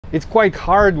It's quite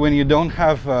hard when you don't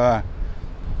have a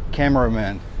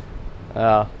cameraman.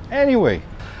 Anyway.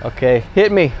 Okay, hit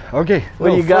me. Okay, what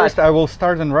do you got? First I will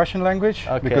start in Russian language,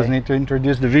 because I need to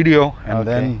introduce the video, and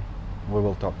then we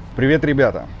will talk. Привет,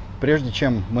 ребята! Прежде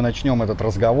чем мы начнем этот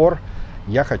разговор,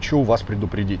 я хочу вас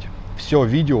предупредить. Все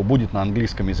видео будет на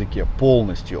английском языке,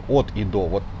 полностью, от и до,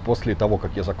 вот после того,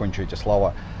 как я закончу эти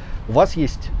слова. У вас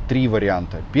есть три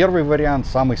варианта. Первый вариант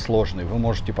самый сложный. Вы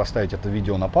можете поставить это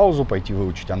видео на паузу, пойти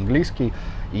выучить английский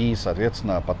и,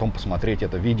 соответственно, потом посмотреть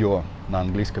это видео на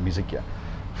английском языке.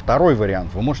 Второй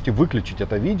вариант. Вы можете выключить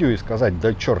это видео и сказать: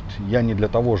 да черт, я не для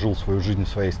того жил свою жизнь в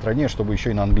своей стране, чтобы еще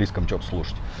и на английском что-то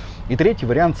слушать. И третий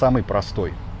вариант самый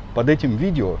простой. Под этим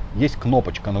видео есть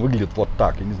кнопочка, она выглядит вот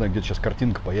так. Я не знаю, где сейчас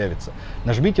картинка появится.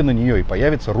 Нажмите на нее, и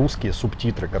появятся русские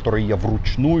субтитры, которые я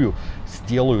вручную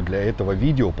сделаю для этого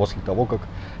видео после того, как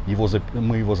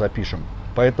мы его запишем.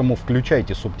 Поэтому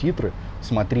включайте субтитры,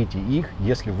 смотрите их.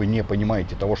 Если вы не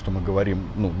понимаете того, что мы говорим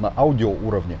на аудио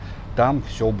уровне, там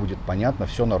все будет понятно,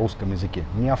 все на русском языке.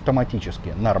 Не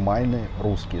автоматически, нормальные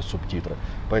русские субтитры.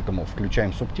 Поэтому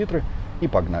включаем субтитры и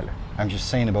погнали. I'm just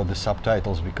saying about the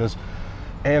subtitles because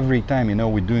every time, you know,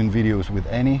 we're doing videos with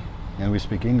any, and we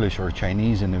speak English or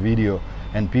Chinese in the video,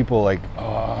 and people like,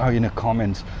 oh, in the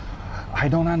comments, I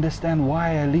don't understand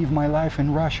why I live my life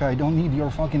in Russia. I don't need your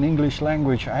fucking English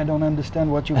language. I don't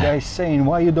understand what you guys saying.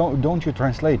 Why you don't you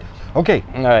translate? Okay.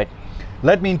 All right.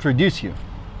 Let me introduce you.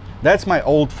 That's my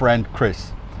old friend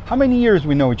Chris. How many years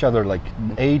we know each other? Like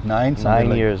 8, 9?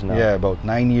 9 years now. Yeah, about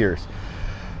 9 years.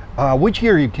 Which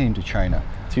year you came to China?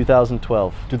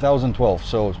 2012. 2012.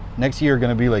 So next year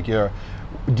gonna be like your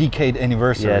decade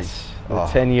anniversary. Yes, the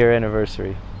 10-year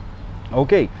anniversary.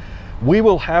 Okay, we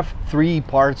will have 3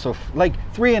 parts of, like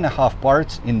 3.5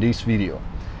 parts in this video.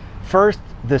 First,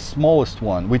 the smallest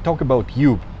one, we talk about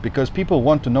you, because people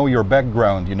want to know your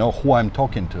background, you know, who I'm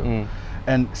talking to.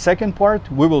 And second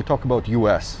part, we will talk about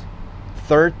US.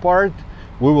 Third part,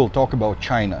 we will talk about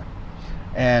China.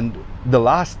 And the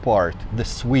last part, the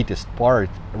sweetest part,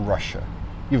 Russia.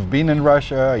 You've been in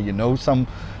Russia, you know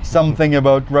something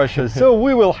about Russia, so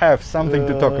we will have something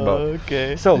to talk about.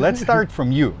 Okay. So let's start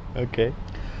from you. Okay.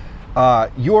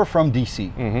 You're from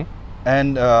DC,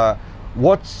 and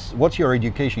what's your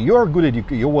education? You're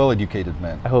you're well educated,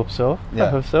 man. I hope so. Yeah. I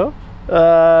hope so.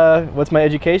 What's my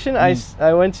education?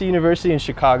 I went to university in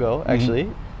Chicago,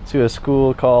 actually, to a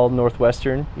school called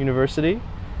Northwestern University,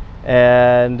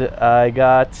 and I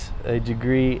got a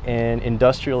degree in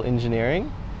industrial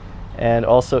engineering, and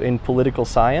also in political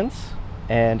science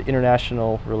and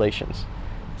international relations.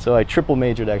 So I triple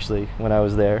majored actually when I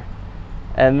was there.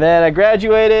 And then I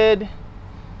graduated,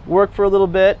 worked for a little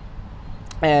bit,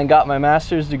 and got my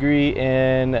master's degree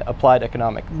in applied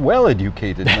economics.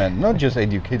 Well-educated man, not just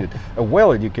educated, a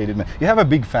well-educated man. You have a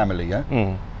big family, yeah?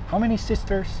 How many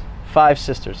sisters? 5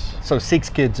 sisters. So 6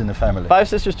 kids in the family. 5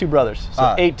 sisters, 2 brothers,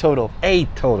 so 8 total. 8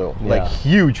 total, Yeah. like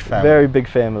huge family. Very big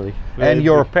family. And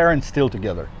your parents still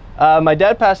together? My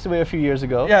dad passed away a few years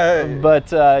ago. Yeah.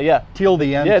 But yeah. Till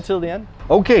the end? Yeah, till the end.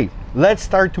 Okay, let's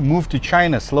start to move to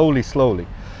China slowly.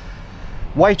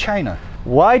 Why China?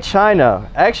 Why China?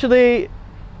 Actually,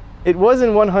 it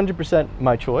wasn't 100%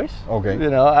 my choice. Okay. You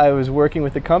know, I was working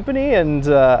with the company, and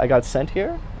I got sent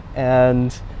here,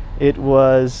 and it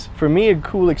was, for me, a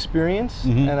cool experience,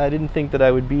 and I didn't think that I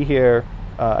would be here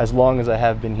as long as I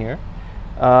have been here.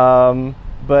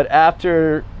 But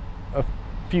after a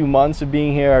few months of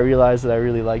being here, I realized that I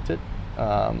really liked it.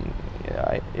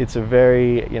 It's a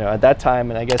very, you know, at that time,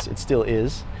 and I guess it still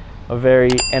is, a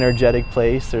very energetic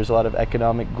place. There's a lot of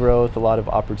economic growth, a lot of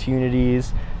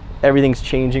opportunities. Everything's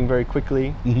changing very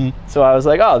quickly. So I was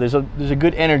like, oh, there's a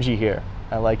good energy here.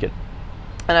 I like it.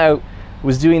 And I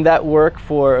was doing that work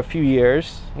for a few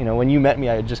years. You know, when you met me,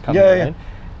 I had just come here. Right?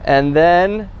 And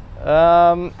then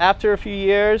after a few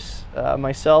years,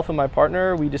 myself and my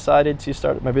partner, we decided to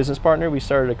start, my business partner, we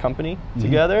started a company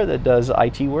together that does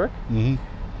IT work.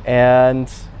 And,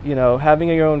 you know, having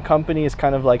your own company is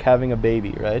kind of like having a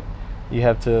baby, right? You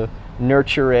have to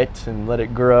nurture it and let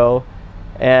it grow.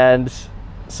 And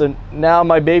so now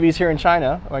my baby's here in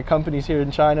China, my company's here in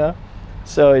China.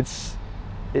 So it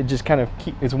just kind of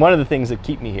it's one of the things that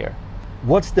keep me here.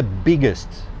 What's the biggest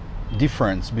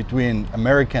difference between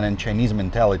American and Chinese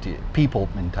mentality, people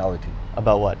mentality?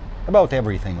 About what? About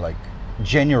everything, like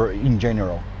in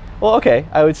general. Well, okay,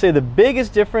 I would say the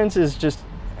biggest difference is just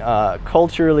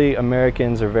culturally,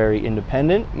 Americans are very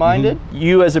independent-minded.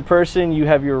 You as a person, you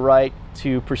have your right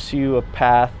to pursue a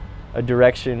path, a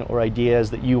direction, or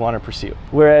ideas that you want to pursue.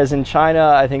 Whereas in China,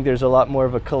 I think there's a lot more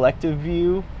of a collective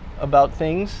view about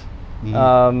things. You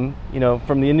know,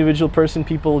 from the individual person,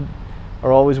 people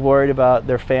are always worried about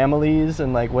their families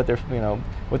and like what their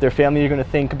family are going to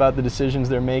think about the decisions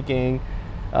they're making.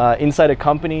 Inside a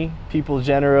company, people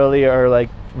generally are like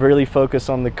really focused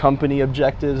on the company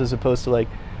objectives as opposed to like,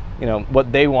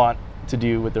 what they want to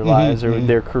do with their lives or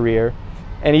their career.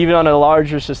 And even on a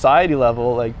larger society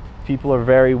level, like people are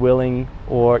very willing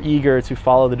or eager to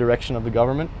follow the direction of the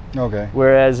government. Okay.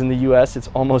 Whereas in the US, it's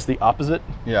almost the opposite.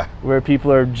 Yeah. Where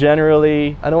people are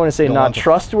generally, I don't want to say not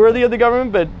trustworthy of the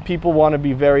government, but people want to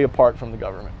be very apart from the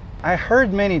government. I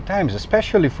heard many times,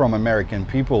 especially from American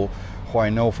people who I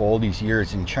know for all these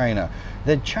years in China,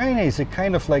 that China is a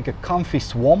kind of like a comfy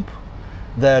swamp,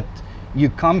 that you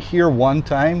come here one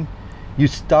time, you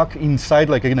stuck inside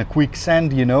like in a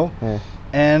quicksand,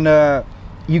 and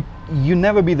you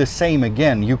never be the same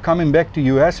again. You coming back to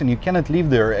US and you cannot live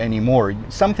there anymore.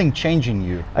 Something changing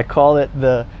you. I call it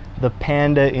the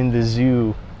panda in the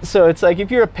zoo. So it's like if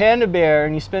you're a panda bear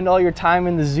and you spend all your time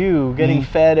in the zoo getting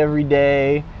fed every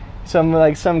day,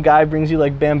 some guy brings you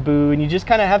like bamboo and you just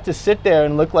kind of have to sit there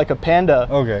and look like a panda.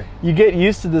 Okay. You get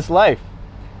used to this life.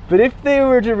 But if they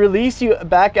were to release you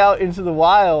back out into the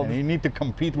wild, and you need to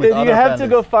compete with other you have pandas. to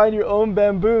go find your own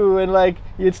bamboo, and like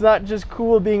it's not just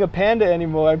cool being a panda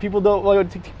anymore, and people don't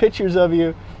want to take pictures of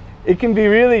you. It can be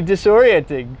really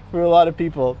disorienting for a lot of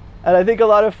people. And I think a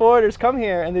lot of foreigners come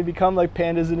here and they become like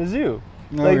pandas in a zoo.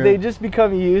 Okay. Like they just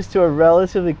become used to a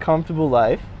relatively comfortable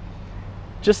life.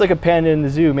 Just like a panda in the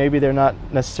zoo, maybe they're not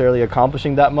necessarily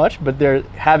accomplishing that much, but they're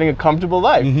having a comfortable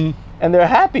life and they're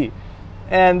happy.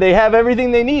 And they have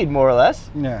everything they need, more or less.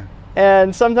 Yeah.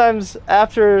 And sometimes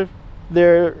after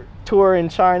their tour in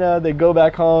China, they go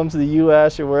back home to the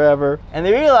US or wherever, and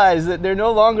they realize that they're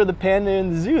no longer the panda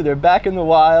in the zoo. They're back in the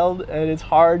wild, and it's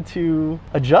hard to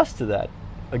adjust to that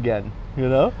again,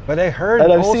 But I heard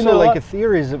also like a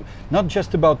theory is not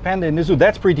just about panda in the zoo.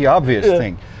 That's pretty obvious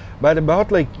thing. But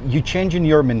about like you changing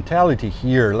your mentality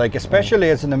here, like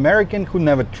especially as an American who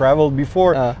never traveled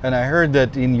before, and I heard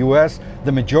that in US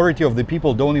the majority of the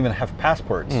people don't even have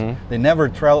passports. They never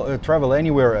travel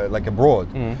anywhere like abroad.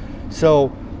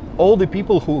 So all the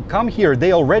people who come here,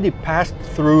 they already passed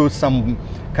through some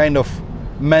kind of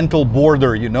mental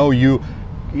border.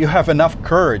 You have enough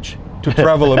courage to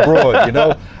travel abroad,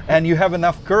 and you have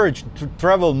enough courage to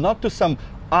travel not to some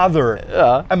other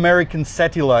American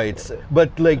satellites, but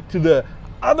like to the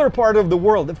other part of the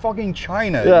world, the fucking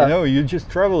China. You just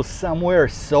travel somewhere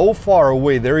so far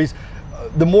away. There is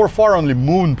the more far only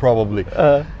moon probably.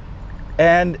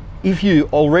 And if you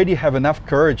already have enough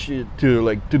courage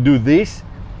to do this,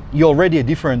 you're already a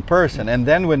different person. And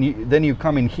then when you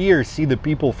come in here, see the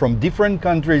people from different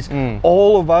countries,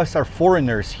 all of us are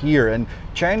foreigners here, and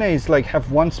China is like have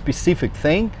one specific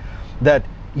thing, that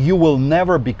you will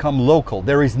never become local.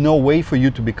 There is no way for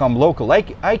you to become local.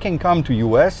 Like I can come to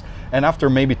US and after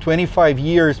maybe 25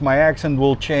 years my accent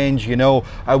will change,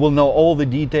 I will know all the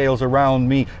details around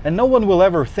me, and no one will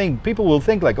ever think, people will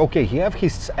think like, okay, he have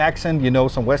his accent,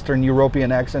 some Western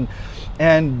European accent,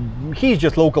 and he's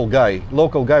just local guy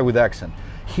with accent.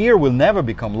 Here will never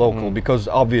become local because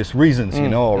obvious reasons,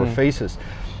 our faces.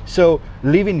 So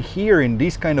living here in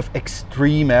this kind of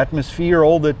extreme atmosphere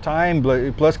all the time,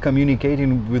 plus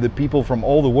communicating with the people from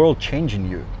all the world, changing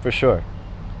you. For sure.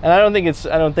 And I don't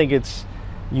think it's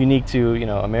unique to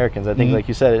Americans. I think like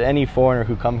you said, any foreigner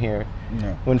who come here,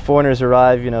 when foreigners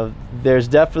arrive, there's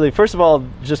definitely, first of all,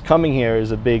 just coming here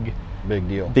is a big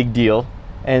deal.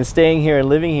 And staying here and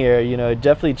living here, it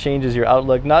definitely changes your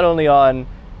outlook, not only on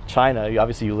China,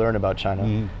 obviously you learn about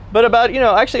China, but about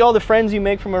actually all the friends you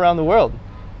make from around the world.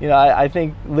 I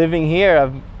think living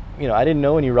here, I didn't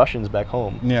know any Russians back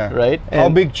home. Yeah. Right? How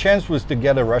big chance was to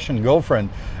get a Russian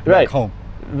girlfriend back home?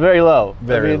 Very low.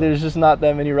 Very low. There's just not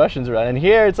that many Russians around. And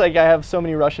here it's like I have so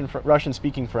many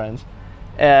Russian-speaking friends,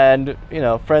 and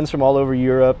friends from all over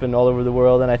Europe and all over the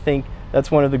world. And I think that's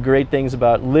one of the great things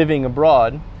about living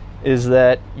abroad, is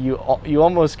that you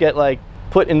almost get like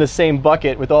put in the same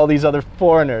bucket with all these other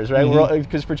foreigners, right?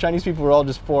 Because for Chinese people, we're all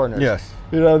just foreigners. Yes.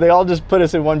 They all just put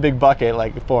us in one big bucket,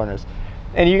 like foreigners.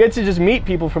 And you get to just meet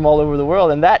people from all over the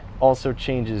world, and that also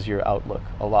changes your outlook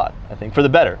a lot, I think, for the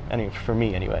better, for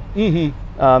me anyway.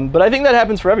 But I think that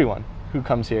happens for everyone who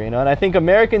comes here, and I think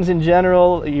Americans in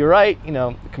general, you're right,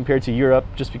 compared to Europe,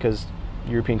 just because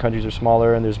European countries are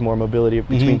smaller and there's more mobility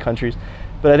between countries.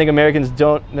 But I think Americans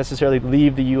don't necessarily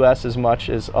leave the US as much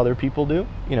as other people do.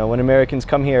 When Americans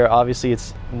come here, obviously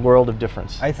it's a world of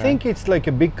difference. I think it's like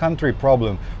a big country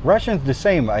problem. Russians the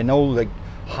same. I know like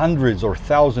hundreds or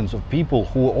thousands of people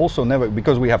who also never,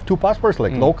 because we have two passports,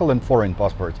 like local and foreign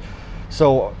passports.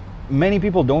 So many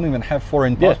people don't even have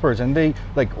foreign passports, and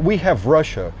we have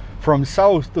Russia from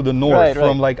south to the north,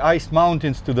 from like ice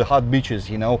mountains to the hot beaches,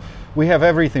 you know. We have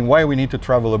everything. Why we need to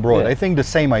travel abroad? I think the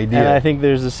same idea. And I think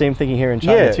there's the same thinking here in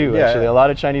China too, actually. A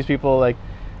lot of Chinese people like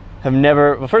have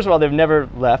never, well, first of all, they've never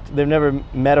left. They've never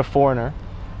met a foreigner,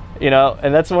 you know,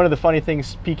 and that's one of the funny things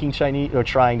speaking Chinese or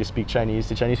trying to speak Chinese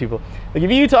to Chinese people. Like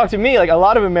if you talk to me, like a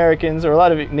lot of Americans or a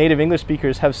lot of native English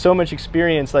speakers have so much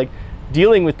experience like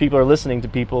dealing with people or listening to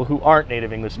people who aren't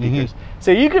native English speakers.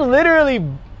 So you can literally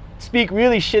speak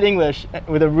really shit English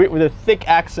with a thick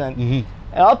accent, and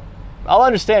I'll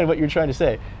understand what you're trying to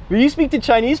say. When you speak to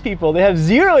Chinese people, they have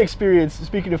zero experience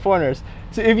speaking to foreigners.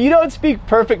 So if you don't speak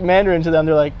perfect Mandarin to them,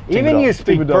 they're like, even you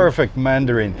speak perfect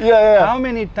Mandarin. How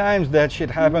many times that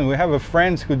shit happened? We have a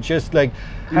friends who just like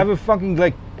have a fucking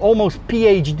like almost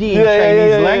PhD in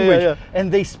Chinese language,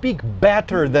 and they speak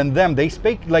better than them. They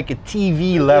speak like a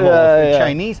TV level of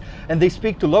Chinese, and they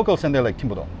speak to locals, and they're like,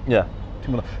 Timbo.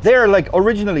 They're like,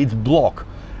 originally it's block,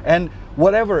 and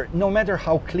whatever, no matter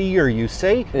how clear you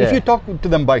say, if you talk to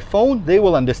them by phone, they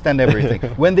will understand everything.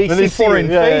 When they see foreign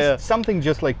face, something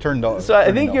just like turned off. So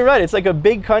I think you're right. It's like a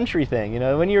big country thing. You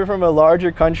know, when you're from a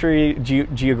larger country,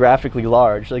 geographically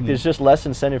large, like there's just less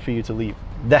incentive for you to leave.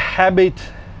 The habit,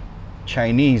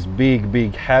 Chinese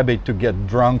big habit to get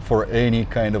drunk for any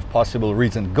kind of possible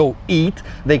reason. Go eat.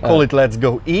 They call it let's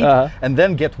go eat, and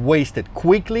then get wasted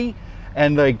quickly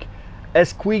and like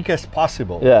as quick as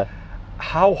possible.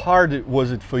 How hard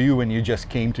was it for you when you just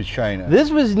came to China?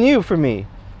 This was new for me.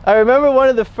 I remember one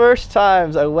of the first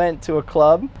times I went to a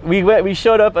club. We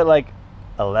showed up at like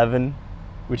 11,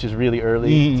 which is really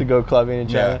early to go clubbing in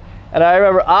China. And I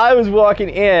remember I was walking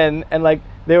in and like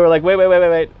they were like, wait.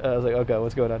 I was like, okay,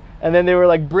 what's going on? And then they were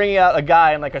like bringing out a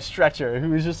guy in like a stretcher who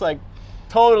was just like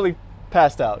totally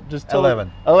passed out. Just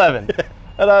totally, 11.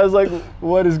 And I was like,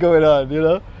 what is going on, you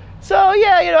know? So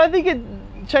yeah, you know, I think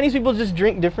Chinese people just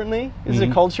drink differently. It's a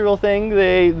cultural thing.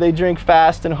 They drink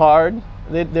fast and hard.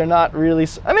 They're not really,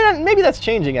 I mean, maybe that's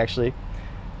changing actually.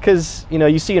 Because, you know,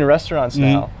 you see in restaurants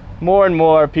now, more and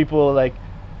more people like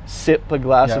sip a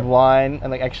glass of wine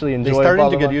and like actually enjoy it. They're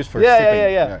starting to get used for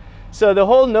sipping. So the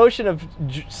whole notion of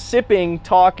sipping,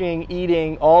 talking,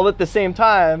 eating all at the same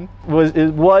time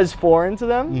was foreign to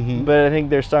them, but I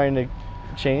think they're starting to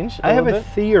change. I have a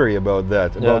theory about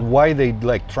that, about why they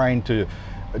like trying to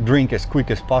drink as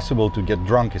quick as possible to get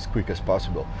drunk as quick as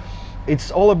possible.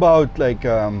 It's all about like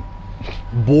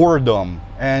boredom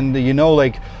and, you know,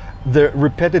 like the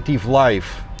repetitive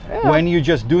life. When you're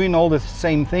just doing all the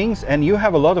same things and you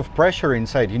have a lot of pressure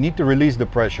inside, you need to release the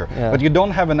pressure, but you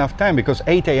don't have enough time because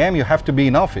 8 a.m. you have to be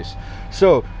in office.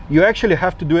 So you actually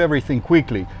have to do everything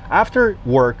quickly. After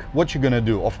work, what you gonna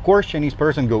do? Of course, Chinese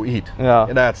person go eat.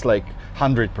 That's like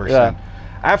 100%.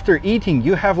 After eating,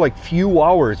 you have like few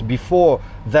hours before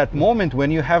that moment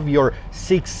when you have your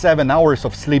 6-7 hours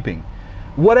of sleeping.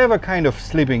 Whatever kind of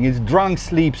sleeping, it's drunk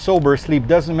sleep, sober sleep,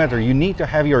 doesn't matter. You need to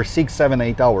have your 6, 7,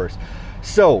 8 hours.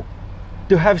 So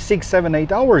to have 6, 7,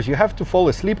 8 hours, you have to fall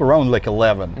asleep around like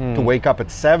 11 to wake up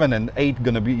at 7 and 8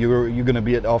 you're gonna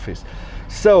be at office.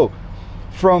 So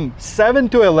from 7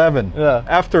 to 11,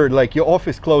 after like your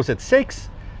office closed at 6,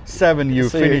 7 you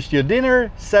finished your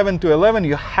dinner, 7 to 11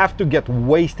 you have to get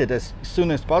wasted as soon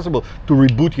as possible to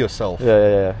reboot yourself.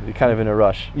 You're kind of in a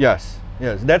rush. Yes,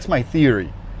 that's my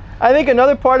theory. I think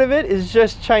another part of it is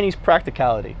just Chinese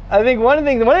practicality. I think one of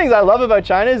the things I love about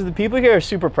China is the people here are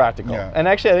super practical. And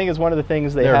actually I think it's one of the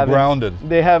things they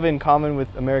have in common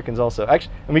with Americans also.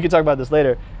 Actually, and we can talk about this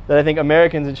later, that I think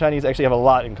Americans and Chinese actually have a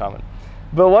lot in common.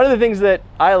 But one of the things that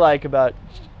I like about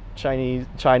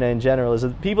China in general is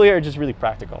that people here are just really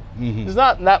practical. There's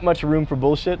not that much room for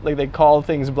bullshit. Like they call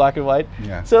things black and white.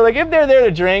 So like if they're there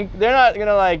to drink, they're not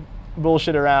gonna like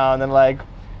bullshit around and like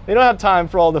they don't have time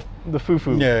for all the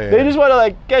foo-foo. They just want to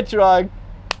like get drunk,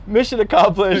 mission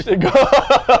accomplished, and go.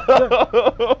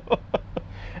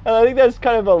 And I think that's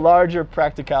kind of a larger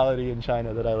practicality in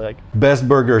China that I like. Best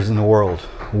burgers in the world.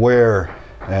 Where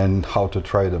and how to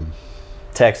try them?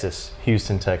 Texas,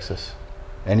 Houston, Texas.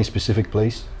 Any specific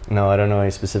place? No, I don't know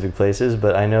any specific places,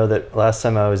 but I know that last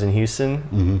time I was in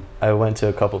Houston, I went to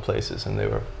a couple places and they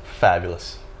were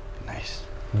fabulous. Nice.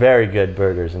 Very good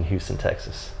burgers in Houston,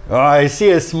 Texas. Oh, I see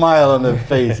a smile on the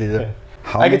face.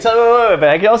 I can tell you, but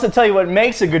I can also tell you what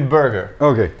makes a good burger.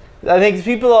 Okay. I think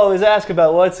people always ask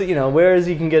about where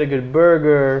you can get a good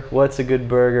burger, what's a good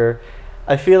burger.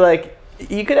 I feel like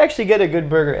you could actually get a good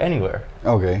burger anywhere.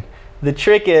 Okay. The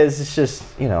trick is, it's just,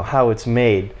 how it's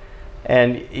made.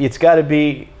 And it's got to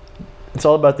be, it's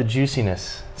all about the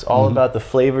juiciness. It's all about the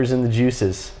flavors and the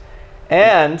juices.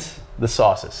 And the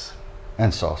sauces.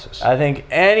 And sauces. I think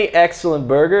any excellent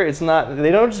burger,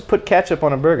 they don't just put ketchup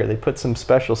on a burger, they put some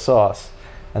special sauce.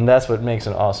 And that's what makes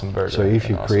an awesome burger. So if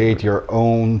you create your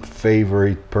own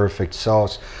favorite perfect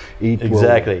sauce,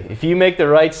 exactly. If you make the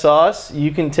right sauce,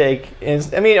 you can take,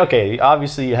 I mean, okay,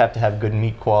 obviously you have to have good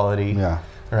meat quality. Yeah.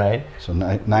 Right? So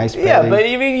nice patty. Yeah, but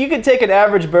even you can take an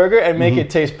average burger and make it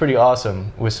taste pretty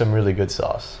awesome with some really good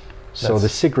sauce. So the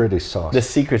secret is sauce. The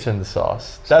secret's in the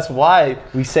sauce. That's why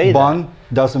we say bun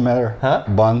doesn't matter. Huh?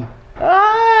 Bun.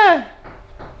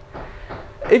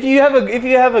 If you have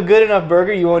a good enough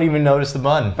burger, you won't even notice the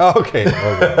bun. Okay.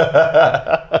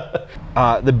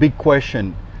 The big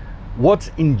question: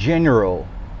 what's in general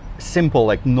simple,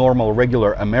 like normal,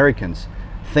 regular Americans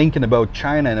thinking about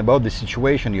China and about the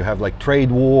situation? You have like trade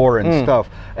war and stuff.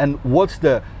 And what's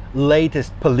the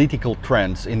latest political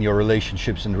trends in your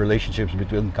relationships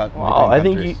between countries? I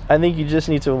think you just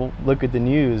need to look at the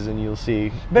news and you'll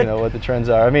see what the trends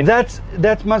are. I mean,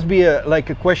 that must be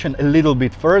a question a little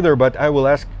bit further, but I will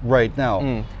ask right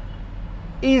now.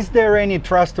 Is there any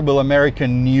trustable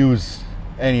American news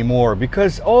anymore?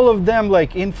 Because all of them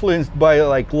like influenced by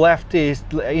like leftists,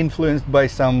 influenced by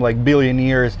some like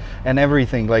billionaires and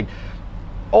everything. Like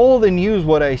all the news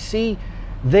what I see,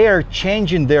 they are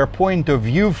changing their point of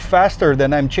view faster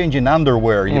than I'm changing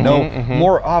underwear, you know,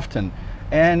 more often.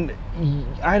 And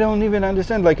I don't even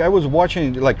understand. Like I was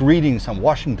watching, like reading some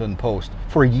Washington Post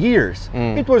for years.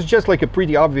 It was just like a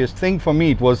pretty obvious thing for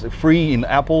me. It was free in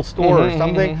Apple Store or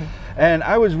something. And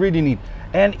I was reading it.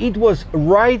 And it was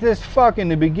right as fuck in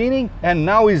the beginning, and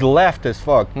now is left as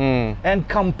fuck. And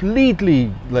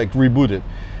completely like rebooted.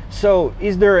 So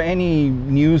is there any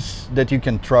news that you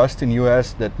can trust in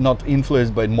US that not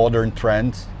influenced by modern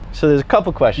trends? So there's a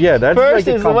couple questions. Yeah, that's first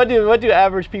like is what do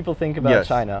average people think about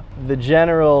China? The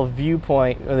general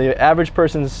viewpoint, or the average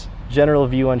person's general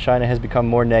view on China has become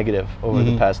more negative over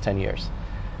the past 10 years.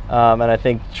 And I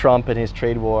think Trump and his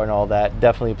trade war and all that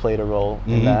definitely played a role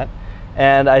in that.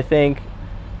 And I think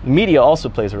media also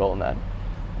plays a role in that.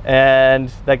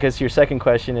 And that gets to your second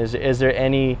question, is there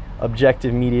any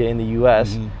objective media in the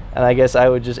US? And I guess I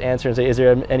would just answer and say, is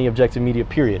there any objective media,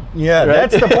 period? Yeah,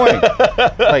 right? That's the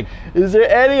point. Like, is there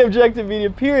any objective media,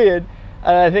 period?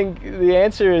 And I think the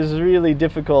answer is really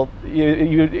difficult.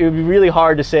 It would be really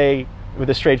hard to say with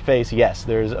a straight face, yes,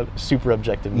 there's a super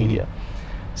objective media.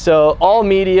 So all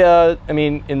media, I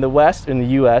mean, in the West, in the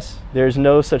US, there's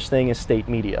no such thing as state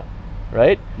media.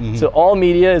 Right? So all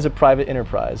media is a private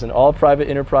enterprise, and all private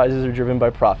enterprises are driven by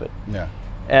profit. Yeah.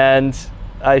 And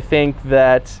I think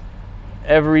that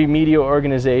every media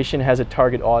organization has a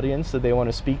target audience that they want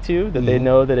to speak to, that they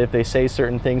know that if they say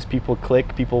certain things, people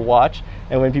click, people watch,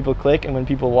 and when people click and when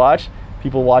people watch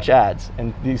ads,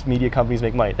 and these media companies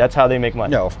make money. That's how they make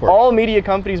money. Yeah, of course. All media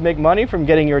companies make money from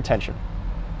getting your attention.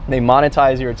 They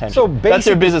monetize your attention. So that's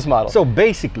their business model. So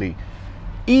basically,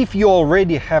 if you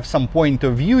already have some point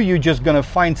of view, you're just gonna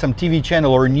find some TV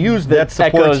channel or news that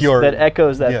supports that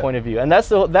echoes that point of view, and that's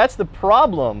the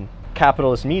problem.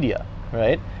 Capitalist media,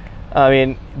 right? I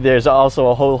mean, there's also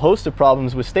a whole host of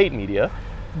problems with state media,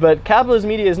 but capitalist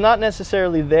media is not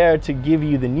necessarily there to give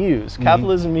you the news.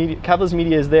 Capitalist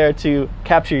media is there to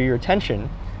capture your attention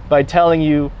by giving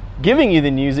you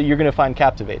the news that you're going to find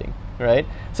captivating, right?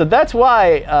 So that's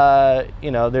why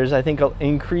there's, I think, an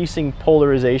increasing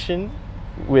polarization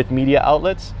with media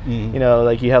outlets. You know,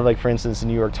 like you have, like, for instance, the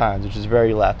New York Times, which is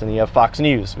very left, and you have Fox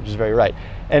News, which is very right.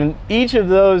 And each of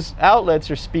those outlets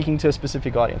are speaking to a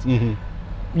specific audience.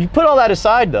 You put all that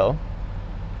aside, though,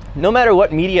 no matter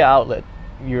what media outlet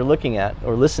you're looking at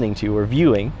or listening to or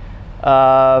viewing,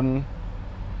 the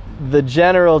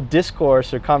general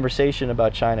discourse or conversation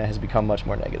about China has become much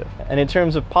more negative. And in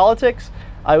terms of politics,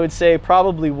 I would say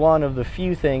probably one of the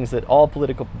few things that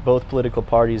both political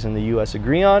parties in the US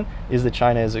agree on is that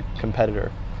China is a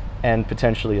competitor and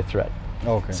potentially a threat.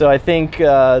 Okay. So I think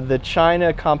the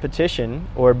China competition,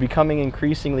 or becoming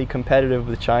increasingly competitive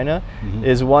with China,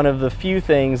 is one of the few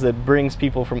things that brings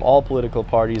people from all political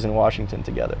parties in Washington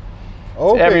together.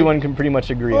 Okay. So everyone can pretty much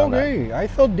agree on that. Okay, I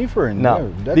thought different.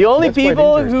 No, the only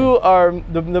people who are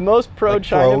the most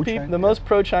pro-China people, the most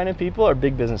pro-China people are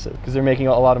big businesses, because they're making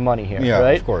a lot of money here,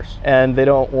 right? Of course. And they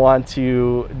don't want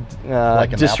to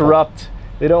disrupt.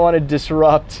 They don't want to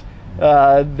disrupt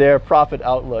their profit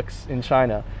outlooks in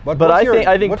China. But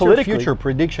I think what's your future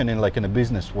prediction in a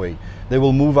business way? They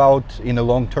will move out in the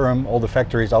long term, all the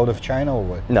factories out of China, or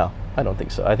what? No, I don't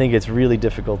think so. I think it's really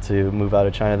difficult to move out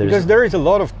of China. Because there is a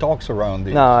lot of talks around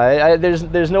this. No,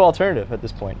 there's no alternative at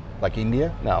this point. Like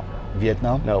India? No.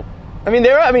 Vietnam? No. I mean,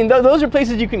 those are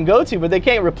places you can go to, but they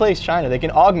can't replace China. They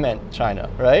can augment China,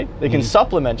 right? They can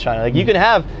supplement China. Like you can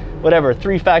have whatever,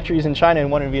 3 factories in China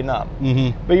and 1 in Vietnam.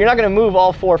 But you're not going to move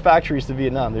all 4 factories to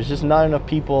Vietnam. There's just not enough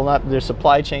people, their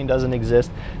supply chain doesn't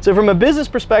exist. So from a business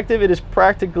perspective, it is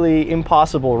practically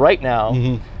impossible right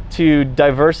now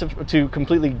to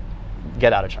completely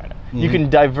get out of China. You can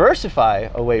diversify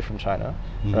away from China,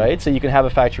 right? So you can have a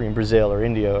factory in Brazil or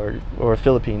India or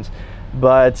Philippines,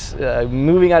 but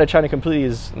moving out of China completely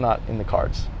is not in the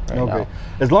cards right now.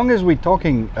 As long as we're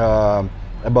talking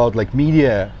about like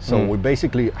media, so we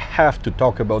basically have to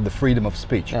talk about the freedom of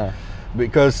speech.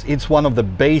 Because it's one of the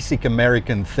basic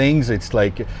American things. It's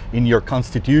like in your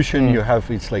constitution, you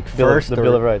have, it's like the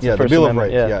Bill of Rights. Yeah, the Bill of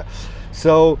Rights, yeah.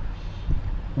 So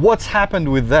what's happened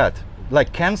with that?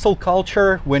 Like cancel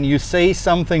culture, when you say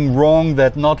something wrong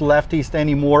that not leftist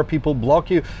anymore, people block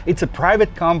you. It's a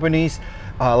private companies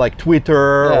like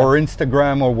Twitter or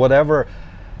Instagram or whatever.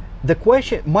 The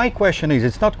question, my question is,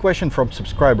 it's not a question from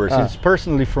subscribers, it's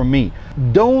personally from me.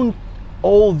 Don't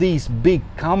all these big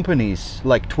companies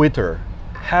like Twitter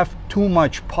have too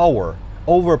much power,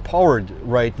 overpowered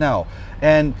right now?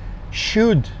 And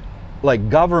should like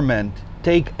government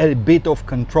take a bit of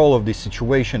control of this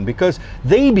situation, because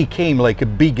they became like a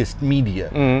biggest media,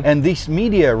 and this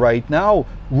media right now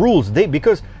rules.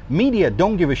 Because media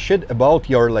don't give a shit about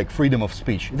your like freedom of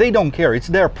speech. They don't care. It's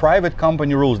their private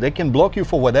company rules. They can block you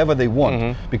for whatever they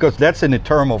want, because that's in a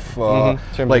term of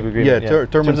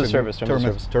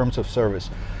terms of service.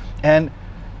 And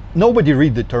nobody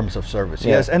read the terms of service.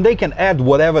 Yes, and they can add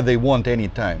whatever they want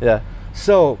anytime.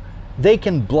 So they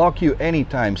can block you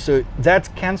anytime. So that's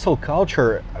cancel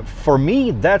culture. For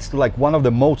me, that's like one of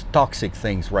the most toxic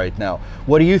things right now.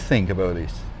 What do you think about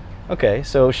this? Okay,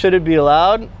 so should it be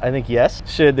allowed? I think yes.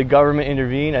 Should the government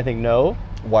intervene? I think no.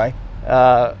 Why?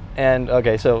 And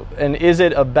is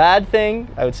it a bad thing?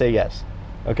 I would say yes.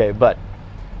 Okay, but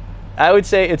I would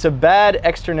say it's a bad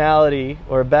externality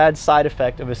or a bad side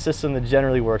effect of a system that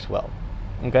generally works well.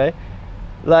 Okay,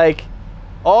 like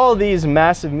all these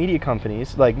massive media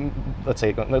companies, like let's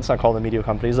not call them media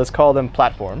companies, let's call them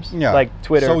platforms, like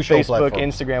Twitter, Facebook,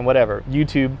 Instagram, whatever,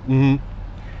 YouTube.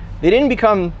 They didn't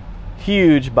become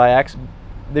huge by accident.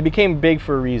 They became big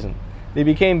for a reason. They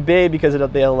became big because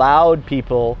they allowed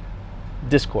people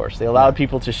discourse. They allowed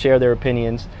people to share their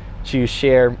opinions, to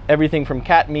share everything from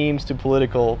cat memes to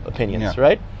political opinions,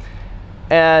 right?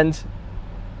 And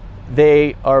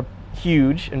they are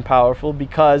huge and powerful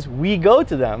because we go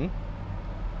to them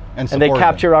and they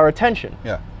capture our attention,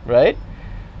 right?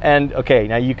 And okay,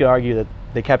 now you can argue that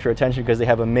they capture attention because they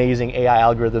have amazing AI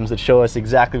algorithms that show us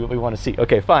exactly what we want to see.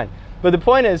 Okay, fine. But the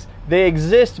point is, they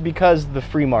exist because the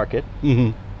free market,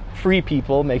 free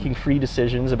people making free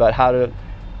decisions about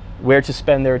where to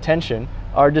spend their attention,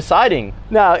 are deciding.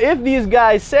 Now, if these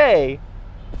guys say,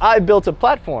 I built a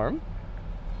platform,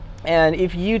 and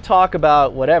if you talk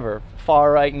about whatever,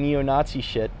 far-right neo-Nazi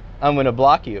shit, I'm going to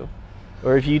block you.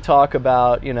 Or if you talk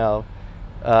about,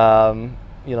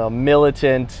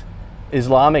 militant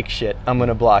Islamic shit, I'm going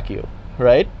to block you,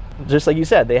 right? Just like you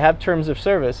said, they have terms of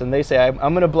service, and they say, I'm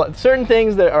going to block certain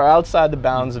things that are outside the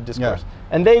bounds of discourse.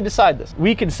 And they decide this.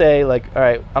 We could say, like, all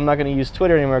right, I'm not going to use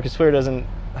Twitter anymore because Twitter doesn't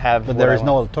have. But there is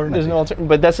no alternative. There's no alternative.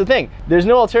 But that's the thing. There's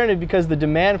no alternative because the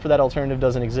demand for that alternative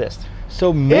doesn't exist.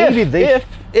 So maybe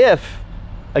if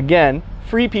again,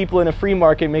 free people in a free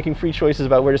market making free choices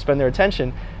about where to spend their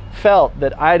attention felt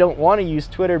that I don't want to use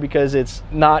Twitter because it's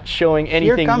not showing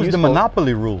anything useful. Here comes the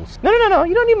monopoly rules. No.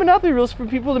 You don't need monopoly rules for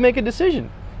people to make a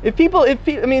decision.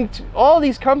 All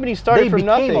these companies started from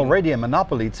nothing. They became already a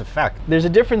monopoly, it's a fact. There's a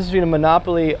difference between a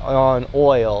monopoly on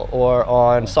oil or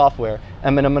on software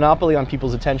and a monopoly on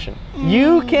people's attention.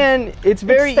 You can, it's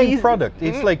very easy. Product.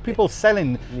 It's like people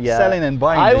selling and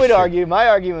buying. I would argue, my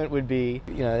argument would be,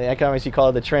 in economics you call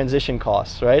it the transition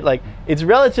costs, right? Like, it's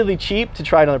relatively cheap to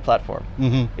try another platform.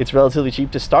 It's relatively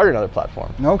cheap to start another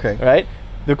platform. Okay. Right?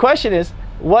 The question is,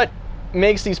 what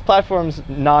makes these platforms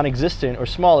non-existent or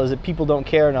small is that people don't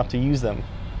care enough to use them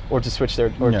or to switch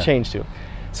change to.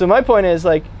 So my point is,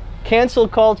 like, cancel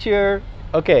culture,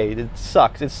 okay, it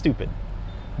sucks, it's stupid.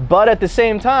 But at the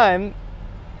same time,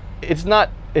 it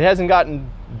hasn't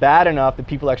gotten bad enough that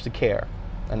people actually care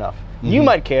enough. You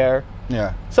might care,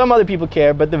 some other people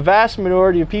care, but the vast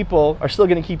majority of people are still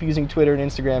going to keep using Twitter and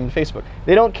Instagram and Facebook.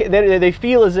 They don't care, they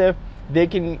feel as if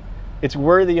it's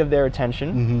worthy of their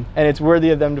attention, and it's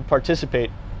worthy of them to participate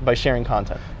by sharing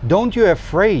content. Don't you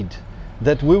afraid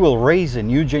that we will raise a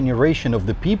new generation of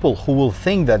the people who will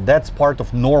think that that's part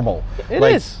of normal? It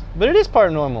is, but it is part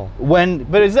of normal.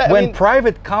 When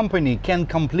private company can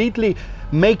completely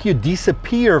make you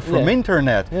disappear from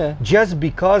internet just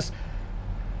because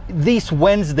this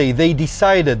Wednesday they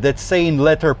decided that saying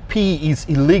letter P is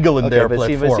illegal in their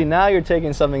platform. But see, now you're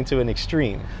taking something to an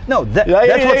extreme. No, that's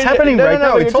what's happening right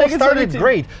now. It's all started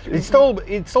great.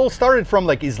 It's all started from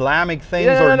like Islamic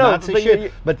things or Nazi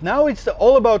shit. But now it's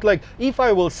all about like, if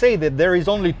I will say that there is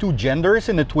only 2 genders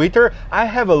in a Twitter, I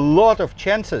have a lot of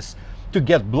chances to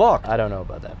get blocked. I don't know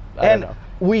about that. I don't know.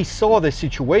 We saw the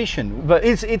situation, but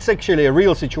it's actually a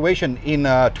real situation in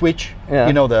Twitch,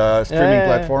 you know, the streaming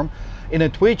platform. In a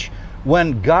Twitch,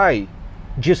 when guy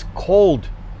just called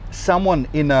someone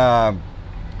in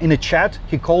a chat,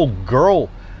 he called girl,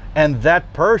 and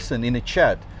that person in a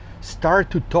chat start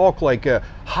to talk like,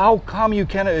 how come you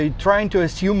can trying to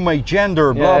assume my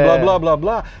gender, blah blah blah blah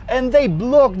blah, and they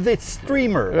blocked the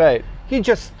streamer. Right. He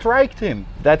just striked him.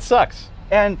 That sucks.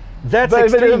 And that's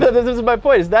but this is my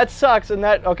point. Is that sucks, and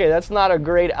that's not a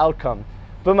great outcome.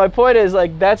 But my point is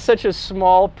like that's such a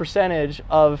small percentage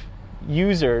of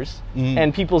users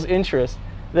and people's interest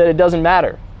that it doesn't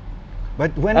matter.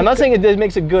 But when I'm not saying it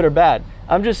makes it good or bad.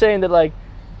 I'm just saying that like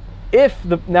if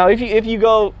you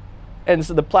go and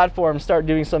so the platforms start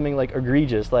doing something like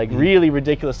egregious, like really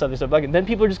ridiculous stuff, then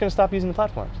people are just going to stop using the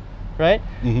platforms, right?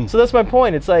 So that's my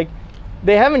point. It's like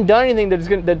they haven't done anything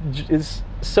that is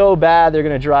so bad they're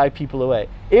going to drive people away.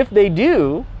 If they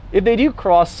do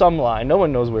cross some line, no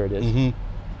one knows where it is.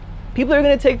 People are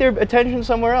going to take their attention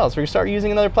somewhere else, or start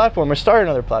using another platform, or start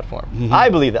another platform. I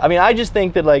believe it. I mean, I just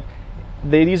think that like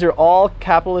these are all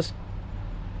capitalist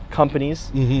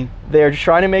companies. They're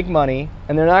trying to make money,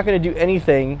 and they're not going to do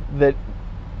anything that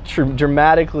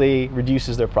dramatically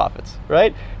reduces their profits,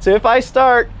 right? So if I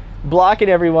start blocking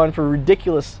everyone for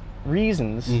ridiculous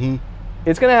reasons,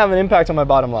 it's going to have an impact on my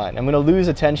bottom line. I'm going to lose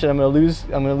attention. I'm going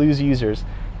to lose users.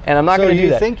 And I'm not going to do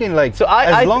that. So you're thinking like,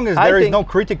 as long as there is no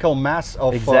critical mass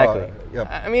of... Exactly.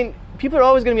 I mean, people are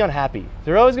always going to be unhappy.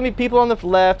 There are always going to be people on the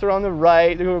left or on the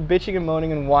right who are bitching and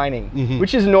moaning and whining,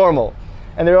 which is normal.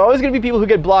 And there are always going to be people who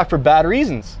get blocked for bad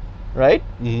reasons, right?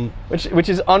 Which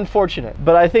is unfortunate.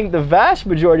 But I think the vast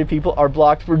majority of people are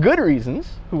blocked for good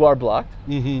reasons, who are blocked,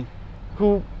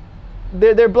 who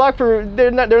they're blocked for, they're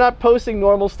not posting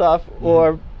normal stuff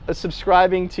or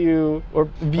subscribing to or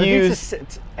views.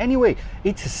 Anyway,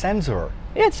 it's a censor.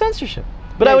 Yeah, it's censorship.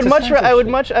 But I would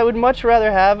much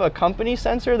rather have a company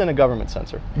censor than a government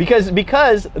censor, because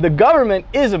the government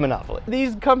is a monopoly.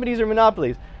 These companies are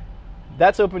monopolies.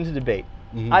 That's open to debate.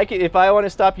 If I want to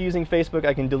stop using Facebook,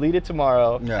 I can delete it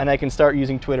tomorrow, and I can start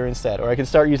using Twitter instead, or I can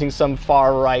start using some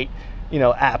far right,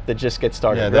 app that just gets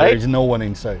started. Yeah, there is no one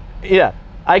inside. Yeah,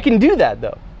 I can do that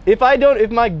though.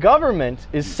 If my government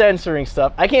is censoring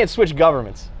stuff, I can't switch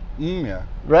governments.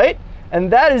 Right? And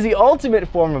that is the ultimate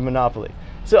form of monopoly.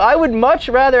 So I would much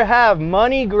rather have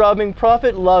money-grubbing,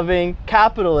 profit-loving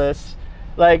capitalists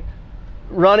like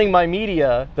running my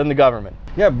media than the government.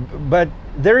 Yeah, but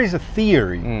there is a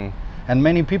theory, and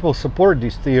many people support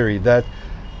this theory, that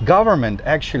government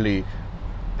actually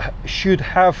should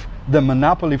have the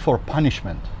monopoly for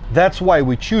punishment. That's why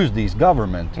we choose this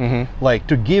government, like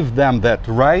to give them that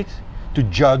right to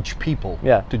judge people,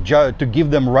 to give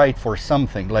them right for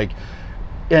something, like,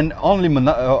 and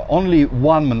only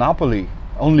one monopoly,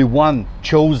 only one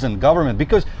chosen government,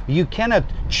 because you cannot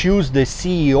choose the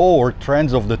CEO or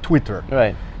trends of the Twitter.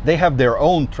 Right. They have their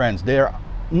own trends. They are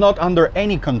not under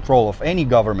any control of any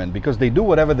government, because they do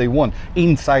whatever they want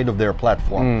inside of their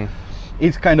platform.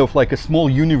 It's kind of like a small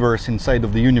universe inside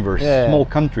of the universe, small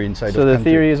country inside of the country. So the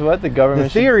theory is what? The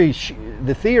government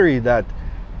the theory that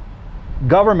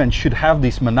government should have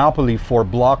this monopoly for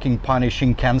blocking,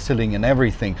 punishing, canceling and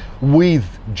everything with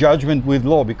judgment, with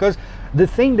law. Because the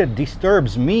thing that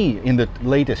disturbs me in the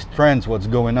latest trends, what's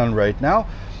going on right now,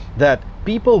 that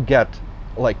people get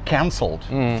like canceled.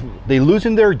 They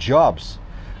losing their jobs.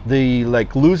 They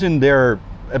like losing their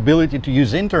ability to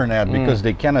use internet because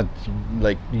they cannot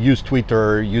like use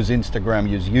Twitter, use Instagram,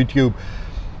 use YouTube,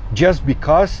 just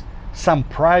because some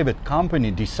private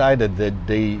company decided that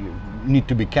they need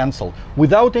to be canceled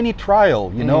without any trial,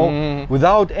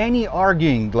 without any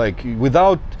arguing, like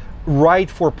without right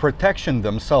for protection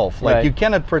themselves. Like you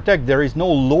cannot protect, there is no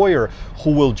lawyer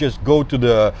who will just go to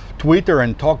the Twitter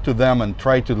and talk to them and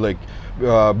try to like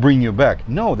bring you back.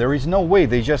 No, there is no way.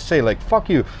 They just say like, fuck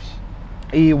you.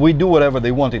 We do whatever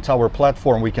they want. It's our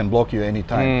platform. We can block you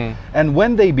anytime. And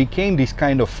when they became this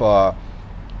kind of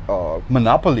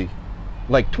monopoly,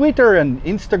 like Twitter and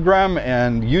Instagram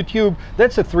and YouTube,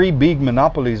 that's the 3 big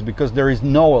monopolies, because there is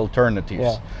no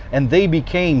alternatives. And they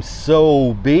became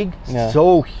so big,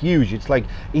 so huge. It's like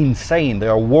insane. They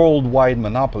are worldwide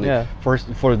monopoly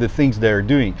for the things they're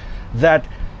doing. That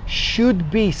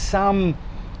should be some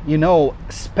you know,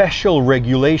 special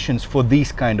regulations for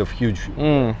these kind of huge,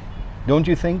 don't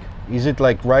you think? Is it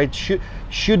like, right,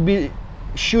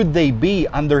 should they be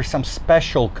under some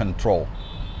special control?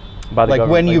 By the like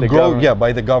when you grow, government. yeah,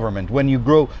 by the government, when you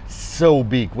grow so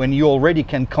big, when you already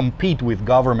can compete with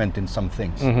government in some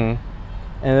things.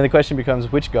 And then the question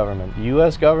becomes, which government?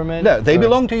 U.S. government? Yeah, they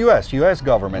belong to U.S.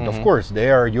 government. Of course, they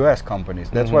are U.S.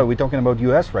 companies. That's why we're talking about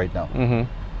U.S. right now.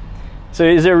 So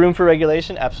is there room for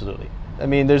regulation? Absolutely. I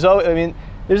mean, there's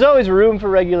always room for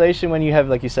regulation when you have,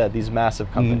 like you said, these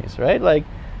massive companies, right? Like,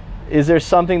 is there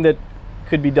something that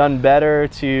could be done better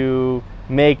to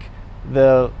make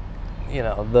the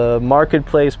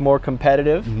marketplace more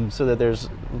competitive so that there's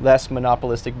less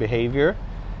monopolistic behavior?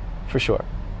 For sure.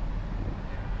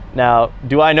 Now,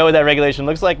 do I know what that regulation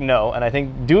looks like? No, and I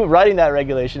think writing that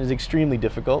regulation is extremely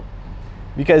difficult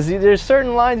because there's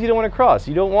certain lines you don't want to cross.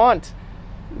 You don't want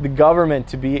the government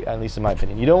to be, at least in my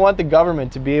opinion, you don't want the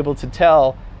government to be able to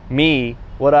tell me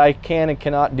what I can and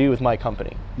cannot do with my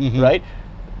company, right?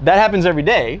 That happens every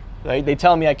day, right? They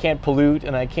tell me I can't pollute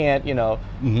and I can't, I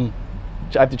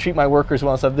have to treat my workers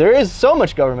well and stuff. There is so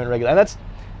much government regulation, and that's,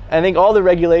 I think all the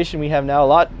regulation we have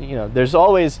now, there's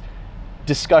always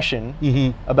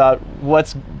discussion about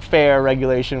what's fair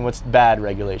regulation, what's bad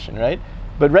regulation, right?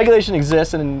 But regulation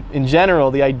exists, and in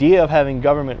general, the idea of having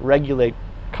government regulate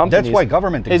companies, that's why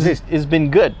government exists, has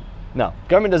been good. No,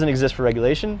 government doesn't exist for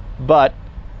regulation, but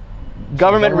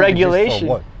government regulation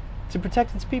for what? To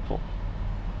protect its people.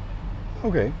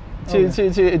 Okay.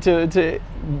 To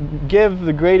give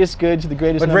the greatest good to the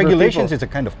greatest number of people. But regulations is a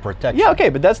kind of protection. Yeah, okay,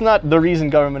 but that's not the reason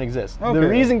government exists. Okay. The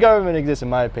reason government exists, in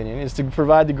my opinion, is to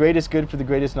provide the greatest good for the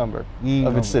greatest number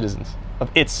of its citizens.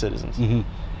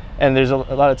 And there's a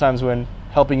lot of times when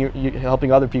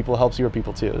helping other people helps your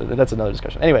people too. That's another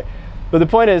discussion. Anyway, but the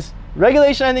point is,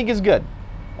 regulation I think is good.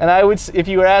 And I would, if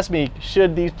you were to ask me,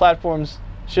 should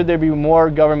there be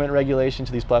more government regulation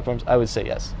to these platforms, I would say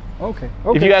yes. Okay.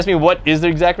 If you ask me what is the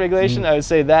exact regulation, I would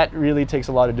say that really takes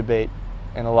a lot of debate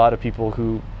and a lot of people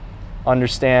who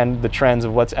understand the trends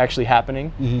of what's actually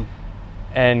happening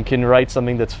and can write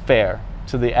something that's fair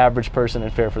to the average person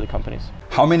and fair for the companies.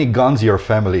 How many guns your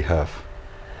family have?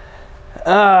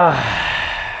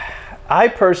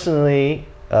 I personally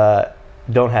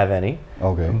don't have any.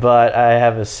 Okay. But I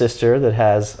have a sister that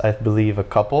has, I believe, a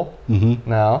couple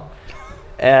now.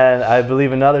 And I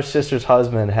believe another sister's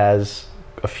husband has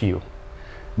a few.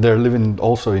 They're living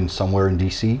also in somewhere in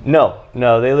DC? No,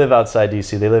 they live outside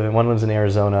DC. One lives in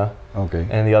Arizona. Okay.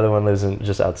 And the other one lives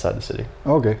just outside the city.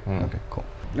 Okay. Okay, cool.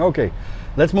 Okay,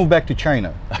 let's move back to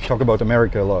China. Talk about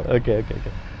America a lot. Okay.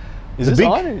 Is this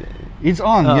on? It's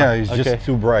on, yeah, it's just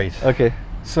too bright. Okay.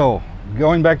 So,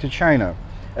 going back to China,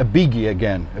 a biggie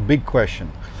again, a big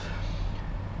question.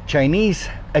 Chinese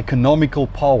economical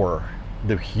power,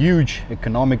 the huge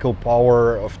economical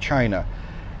power of China,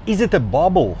 is it a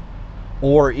bubble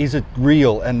or is it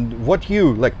real? And what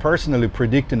you personally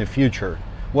predict in the future?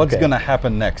 What's gonna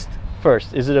happen next?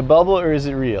 First, is it a bubble or is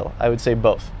it real? I would say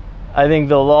both. I think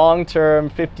the long-term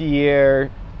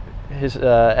 50-year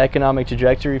economic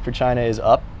trajectory for China is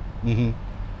up.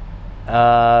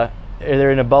 Are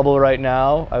they in a bubble right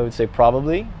now? I would say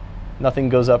probably. Nothing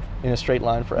goes up in a straight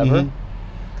line forever.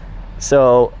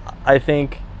 So I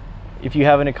think if you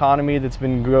have an economy that's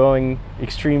been growing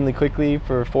extremely quickly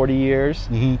for 40 years,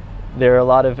 there are a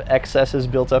lot of excesses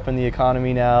built up in the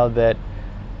economy now that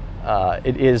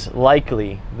it is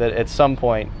likely that at some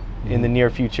point in the near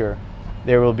future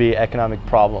there will be economic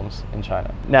problems in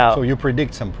China. Now, so you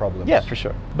predict some problems? Yeah, for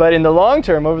sure. But in the long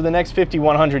term, over the next 50,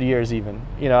 100 years even,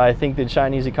 I think the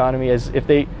Chinese economy, if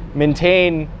they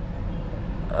maintain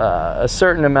a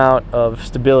certain amount of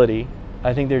stability,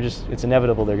 I think it's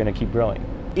inevitable they're going to keep growing.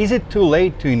 Is it too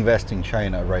late to invest in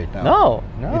China right now?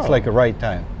 No. It's like a right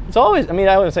time. It's always, I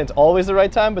wouldn't say it's always the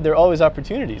right time, but there are always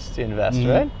opportunities to invest,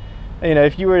 right?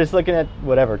 If you were just looking at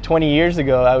 20 years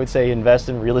ago, I would say invest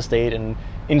in real estate and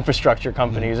infrastructure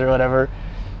companies or whatever.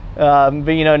 But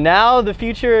now the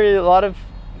future,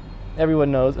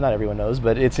 everyone knows, not everyone knows,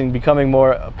 but it's becoming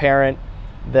more apparent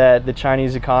that the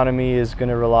Chinese economy is going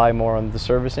to rely more on the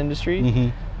service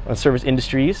industry, on service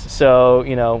industries. So,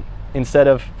 instead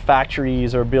of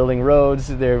factories or building roads,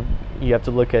 you have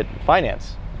to look at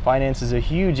finance. Finance is a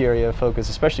huge area of focus,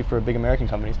 especially for big American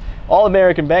companies. All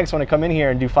American banks want to come in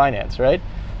here and do finance, right?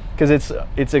 Because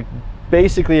it's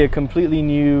basically a completely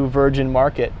new virgin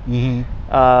market, where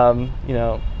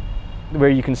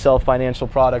you can sell financial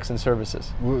products and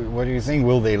services. What do you think?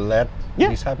 Will they let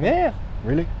this happen? Yeah.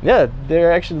 Really? Yeah,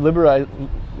 they're actually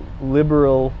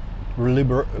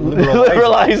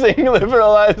liberalizing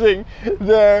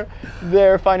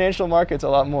their financial markets a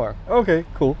lot more. Okay,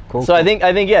 cool. So I think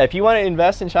yeah, if you want to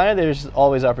invest in China, there's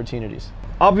always opportunities.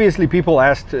 Obviously, people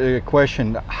asked a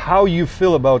question: how you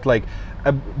feel about like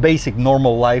a basic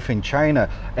normal life in China,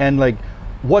 and like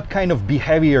what kind of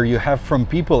behavior you have from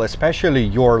people, especially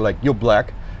you're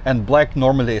black, and black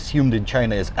normally assumed in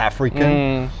China is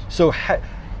African. So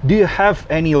do you have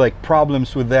any like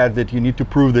problems with that you need to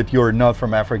prove that you're not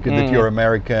from Africa, that you're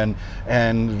American,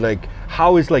 and like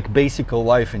how is like basic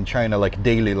life in China, like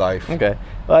daily life? Okay,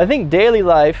 well, I think daily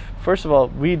life, first of all,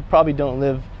 we probably don't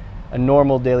live a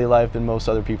normal daily life than most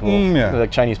other people,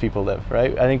 like Chinese people live,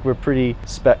 right? I think we're pretty,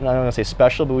 I don't want to say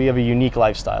special, but we have a unique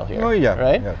lifestyle here. Oh yeah,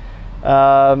 right? Yeah.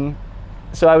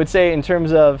 So I would say in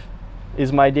terms of,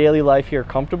 is my daily life here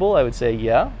comfortable? I would say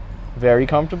yeah, very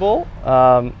comfortable.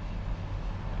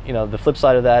 You know, the flip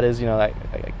side of that is, I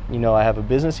have a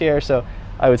business here, so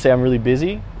I would say I'm really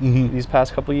busy. These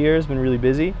past couple of years, been really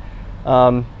busy,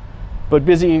 but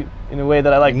busy in a way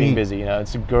that I like being busy.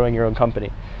 It's growing your own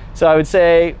company. So I would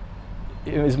say,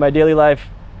 is my daily life,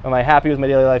 am I happy with my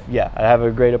daily life? Yeah, I have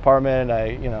a great apartment.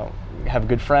 I, have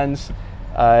good friends.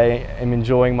 I am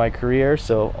enjoying my career,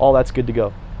 so all that's good to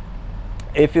go.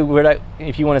 If you want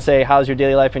to say, how's your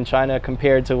daily life in China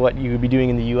compared to what you would be doing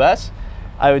in the US,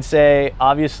 I would say,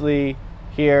 obviously,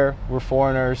 here, we're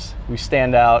foreigners, we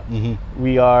stand out,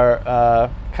 we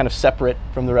are kind of separate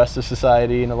from the rest of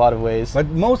society in a lot of ways. But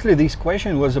mostly this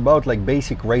question was about like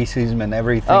basic racism and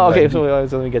everything. Oh, okay, so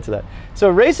let me get to that.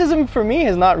 So racism for me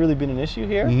has not really been an issue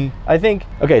here. I think,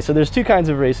 okay, so there's two kinds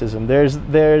of racism. There's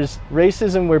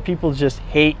racism where people just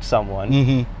hate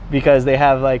someone because they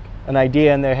have like an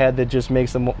idea in their head that just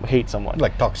makes them hate someone.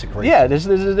 Like toxic racism. Yeah, there's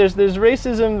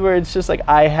racism where it's just like,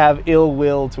 I have ill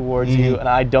will towards you and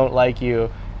I don't like you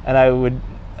and I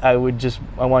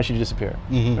want you to disappear,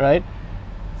 right?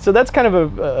 So that's kind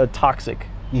of a toxic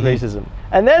racism.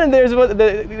 And then there's what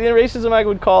the racism I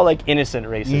would call like innocent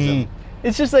racism.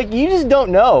 It's just like, you just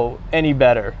don't know any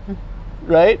better,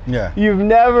 right? Yeah. You've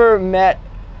never met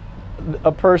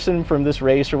a person from this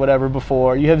race or whatever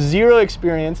before. You have zero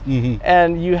experience,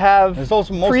 and you have. It's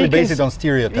also mostly based on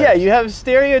stereotypes. Yeah, you have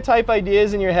stereotype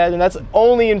ideas in your head, and that's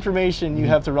only information you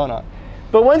have to run on.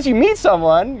 But once you meet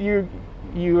someone,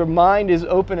 your mind is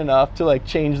open enough to like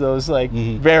change those like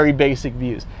very basic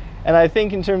views. And I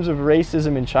think in terms of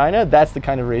racism in China, that's the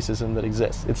kind of racism that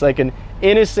exists. It's like an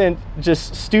innocent,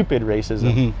 just stupid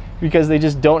racism because they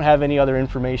just don't have any other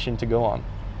information to go on.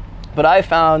 But I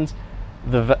found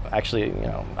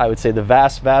I would say the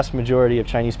vast majority of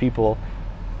Chinese people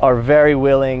are very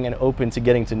willing and open to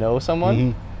getting to know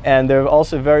someone, and they're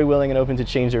also very willing and open to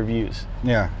change their views.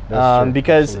 Yeah, that's true.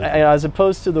 Because as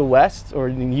opposed to the West or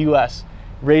in the U.S.,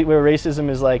 where racism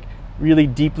is like really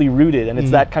deeply rooted, and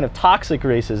it's that kind of toxic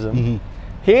racism.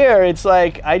 Here, it's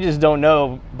like, I just don't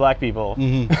know black people,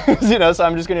 so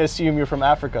I'm just going to assume you're from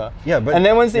Africa. Yeah, but and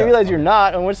then once they realize you're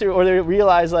not, and or they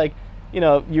realize like,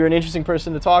 you're an interesting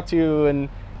person to talk to, and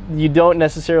you don't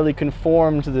necessarily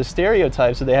conform to the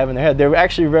stereotypes that they have in their head, they're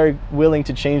actually very willing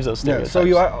to change those stereotypes. So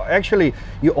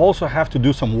you also have to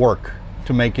do some work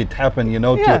to make it happen,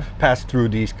 to pass through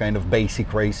these kind of basic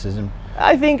racism.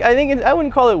 I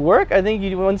wouldn't call it work. I think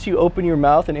once you open your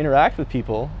mouth and interact with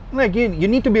people, like you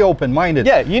need to be open-minded.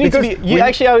 Yeah, you need to be.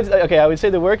 I would say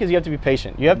the work is you have to be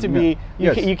patient. You have to be.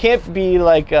 You can't be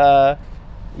like.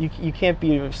 You can't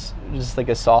be just like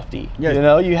a softie. Yes.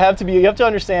 You have to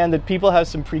understand that people have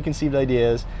some preconceived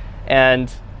ideas,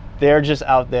 and they're just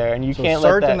out there, and you can't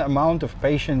let that. Certain amount of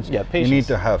patience. You need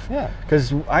to have. Yeah.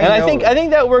 Because I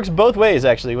think that works both ways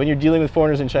actually. When you're dealing with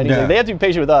foreigners and Chinese, like, they have to be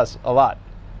patient with us a lot,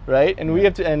 right? And we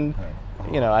have to,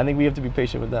 I think we have to be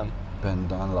patient with them.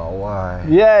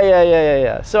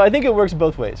 Yeah. So I think it works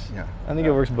both ways. Yeah. I think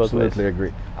it works both ways. Absolutely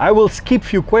agree. I will skip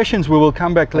few questions. We will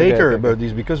come back later about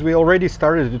these because we already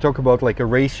started to talk about like a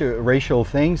racial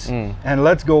things. And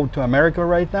let's go to America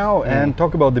right now and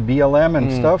talk about the BLM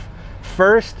and stuff.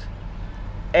 First,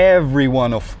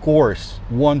 everyone of course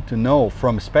want to know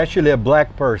from especially a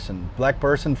black person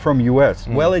from US,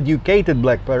 well-educated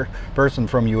black person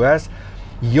from US,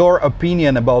 your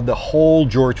opinion about the whole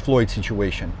George Floyd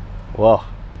situation. Well,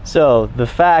 so the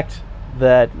fact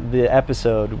that the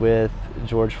episode with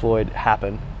George Floyd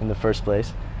happened in the first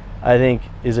place, I think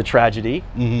is a tragedy,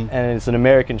 and it's an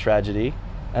American tragedy,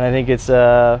 and I think it's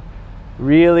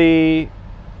really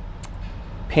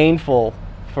painful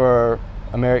for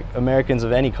Americans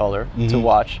of any color to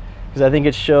watch, because I think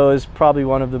it shows probably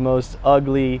one of the most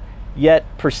ugly yet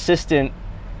persistent,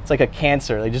 it's like a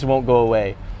cancer, they just won't go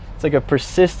away. It's like a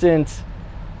persistent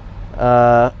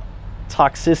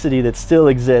toxicity that still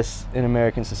exists in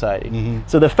American society.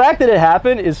 So the fact that it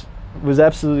happened was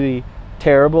absolutely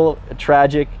terrible,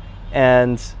 tragic,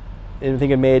 and I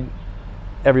think it made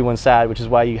everyone sad, which is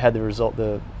why you had the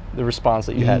response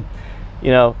that you had.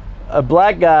 You know, a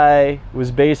black guy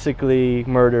was basically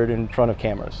murdered in front of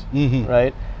cameras,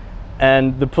 right?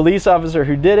 And the police officer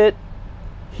who did it,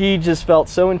 he just felt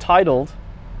so entitled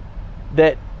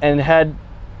that, and had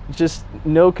just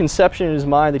no conception in his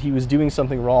mind that he was doing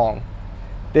something wrong,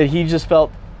 that he just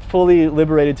felt fully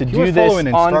liberated to do this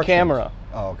on camera.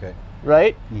 Oh, okay.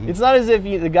 Right? It's not as if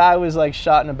the guy was like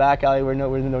shot in a back alley where there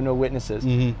were no witnesses.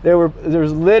 There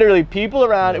was literally people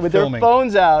around with their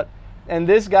phones out, and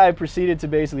this guy proceeded to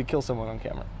basically kill someone on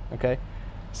camera. Okay?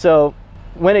 So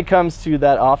when it comes to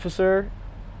that officer,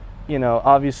 you know,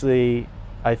 obviously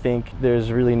I think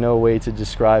there's really no way to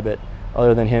describe it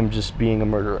other than him just being a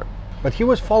murderer. But he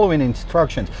was following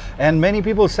instructions, and many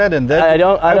people said, and that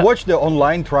I watched the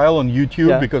online trial on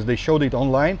YouTube because they showed it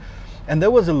online, and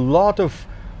there was a lot of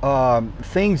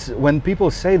things when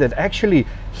people say that actually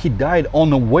he died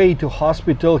on the way to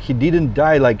hospital. He didn't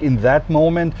die like in that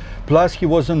moment. Plus he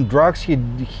was on drugs.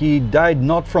 He died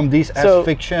not from this as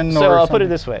fiction. So I'll put it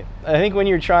this way. I think when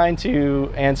you're trying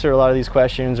to answer a lot of these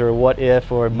questions, or what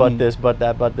if, or but this, but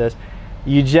that, but this,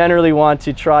 you generally want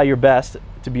to try your best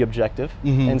to be objective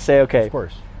and say, okay, of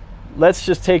course, let's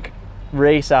just take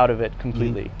race out of it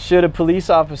completely. Should a police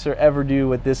officer ever do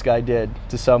what this guy did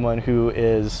to someone who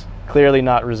is clearly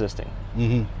not resisting?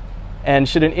 And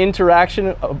should an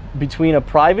interaction between a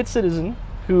private citizen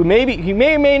who he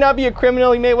may or may not be a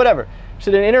criminal, he may whatever,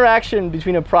 should an interaction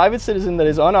between a private citizen that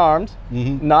is unarmed,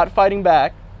 not fighting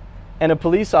back, and a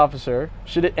police officer,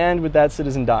 should it end with that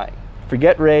citizen dying?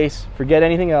 Forget race, forget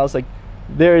anything else. Like,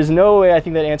 there is no way I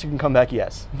think that answer can come back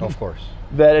yes. Of course.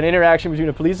 That an interaction between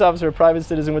a police officer and a private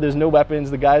citizen where there's no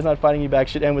weapons, the guy's not fighting you back,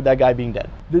 should end with that guy being dead.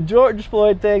 The George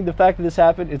Floyd thing, the fact that this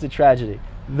happened, is a tragedy.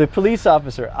 The police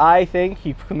officer, I think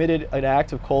he committed an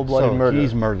act of cold-blooded murder.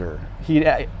 He's murderer.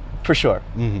 For sure.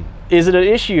 Is it an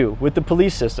issue with the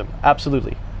police system?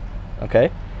 Absolutely. Okay.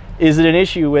 Is it an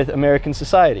issue with American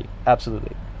society?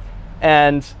 Absolutely.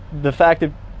 And the fact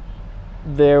that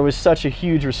there was such a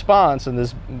huge response and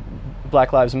this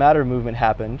Black Lives Matter movement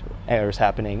is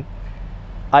happening,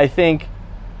 I think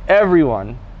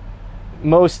everyone,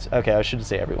 I shouldn't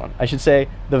say everyone, I should say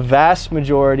the vast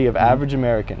majority of average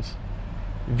Americans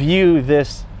view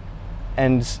this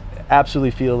and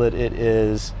absolutely feel that it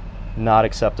is not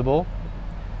acceptable,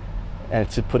 and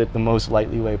to put it the most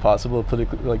lightly way possible,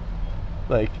 politically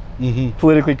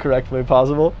correct way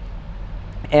possible.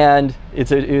 And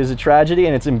it is a tragedy,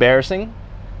 and it's embarrassing,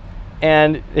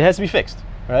 and it has to be fixed,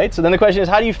 right? So then the question is,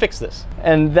 how do you fix this?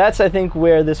 And that's, I think,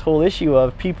 where this whole issue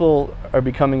of people are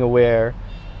becoming aware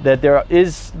that there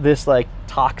is this like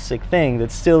toxic thing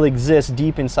that still exists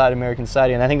deep inside American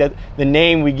society. And I think that the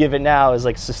name we give it now is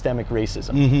like systemic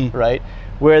racism, right?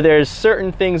 Where there's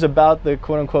certain things about the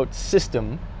quote unquote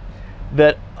system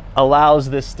that allows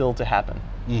this still to happen,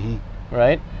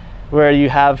 right? Where you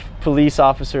have police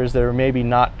officers that are maybe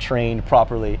not trained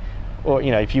properly, or,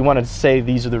 you know, if you want to say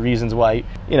these are the reasons why,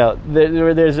 you know,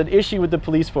 there's an issue with the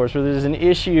police force, where there's an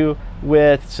issue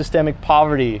with systemic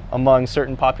poverty among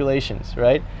certain populations,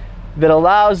 right, that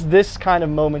allows this kind of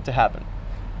moment to happen.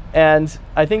 And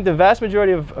I think the vast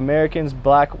majority of Americans,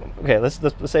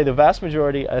 let's say the vast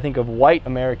majority, I think, of white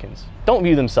Americans don't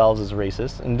view themselves as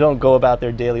racist and don't go about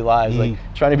their daily lives like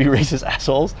trying to be racist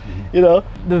assholes. You know,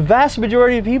 the vast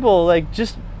majority of people like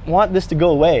just want this to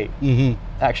go away,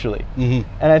 actually. And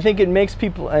I think it makes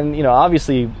people, and you know,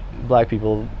 obviously black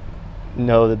people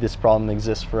know that this problem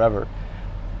exists forever.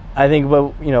 I think,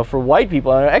 but you know, for white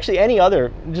people, or actually any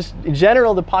other, just in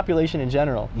general, the population in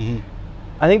general,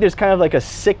 I think there's kind of like a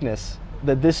sickness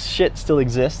that this shit still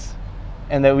exists,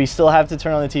 and that we still have to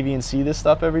turn on the TV and see this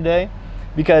stuff every day,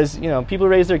 because, you know, people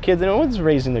raise their kids, and no one's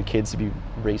raising their kids to be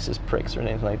racist pricks or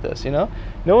anything like this, you know?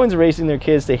 No one's raising their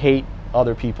kids to hate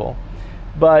other people.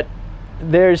 But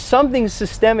there's something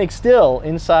systemic still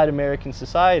inside American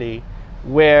society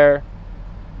where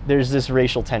there's this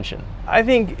racial tension. I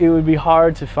think it would be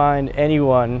hard to find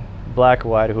anyone, black,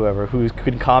 white, whoever, who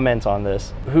could comment on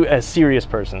this, a serious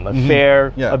person, a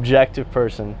fair, objective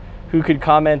person, who could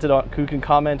comment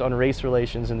on race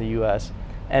relations in the U.S.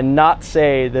 and not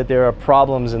say that there are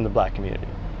problems in the black community.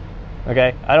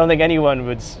 Okay, I don't think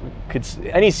anyone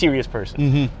any serious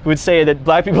person would say that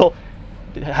black people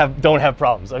don't have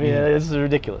problems. I mean, this is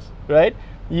ridiculous, right?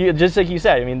 Just like you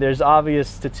said, I mean, there's obvious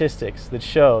statistics that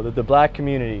show that the black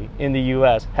community in the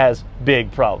U.S. has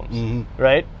big problems,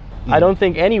 right? I don't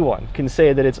think anyone can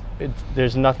say that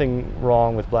there's nothing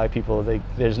wrong with black people.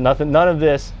 There's nothing. None of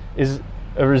this is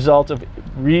a result of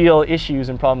real issues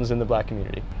and problems in the black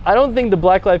community. I don't think the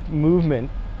Black Lives Movement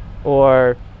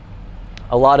or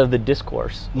a lot of the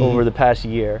discourse over the past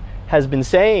year has been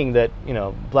saying that, you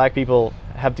know, black people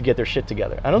have to get their shit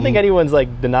together. I don't think anyone's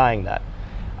like denying that.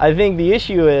 I think the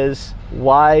issue is,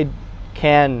 why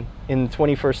can in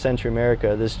 21st century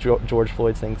America this George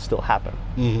Floyd thing still happen,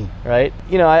 right?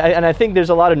 You know, I think there's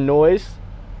a lot of noise,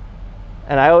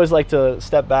 and I always like to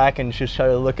step back and just try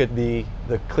to look at the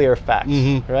clear facts,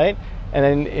 right? And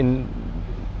then in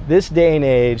this day and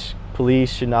age,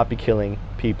 police should not be killing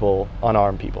people,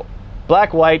 unarmed people.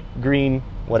 Black, white, green,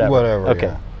 whatever. Whatever, okay.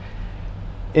 Yeah.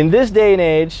 In this day and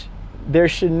age, there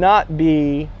should not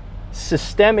be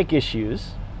systemic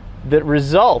issues that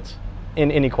result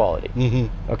in inequality,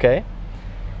 okay?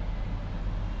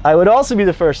 I would also be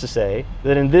the first to say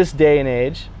that in this day and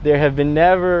age, there have been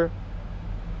never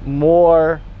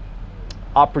more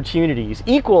opportunities,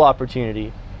 equal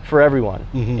opportunity for everyone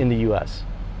in the US,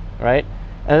 right?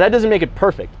 And that doesn't make it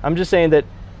perfect. I'm just saying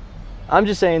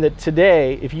that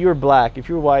today, if you're black, if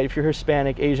you're white, if you're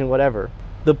Hispanic, Asian, whatever,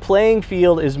 the playing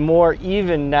field is more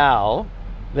even now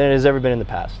than it has ever been in the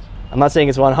past. I'm not saying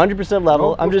it's 100%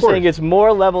 level. I'm just saying it's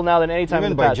more level now than any time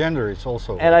in the past. Even by gender, it's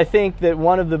also. And I think that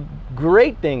one of the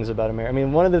great things about America, I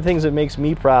mean, one of the things that makes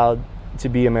me proud to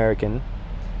be American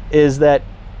is that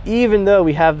even though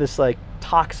we have this like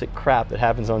toxic crap that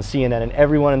happens on CNN and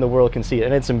everyone in the world can see it,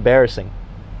 and it's embarrassing,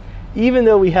 even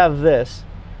though we have this,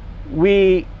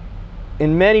 we,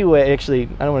 in many ways, actually,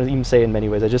 I don't want to even say in many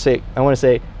ways, I want to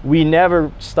say we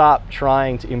never stop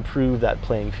trying to improve that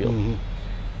playing field,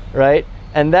 right?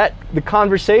 And that the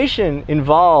conversation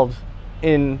involved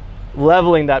in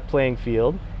leveling that playing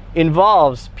field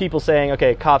involves people saying,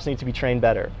 okay, cops need to be trained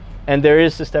better, and there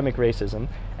is systemic racism.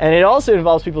 And it also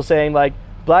involves people saying, like,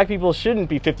 black people shouldn't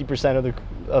be 50%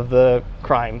 of the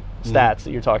crime stats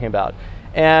that you're talking about.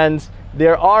 And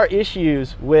there are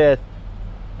issues within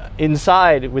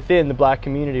the black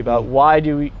community about why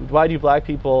do black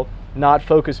people not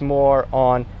focus more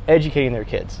on educating their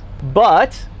kids?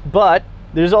 But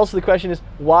there's also the question is,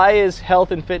 why is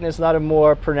health and fitness not a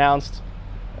more pronounced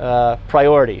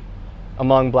priority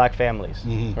among black families,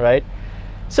 right?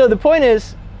 So the point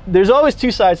is, there's always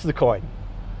two sides to the coin.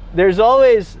 There's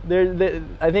always,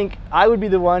 I think I would be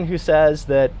the one who says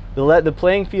that the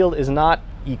playing field is not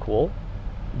equal.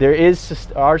 There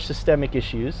are systemic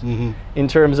issues in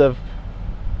terms of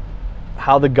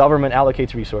how the government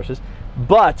allocates resources,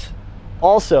 but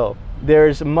also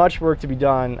there's much work to be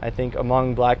done, I think,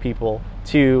 among black people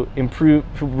to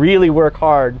really work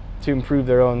hard to improve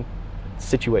their own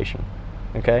situation,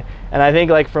 okay? And I think,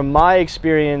 like, from my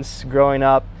experience growing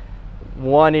up,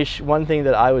 one thing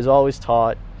that I was always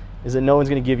taught is that no one's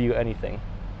gonna give you anything.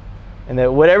 And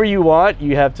that whatever you want,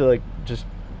 you have to, like, just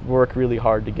work really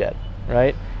hard to get,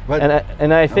 right? But,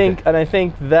 and I think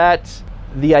that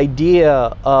the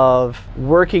idea of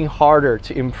working harder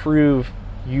to improve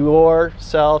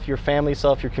yourself, your family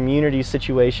self, your community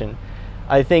situation,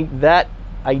 I think that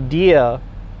idea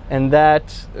and that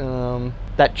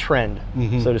trend,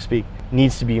 so to speak,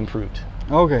 needs to be improved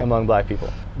among black people.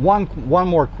 One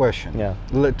more question,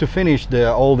 to finish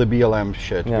all the BLM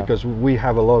shit, because we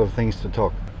have a lot of things to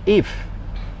talk. If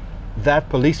that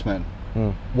policeman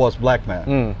was black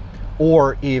man,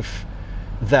 or if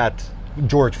that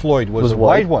George Floyd was a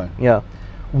white one,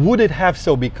 would it have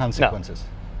so big consequences? No.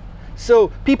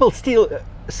 So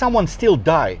someone still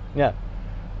die,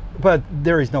 but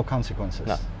there is no consequences.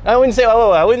 No. I wouldn't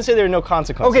say there are no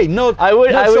consequences. Okay, I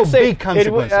would say big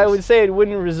consequences. I would say it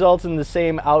wouldn't result in the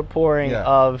same outpouring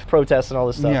of protests and all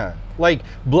this stuff. Yeah, like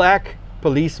black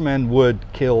policemen would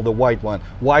kill the white one.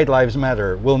 White lives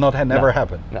matter will never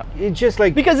happen. No, it's just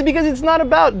like because it's not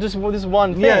about just this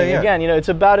one thing. Again, you know, it's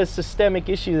about a systemic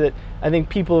issue that I think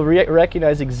people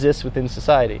recognize exists within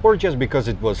society. Or just because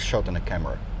it was shot on a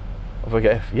camera.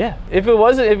 Okay, yeah. If it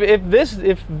wasn't, if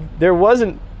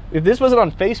this wasn't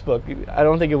on Facebook, I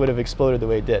don't think it would have exploded the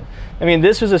way it did. I mean,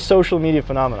 this was a social media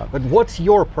phenomenon. But what's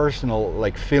your personal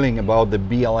feeling about the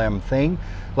BLM thing?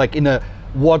 Like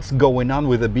what's going on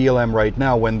with the BLM right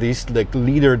now, when this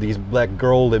this black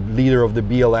girl, the leader of the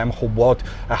BLM, who bought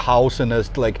a house in a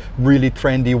really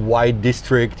trendy white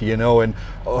district, you know, and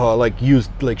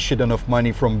used shit ton of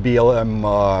money from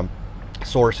BLM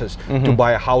sources to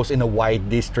buy a house in a white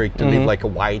district to live like a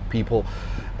white people,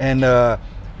 and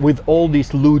with all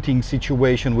this looting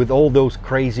situation, with all those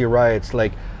crazy riots,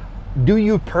 do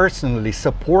you personally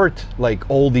support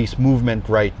all this movement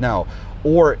right now,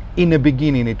 or in the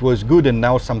beginning it was good and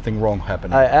now something wrong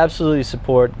happened? I absolutely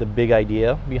support the big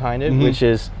idea behind it, which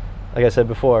is like I said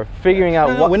before, figuring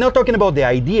out what... We're not talking about the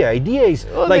idea. Idea is,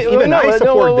 like, even I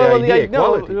support the idea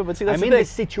equality. But see, that's I mean the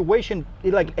situation,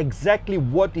 like, exactly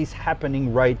what is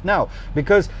happening right now.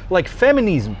 Because, like,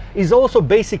 feminism is also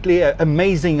basically an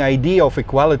amazing idea of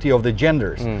equality of the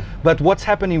genders. But what's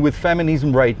happening with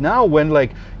feminism right now, when,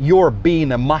 like, you're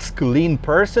being a masculine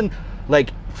person,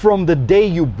 like, from the day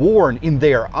you're born in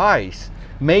their eyes,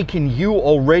 making you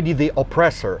already the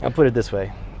oppressor. I'll put it this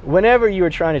way. Whenever you are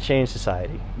trying to change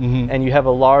society and you have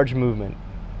a large movement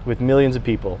with millions of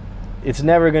people, it's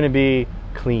never going to be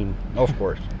clean. Of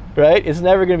course. Right? It's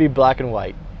never going to be black and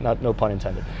white. No pun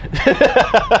intended.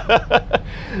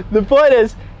 The point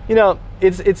is, you know,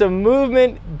 it's a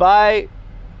movement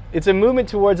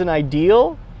towards an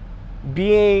ideal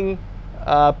being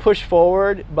pushed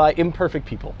forward by imperfect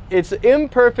people. It's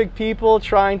imperfect people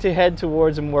trying to head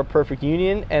towards a more perfect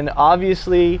union, and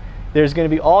obviously there's going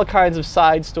to be all kinds of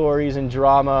side stories and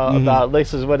drama about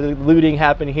this is what looting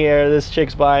happened here, this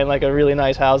chick's buying like a really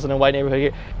nice house in a white neighborhood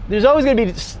here. There's always going to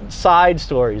be side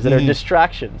stories that are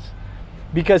distractions,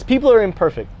 because people are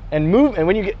imperfect. And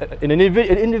when you get an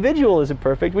individual is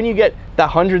imperfect, when you get the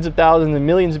hundreds of thousands and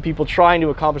millions of people trying to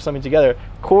accomplish something together,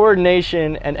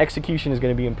 coordination and execution is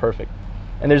going to be imperfect.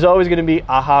 And there's always going to be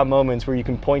aha moments where you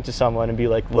can point to someone and be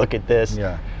like, look at this,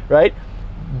 right?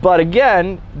 But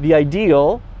again, the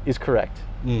ideal is correct.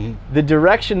 The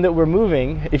direction that we're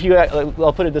moving, if you,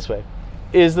 I'll put it this way,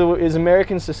 is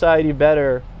American society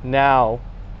better now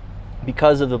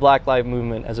because of the Black Lives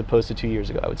Movement as opposed to 2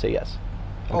 years ago? I would say yes.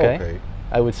 Okay.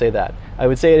 I would say that. I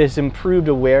would say it has improved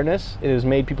awareness, it has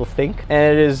made people think,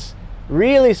 and it has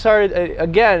really started,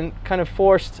 again, kind of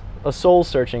forced a soul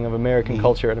searching of American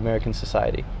culture and American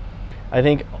society. I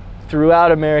think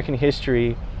throughout American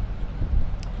history,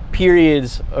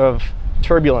 periods of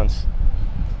turbulence,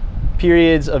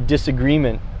 periods of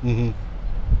disagreement,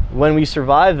 when we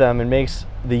survive them, it makes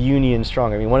the union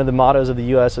stronger. I mean, one of the mottos of the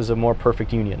U.S. is a more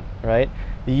perfect union, right?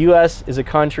 The U.S. is a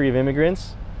country of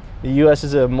immigrants. The U.S.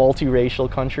 is a multiracial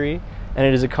country, and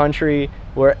it is a country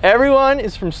where everyone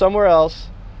is from somewhere else,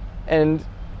 and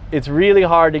it's really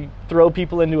hard to throw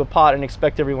people into a pot and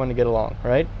expect everyone to get along,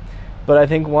 right? But I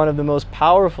think one of the most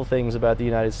powerful things about the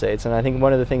United States, and I think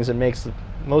one of the things that makes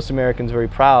most Americans very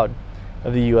proud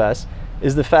of the U.S.,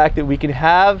 is the fact that we can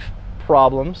have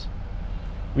problems,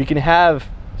 we can have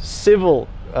civil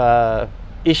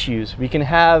issues, we can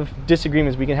have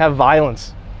disagreements, we can have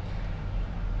violence,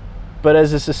 but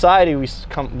as a society we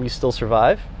still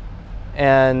survive,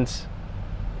 and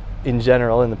in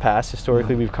general, in the past,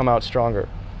 historically, we've come out stronger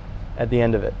at the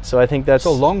end of it. So I think that's...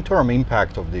 So long-term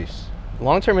impact of this?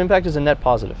 Long-term impact is a net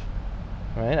positive,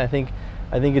 right? I think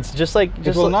it's just like...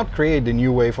 It will not create the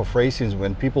new wave of racism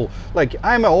when people... Like,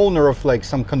 I'm an owner of, like,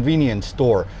 some convenience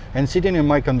store, and sitting in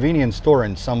my convenience store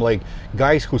and some, like,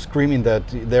 guys who screaming that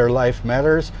their life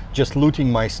matters, just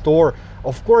looting my store,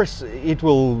 of course, it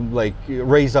will, like,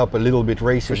 raise up a little bit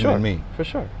racism in me. For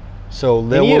sure. So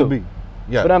there will be...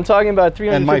 Yeah. But I'm talking about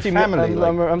 350 and my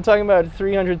family, I'm talking about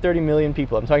 330 million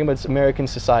people. I'm talking about American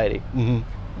society.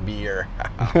 Beer.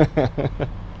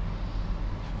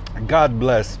 God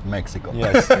bless Mexico.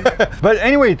 Yes. But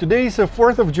anyway, today is the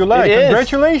 4th of July.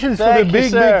 Congratulations for the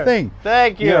big thing.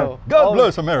 Thank you. Yeah. God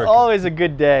bless America. Always a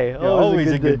good day.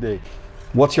 Always a good day.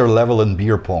 What's your level in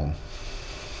beer pong?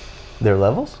 Their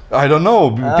levels? I don't know.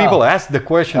 People ask the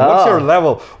question, what's your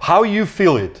level? How you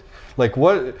feel it? Like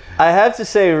what? I have to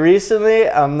say, recently,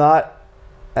 I'm not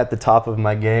at the top of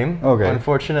my game. Okay.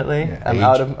 Unfortunately, yeah.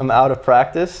 I'm out of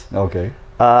practice. Okay.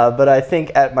 But I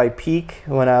think at my peak,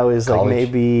 when I was college? Like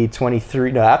maybe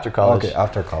 23, no, after college. Okay,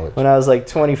 after college. When I was like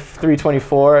 23,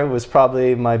 24, it was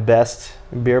probably my best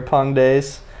beer pong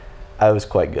days. I was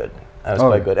quite good. I was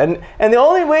quite good. And the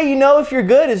only way you know if you're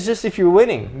good is just if you're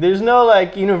winning. There's no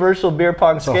like universal beer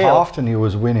pong scale. So how often you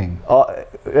was winning?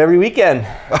 Every weekend.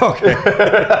 Okay.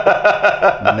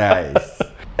 Nice.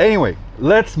 Anyway,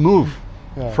 let's move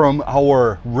from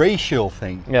our racial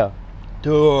thing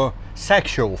to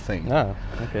sexual thing. Oh,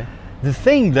 okay. The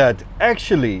thing that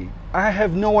actually, I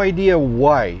have no idea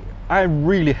why. I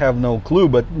really have no clue,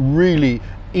 but really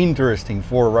interesting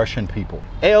for Russian people.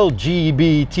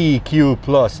 LGBTQ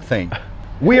plus thing.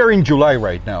 We are in July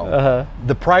right now.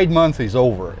 The Pride Month is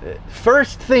over.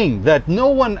 First thing that no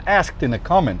one asked in the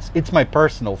comments, it's my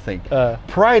personal thing.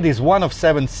 Pride is one of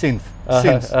 7 sins.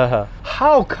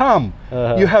 How come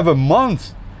you have a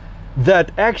month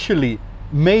that actually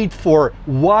made for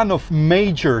one of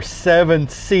major 7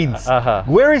 sins?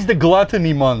 Where is the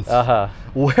gluttony month?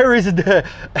 Where is the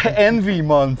envy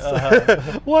month?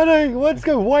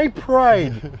 Why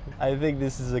Pride? I think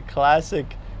this is a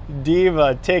classic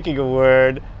diva taking a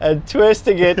word and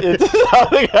twisting it into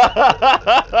something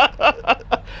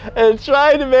and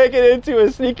trying to make it into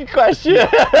a sneaky question.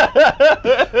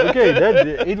 Okay,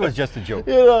 it was just a joke.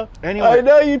 You know, anyway, I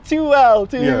know you too well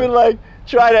to even like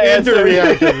try to answer me.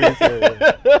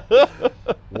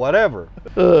 Whatever.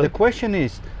 The question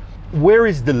is, where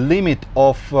is the limit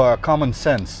of common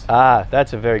sense? Ah,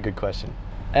 that's a very good question.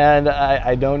 And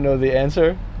I don't know the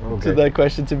answer to that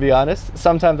question, to be honest.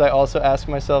 Sometimes I also ask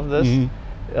myself this,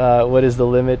 what is the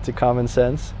limit to common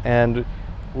sense and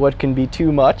what can be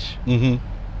too much? And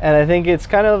I think it's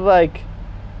kind of like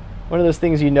one of those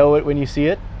things, you know it when you see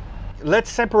it. Let's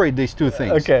separate these two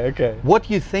things. Okay. What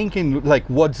you thinking, like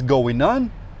what's going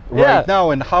on right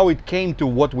now and how it came to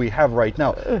what we have right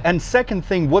now. And second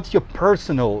thing, what's your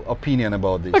personal opinion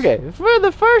about this? Okay, for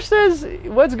the first is,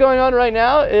 what's going on right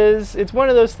now is, it's one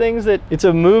of those things that it's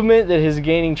a movement that is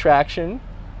gaining traction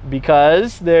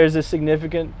because there's a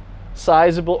significant,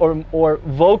 sizable or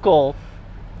vocal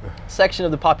section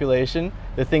of the population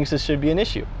that thinks this should be an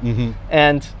issue.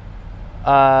 And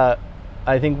I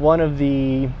think one of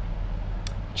the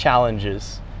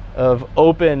challenges of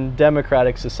open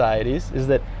democratic societies is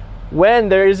that when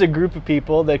there is a group of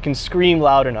people that can scream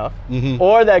loud enough,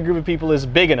 or that group of people is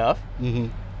big enough,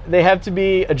 they have to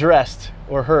be addressed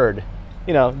or heard.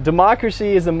 You know,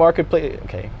 democracy is the marketplace.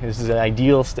 Okay, this is an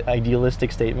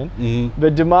idealistic statement,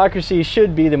 but democracy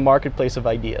should be the marketplace of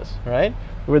ideas, right?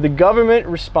 Where the government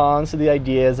responds to the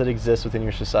ideas that exist within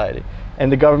your society,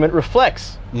 and the government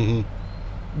reflects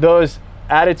those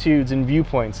attitudes and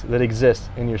viewpoints that exist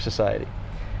in your society.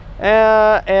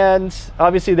 And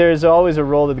obviously there's always a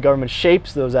role that the government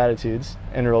shapes those attitudes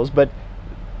and roles, but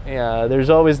there's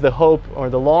always the hope,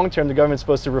 or the long term, the government's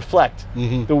supposed to reflect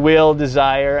the will,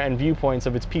 desire, and viewpoints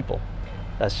of its people.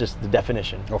 That's just the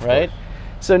definition, right?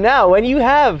 So now when you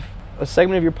have a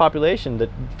segment of your population that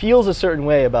feels a certain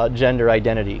way about gender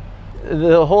identity,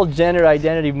 the whole gender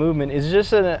identity movement is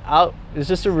just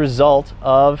a result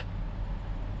of,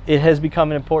 it has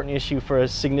become an important issue for a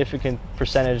significant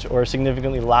percentage or a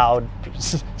significantly loud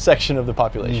section of the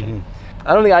population.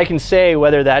 I don't think I can say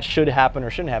whether that should happen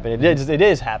or shouldn't happen. It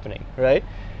is happening, right?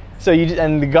 So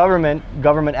and the government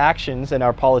actions and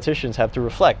our politicians have to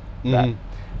reflect that.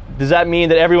 Does that mean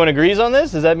that everyone agrees on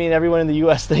this? Does that mean everyone in the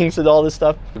US thinks that all this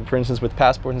stuff, for instance with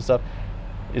passports and stuff,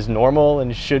 is normal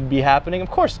and should be happening? Of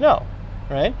course, no,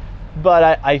 right?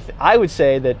 But I would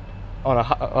say that on a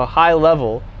high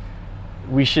level,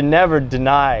 we should never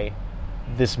deny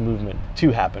this movement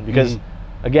to happen, because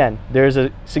again, there's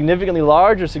a significantly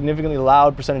large or significantly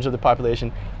loud percentage of the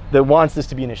population that wants this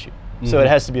to be an issue. So it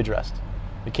has to be addressed.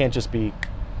 It can't just be,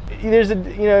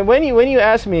 when you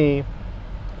ask me,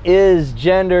 is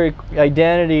gender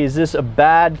identity, is this a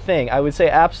bad thing? I would say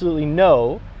absolutely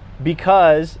no,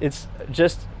 because it's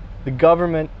just the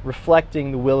government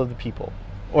reflecting the will of the people,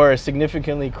 or a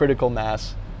significantly critical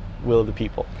mass will of the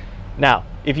people. Now,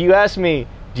 if you ask me,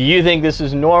 do you think this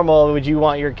is normal? Would you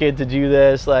want your kid to do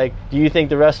this? Like, do you think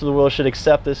the rest of the world should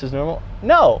accept this as normal?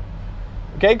 No.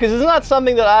 Okay, because it's not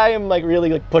something that I am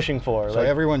really pushing for. So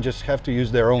everyone just have to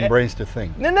use their own brains to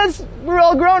think. Then we're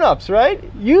all grown-ups, right?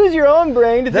 Use your own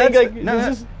brain to think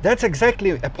that's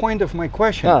exactly a point of my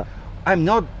question. I'm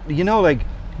not,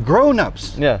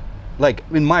 grown-ups, like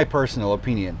in my personal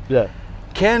opinion,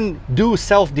 can do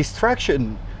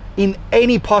self-destruction in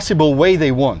any possible way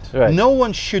they want. No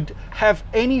one should have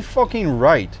any fucking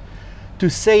right to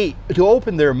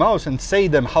open their mouths and say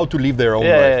them how to live their own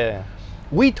life.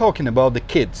 We talking about the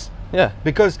kids,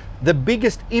 because the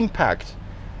biggest impact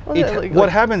what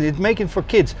happens it's making for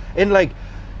kids. And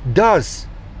does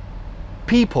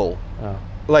people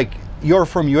like, you're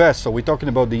from US, so we're talking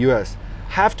about the US,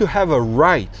 have to have a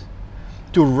right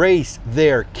to raise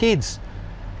their kids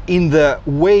in the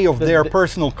way of their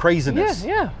personal craziness?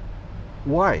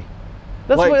 Why?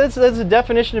 That's the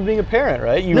definition of being a parent,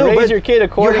 right? You raise your kid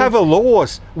according. You have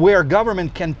laws where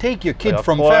government can take your kid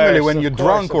from family when you're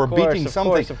drunk or beating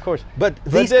something. Of course. But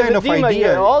this kind of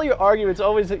idea. All your arguments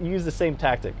always use the same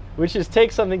tactic, which is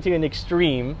take something to an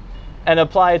extreme and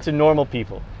apply it to normal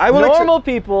people. Normal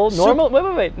people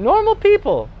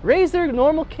raise their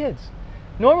normal kids.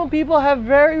 Normal people have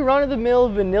very run-of-the-mill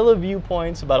vanilla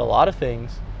viewpoints about a lot of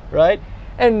things, right?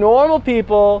 And normal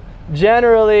people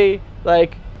generally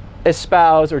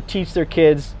espouse or teach their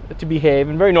kids to behave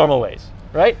in very normal ways,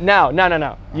 right? Now,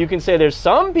 you can say there's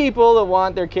some people that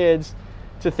want their kids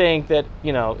to think that,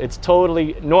 it's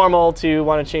totally normal to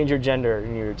want to change your gender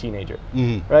when you're a teenager,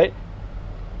 right?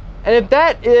 And if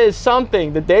that is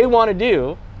something that they want to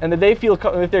do, and that they feel,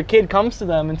 if their kid comes to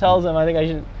them and tells them, I think I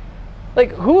should,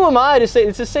 who am I to say?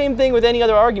 It's the same thing with any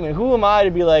other argument. Who am I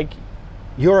to be like,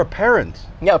 You're a parent.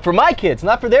 Yeah, for my kids,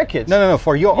 not for their kids. No,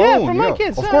 for your own. Yeah, for my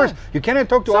kids. Of course, you cannot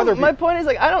talk to other people. My point is,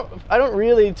 like, I don't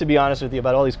really, to be honest with you,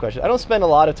 about all these questions, I don't spend a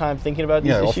lot of time thinking about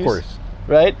these issues. Yeah, of course.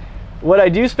 Right? What I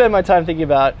do spend my time thinking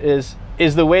about is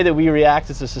the way that we react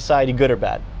as a society, good or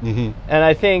bad. And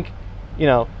I think, you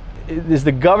know, is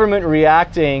the government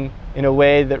reacting in a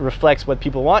way that reflects what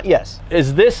people want? Yes.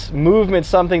 Is this movement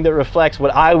something that reflects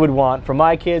what I would want for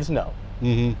my kids? No.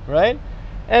 Right?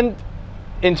 And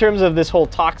in terms of this whole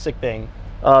toxic thing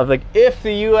of, like, if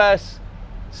the US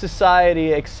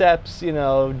society accepts, you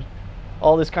know,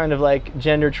 all this kind of like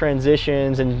gender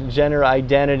transitions and gender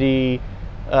identity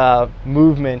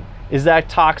movement, is that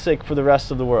toxic for the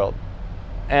rest of the world?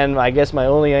 And I guess my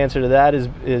only answer to that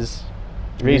is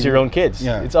raise your own kids.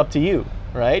 Yeah. It's up to you,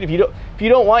 right? If you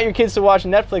don't want your kids to watch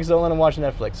Netflix, don't let them watch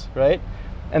Netflix, right?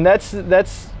 And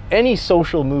that's any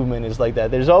social movement is like that.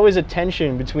 There's always a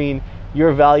tension between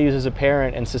your values as a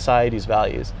parent and society's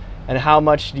values, and how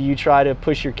much do you try to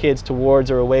push your kids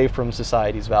towards or away from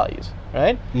society's values,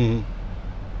 right?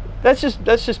 That's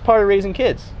just part of raising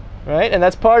kids, right? And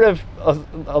that's part of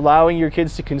allowing your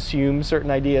kids to consume certain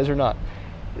ideas or not.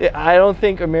 I don't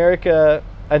think America,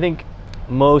 I think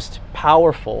most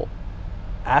powerful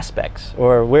aspects,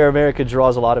 or where America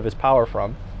draws a lot of its power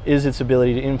from, is its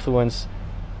ability to influence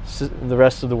the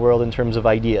rest of the world in terms of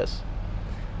ideas.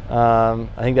 I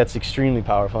think that's extremely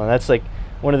powerful, and that's like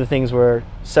one of the things where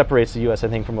separates the US, I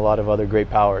think, from a lot of other great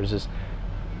powers, is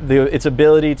its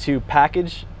ability to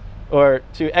package or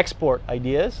to export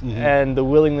ideas and the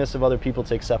willingness of other people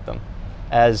to accept them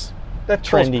as that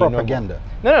trendy propaganda.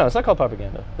 No, it's not called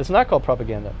propaganda. It's not called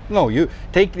propaganda. No, you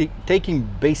taking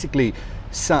basically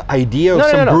some idea of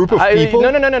some group of people.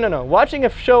 No. Watching a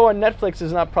show on Netflix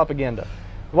is not propaganda.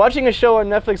 Watching a show on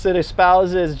Netflix that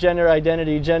espouses gender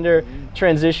identity, gender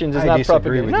transitions is not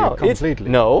propaganda. No, completely.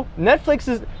 No, Netflix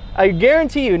is, I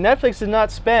guarantee you, Netflix does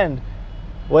not spend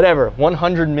whatever,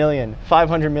 100 million,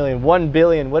 500 million, 1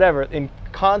 billion, whatever, in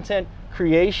content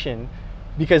creation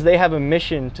because they have a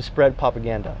mission to spread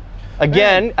propaganda.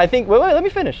 Again, I think, wait, let me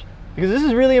finish, because this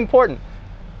is really important.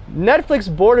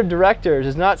 Netflix board of directors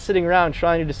is not sitting around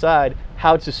trying to decide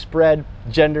how to spread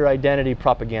gender identity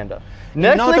propaganda.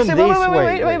 Netflix's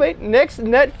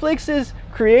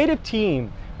creative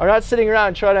team are not sitting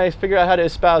around trying to figure out how to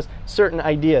espouse certain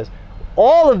ideas.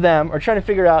 All of them are trying to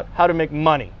figure out how to make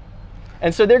money.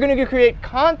 And so they're going to create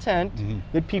content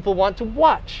that people want to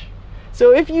watch.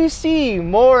 So if you see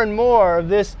more and more of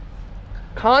this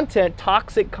content,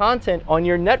 toxic content on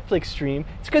your Netflix stream,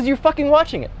 it's because you're fucking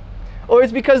watching it. Or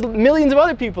it's because millions of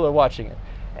other people are watching it.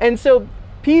 And so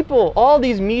people, all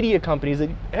these media companies that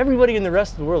everybody in the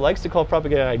rest of the world likes to call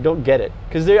propaganda, I don't get it.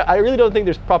 Because I really don't think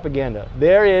there's propaganda.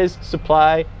 There is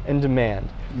supply and demand.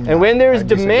 No, and when there's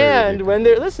demand, when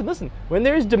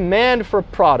there is demand for a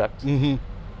product,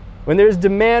 when there's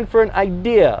demand for an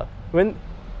idea, when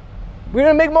we're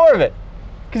gonna make more of it,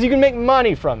 because you can make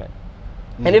money from it.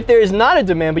 And if there is not a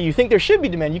demand, but you think there should be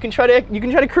demand, you can try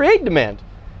to create demand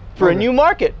for a new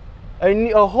market,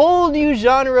 a whole new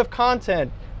genre of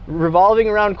content revolving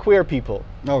around queer people.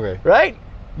 Okay. Right?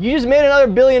 You just made another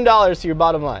 $1 billion to your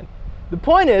bottom line. The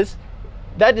point is,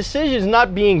 that decision is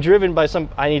not being driven by some,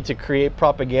 I need to create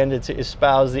propaganda to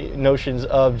espouse the notions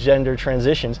of gender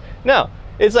transitions. No,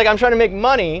 it's like I'm trying to make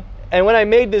money, and when I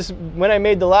made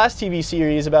the last TV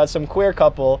series about some queer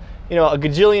couple, you know, a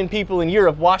gajillion people in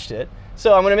Europe watched it,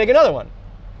 so I'm gonna make another one.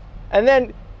 And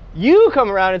then you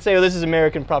come around and say, oh, this is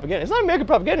American propaganda. It's not American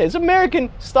propaganda, it's American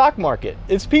stock market.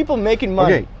 It's people making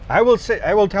money. Okay, I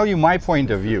will tell you my point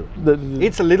of view.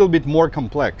 It's a little bit more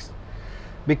complex,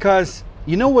 because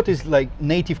you know what is like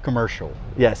native commercial?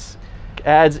 Yes,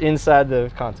 ads inside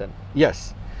the content.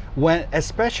 Yes, when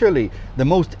especially the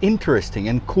most interesting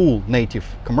and cool native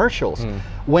commercials,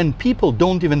 when people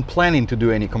don't even planning to do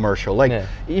any commercial. Like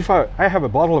if I have a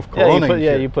bottle of Corona,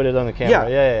 you put it on the camera.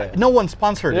 Yeah. No one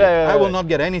sponsored it. I will not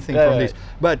get anything from this.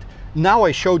 But now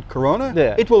I showed Corona.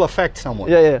 It will affect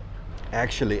someone.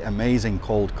 Actually, amazing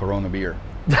cold Corona beer.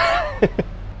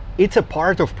 It's a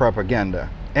part of propaganda.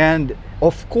 And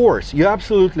of course, you're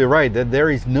absolutely right that there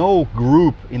is no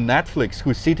group in Netflix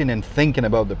who's sitting and thinking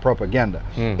about the propaganda.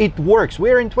 It works.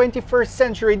 We're in 21st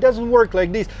century. It doesn't work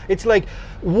like this. It's like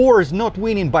wars not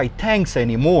winning by tanks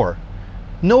anymore.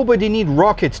 Nobody needs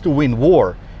rockets to win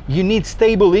war. You need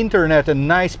stable internet and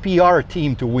nice PR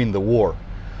team to win the war.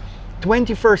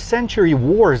 21st century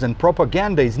wars and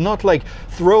propaganda is not like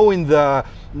throwing the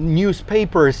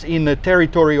newspapers in the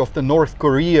territory of the North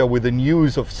Korea with the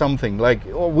news of something, like,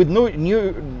 or with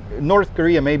North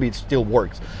Korea maybe it still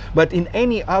works, but in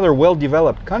any other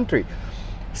well-developed country,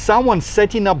 someone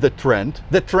setting up the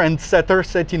trendsetter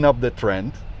setting up the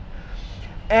trend,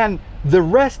 and the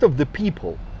rest of the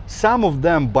people, some of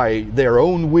them by their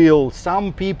own will,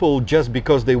 some people just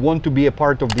because they want to be a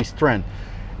part of this trend,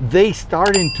 they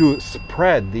starting to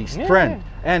spread this trend.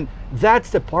 And that's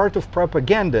the part of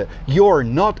propaganda. You're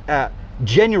not a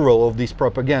general of this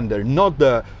propaganda, not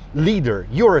the leader.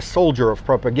 You're a soldier of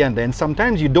propaganda, and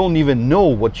sometimes you don't even know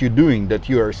what you're doing, that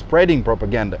you are spreading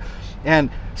propaganda. And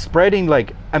spreading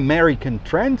like American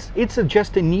trends, it's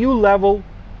just a new level,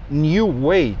 new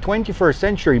way, 21st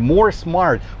century, more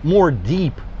smart, more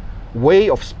deep way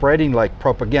of spreading like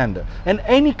propaganda. And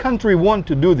any country want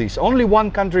to do this. Only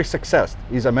one country success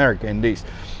is America in this.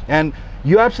 And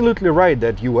you're absolutely right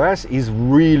that US is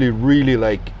really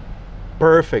like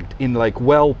perfect in like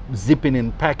well zipping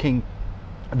and packing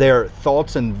their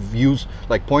thoughts and views,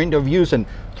 like point of views, and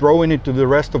throwing it to the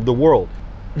rest of the world.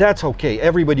 That's okay,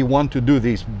 everybody want to do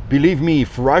this. Believe me,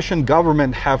 if Russian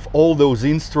government have all those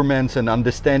instruments and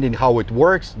understanding how it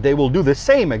works, they will do the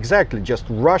same exactly, just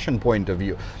Russian point of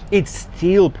view. It's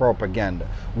still propaganda.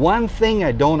 One thing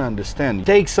I don't understand,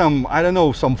 take some, I don't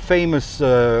know, some famous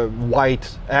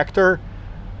white actor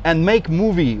and make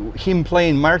movie, him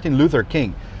playing Martin Luther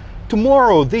King.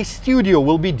 Tomorrow this studio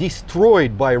will be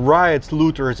destroyed by riots,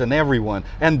 looters and everyone,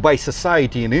 and by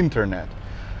society and internet.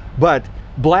 But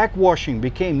blackwashing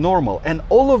became normal, and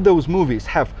all of those movies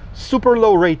have super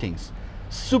low ratings,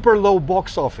 super low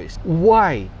box office.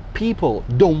 Why people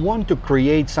don't want to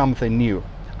create something new?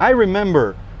 I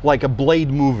remember like a Blade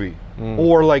movie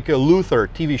or like a Luther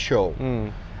TV show,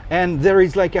 and there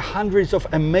is like hundreds of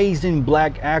amazing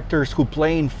black actors who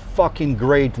playing fucking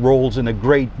great roles in a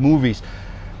great movies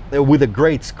with a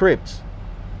great scripts.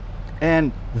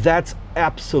 And that's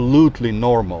absolutely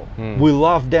normal. We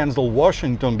love Denzel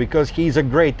Washington because he's a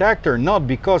great actor, not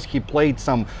because he played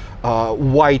some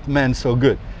white man so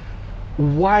good.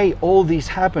 Why all this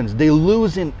happens? They're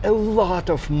losing a lot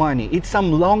of money. It's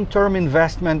some long-term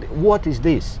investment. What is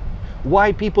this?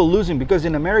 Why people losing? Because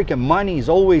in America, money is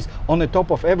always on the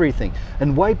top of everything.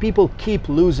 And why people keep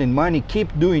losing money,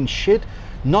 keep doing shit,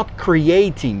 not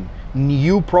creating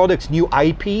new products, new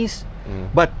IPs,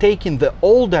 but taking the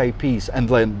old IPs and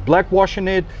then blackwashing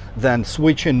it, then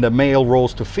switching the male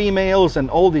roles to females and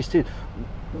all these things.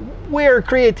 Where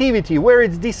creativity, where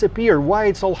it's disappeared, why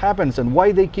it all happens, and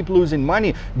why they keep losing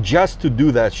money just to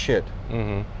do that shit.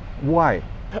 Why?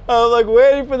 I'm like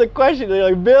waiting for the question.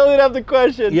 They're like building up the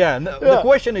question. Yeah, the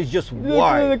question is just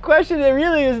why. The question that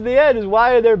really is the end is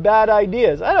why are there bad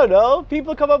ideas? I don't know.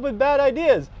 People come up with bad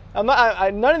ideas.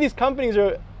 None of these companies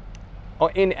are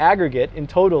in aggregate, in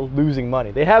total, losing money.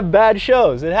 They have bad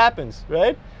shows. It happens,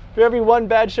 right? For every one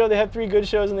bad show, they have 3 good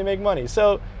shows and they make money.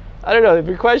 So, I don't know. If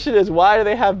your question is why do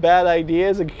they have bad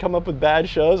ideas and come up with bad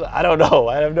shows? I don't know.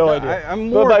 I have no idea.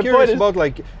 I'm more curious about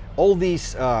like all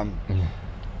these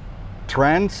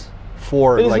trends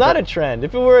for. It's like not a trend.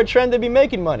 If it were a trend, they'd be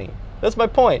making money. That's my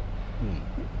point.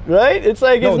 Right? It's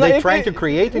like no, it's they're trying to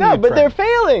create a new but trend. They're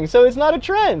failing, so it's not a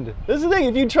trend. This is the thing.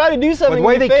 If you try to do something, but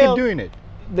why and you they fail, keep doing it?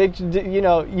 you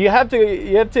know, you have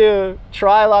to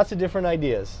try lots of different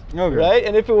ideas, right?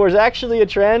 And if it was actually a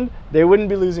trend, they wouldn't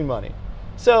be losing money.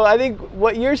 So I think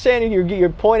what you're saying, you're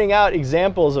pointing out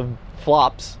examples of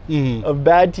flops, of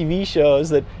bad TV shows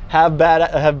that have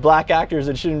black actors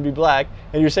that shouldn't be black,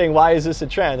 and you're saying why is this a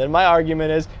trend? And my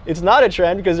argument is it's not a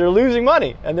trend because they're losing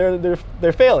money and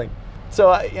they're failing. So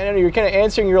I know you're kind of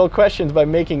answering your own questions by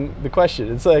making the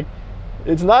question. It's like,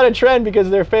 it's not a trend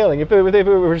because they're failing. If it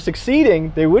were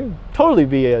succeeding, they would totally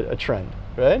be a trend,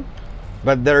 right?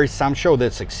 But there is some show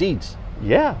that succeeds.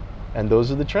 Yeah, and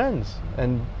those are the trends.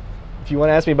 And if you want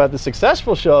to ask me about the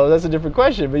successful show, that's a different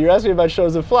question. But you're asking me about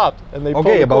shows that flopped and they pulled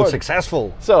the about cord.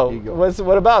 Successful. So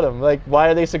what about them? Like, why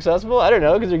are they successful? I don't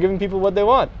know, because they're giving people what they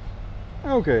want.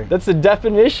 Okay. That's the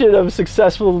definition of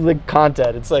successful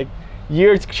content. It's like,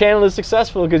 your channel is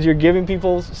successful because you're giving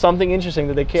people something interesting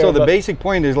that they care about. So the basic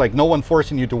point is like no one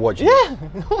forcing you to watch it. Yeah.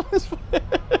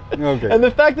 Okay. And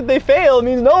the fact that they fail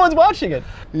means no one's watching it.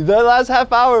 The last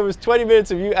half hour was 20 minutes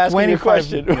of you asking me a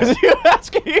question. Yeah. Was you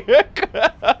asking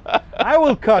I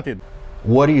will cut it.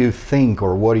 What do you think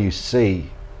or what do you say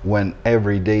when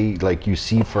every day like you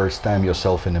see first time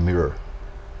yourself in the mirror?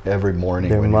 Every morning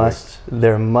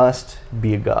there must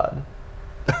be a God.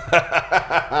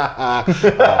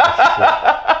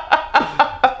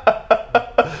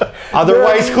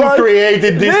 Otherwise, who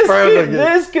created this person?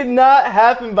 This could not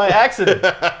happen by accident.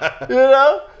 You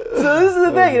know? So this is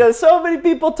the thing, you know, so many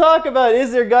people talk about,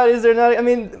 is there God, is there not? I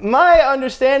mean, my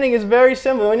understanding is very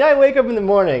simple. When I wake up in the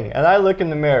morning and I look in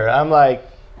the mirror, I'm like,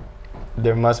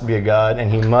 there must be a God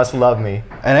and he must love me.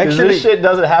 And actually, this shit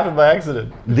doesn't happen by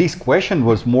accident. This question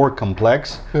was more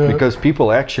complex because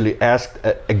people actually asked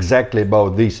exactly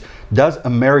about this. Does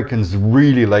Americans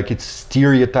really, like, it's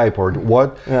stereotype or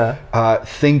what,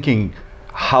 thinking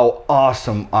how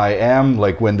awesome I am,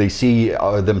 like when they see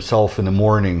themselves in the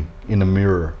morning in the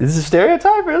mirror? Is this a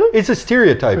stereotype, really? It's a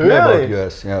stereotype, really? Yeah, about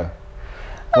US, yeah.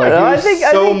 Like, I think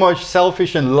so much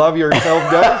selfish and love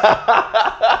yourself, guys.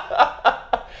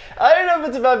 I don't know if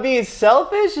it's about being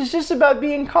selfish. It's just about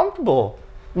being comfortable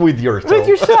with yourself. With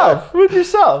yourself. With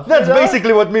yourself. That's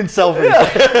basically what means selfish. Yeah.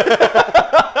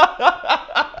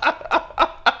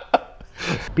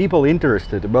 People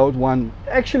interested about one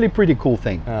actually pretty cool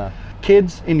thing.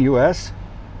 Kids in US,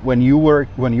 when you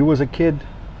was a kid,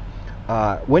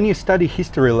 when you study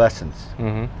history lessons.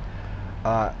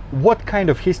 What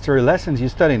kind of history lessons you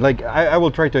studying? Like, I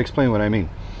will try to explain what I mean.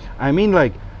 I mean,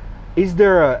 like, is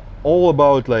there all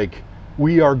about like,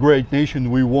 we are great nation,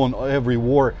 we won every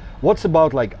war? What's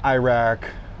about like Iraq?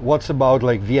 What's about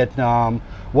like Vietnam?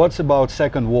 What's about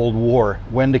Second World War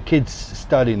when the kids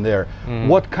studying there?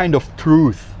 What kind of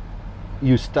truth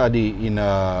you study in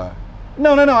No,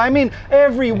 I mean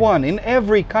everyone in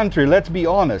every country, let's be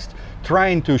honest,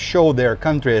 trying to show their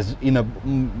country as in a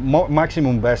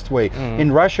maximum best way.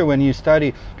 In Russia, when you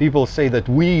study, people say that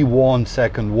we won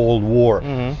Second World War.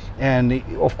 And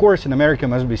of course in America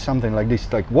must be something like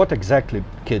this, like what exactly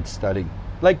kids studying?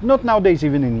 Like not nowadays,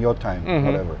 even in your time,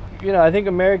 whatever. You know, I think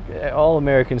all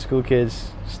American school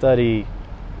kids study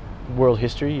world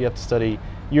history. You have to study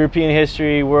European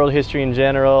history, world history in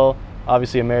general,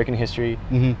 obviously American history.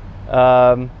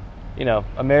 You know,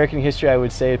 American history, I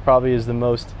would say, probably is the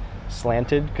most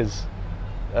slanted, because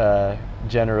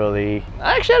generally,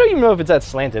 actually I don't even know if it's that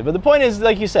slanted, but the point is,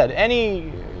 like you said,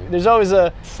 there's always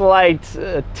a slight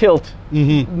tilt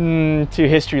to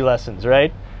history lessons,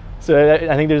 right? So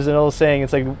I think there's an old saying,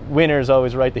 it's like winners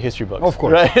always write the history books. Of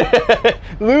course. Right?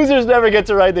 Losers never get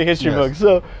to write the history books.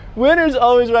 So winners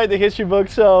always write the history book.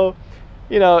 So,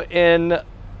 you know,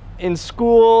 in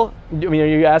school, I mean, are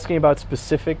you asking about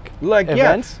specific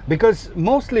events? Yeah, because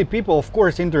mostly people, of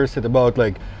course, interested about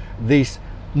like this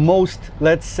most,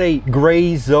 let's say,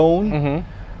 gray zone.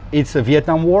 It's a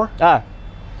Vietnam War.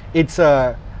 It's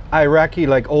a Iraqi,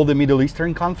 like all the Middle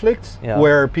Eastern conflicts,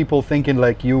 where people thinking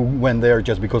like you went there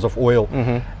just because of oil.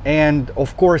 And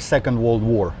of course, Second World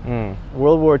War.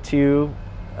 World War II,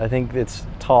 I think it's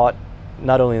taught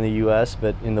not only in the US,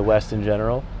 but in the West in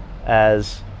general,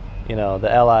 as, you know,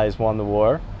 the Allies won the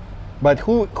war. But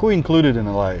who included in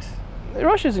Allies?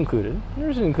 Russia's included.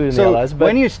 Russia's included in the Allies. But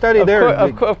when you study there,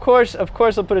 of course,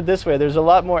 I'll put it this way: there's a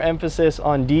lot more emphasis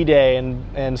on D-Day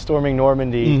and storming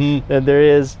Normandy than there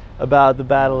is about the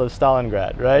Battle of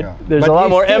Stalingrad, right? Yeah. There's a lot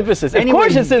more emphasis. Of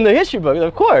course, it's in the history book.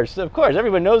 Of course,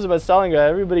 everybody knows about Stalingrad.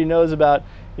 Everybody knows about,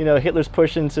 you know, Hitler's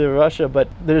push into Russia. But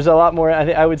there's a lot more.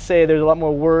 I would say there's a lot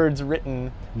more words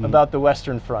written about the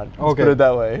Western Front. Let's put it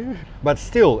that way. But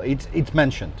still, it's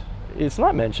mentioned. It's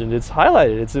not mentioned. It's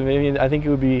highlighted. I mean, I think it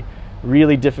would be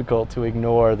really difficult to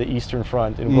ignore the Eastern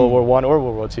Front in World War I or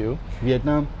World War II.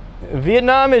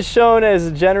 Vietnam is shown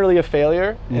as generally a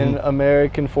failure in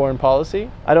American foreign policy.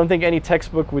 I don't think any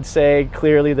textbook would say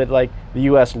clearly that like the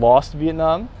US lost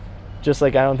Vietnam, just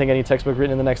like I don't think any textbook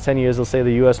written in the next 10 years will say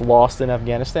the US lost in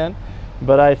Afghanistan.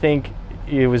 But I think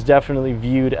it was definitely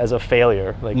viewed as a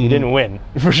failure, like you didn't win,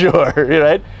 for sure,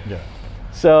 right? Yeah.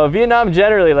 So Vietnam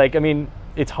generally, like, I mean,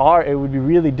 it's hard, it would be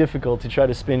really difficult to try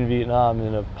to spin Vietnam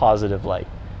in a positive light.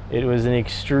 It was an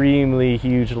extremely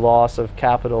huge loss of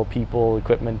capital, people,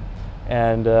 equipment,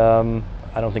 and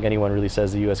I don't think anyone really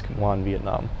says the US won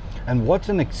Vietnam. And what's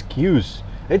an excuse?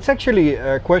 It's actually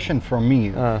a question from me.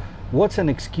 What's an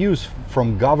excuse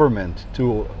from government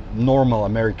to normal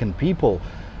American people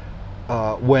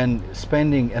when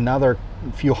spending another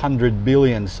few hundred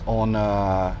billions on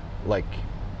like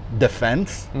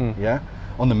defense,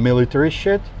 on the military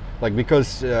shit, like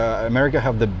because America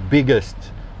have the biggest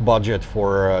budget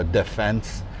for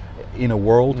defense in a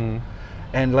world,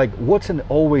 and like what's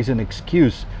always an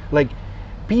excuse? Like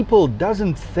people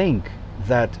doesn't think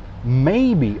that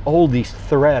maybe all this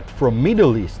threat from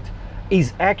Middle East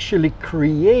is actually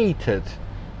created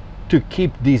to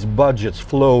keep these budgets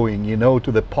flowing, you know,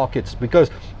 to the pockets, because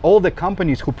all the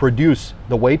companies who produce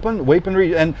the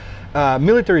weaponry and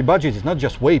military budget is not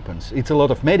just weapons, it's a lot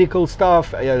of medical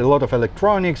stuff, a lot of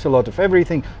electronics, a lot of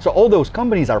everything. So all those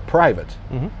companies are private,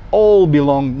 all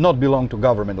not belong to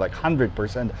government, like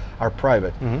 100% are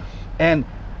private. And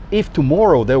if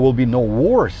tomorrow there will be no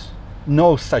wars,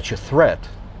 no such a threat,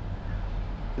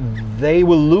 they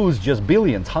will lose just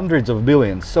billions, hundreds of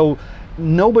billions. So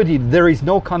there is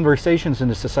no conversations in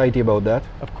the society about that?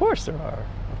 Of course there are.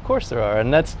 Of course there are.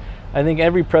 And that's, I think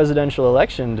every presidential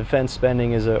election, defense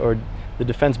spending is or the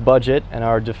defense budget and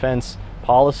our defense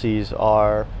policies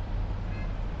are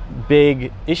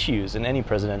big issues in any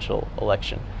presidential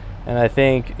election. And I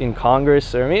think in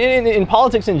Congress, or I mean, in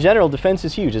politics in general, defense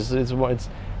is huge. It's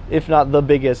if not the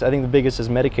biggest, I think the biggest is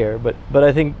Medicare. But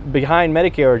I think behind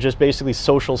Medicare are just basically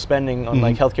social spending on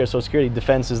like healthcare, Social Security.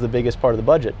 Defense is the biggest part of the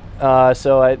budget.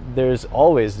 So there's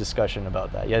always discussion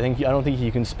about that. Yeah, I don't think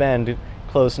you can spend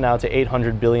close now to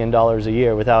 $800 billion a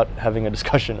year without having a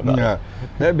discussion about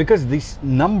it. Because this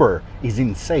number is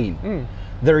insane.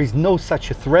 There is no such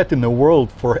a threat in the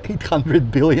world for $800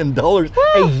 billion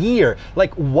a year.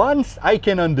 Like once I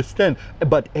can understand,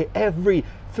 but every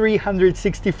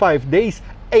 365 days,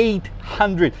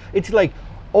 800. It's like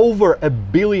over a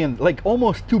billion, like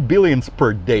almost 2 billions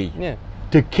per day. Yeah.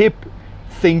 To keep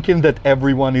thinking that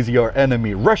everyone is your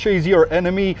enemy. Russia is your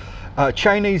enemy.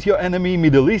 China is your enemy,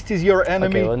 Middle East is your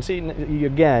enemy. Okay, well, and see,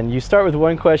 again, you start with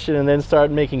one question and then start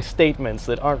making statements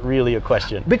that aren't really a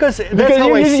question. Because that's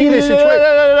how I see this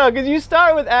situation. No, because you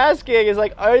start with asking, is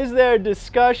like, is there a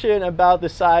discussion about the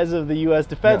size of the U.S.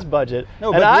 defense budget?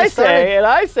 No, and I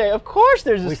say, of course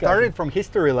there's a discussion. We started from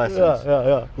history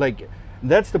lessons. Like,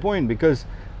 that's the point, because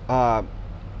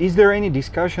is there any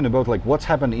discussion about like what's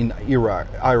happened in Iraq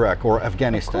or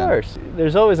Afghanistan? Of course,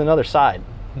 there's always another side.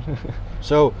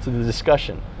 So to the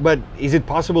discussion. But is it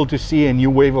possible to see a new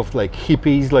wave of like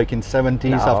hippies like in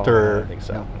 70s after? I don't think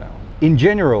so. No. In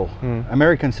general,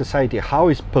 American society, how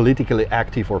is politically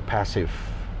active or passive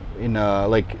in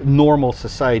like normal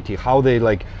society? How they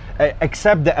like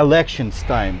except the elections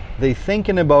time, they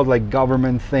thinking about like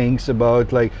government things,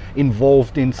 about like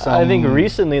involved in some. I think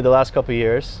recently, the last couple of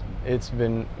years, it's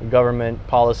been government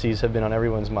policies have been on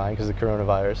everyone's mind because of the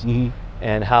coronavirus.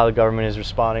 And how the government is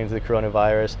responding to the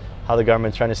coronavirus, how the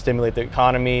government's trying to stimulate the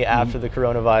economy after the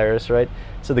coronavirus, right?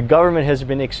 So the government has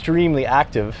been extremely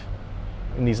active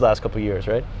in these last couple of years,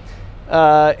 right?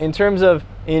 In terms of,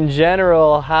 in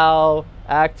general, how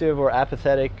active or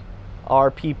apathetic are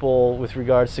people with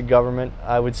regards to government,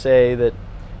 I would say that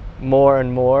more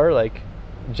and more, like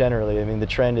generally, I mean, the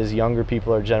trend is younger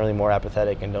people are generally more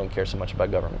apathetic and don't care so much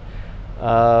about government.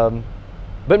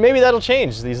 But maybe that'll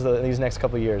change these next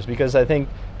couple of years, because I think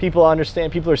people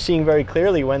understand, people are seeing very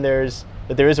clearly when there is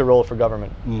a role for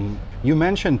government. You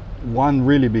mentioned one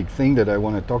really big thing that I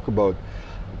want to talk about,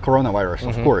 coronavirus.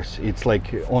 Of course, it's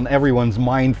like on everyone's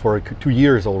mind for 2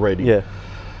 years already. Yeah.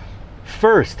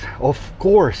 First, of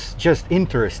course, just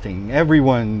interesting.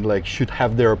 Everyone like should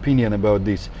have their opinion about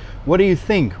this. What do you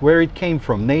think? Where it came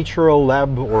from? Natural,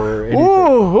 lab, or anything?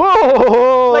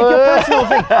 Like your personal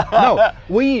thing. No,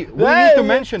 we need to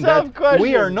mention that question.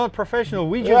 We are not professional.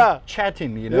 We just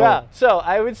chatting, you know. Yeah. So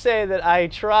I would say that I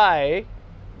try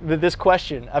with this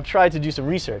question. I've tried to do some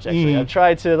research. Actually, I've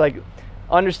tried to like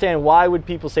understand why would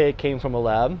people say it came from a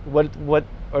lab. What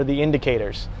are the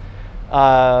indicators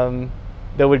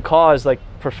that would cause like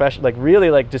really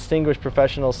like distinguished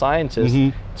professional scientists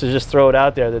to just throw it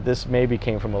out there that this maybe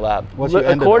came from a lab.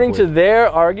 According to their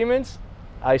arguments,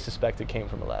 I suspect it came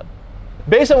from a lab.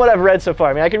 Based on what I've read so far,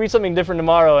 I mean, I could read something different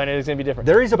tomorrow and it's going to be different.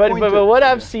 There is a point. But what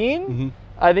I've seen,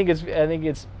 I think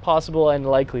it's possible and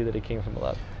likely that it came from a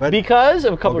lab. Because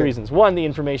of a couple of reasons. One, the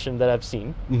information that I've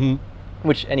seen,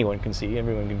 which anyone can see,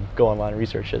 everyone can go online and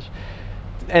research this.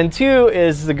 And two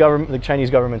is the Chinese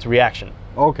government's reaction.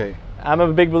 Okay. I'm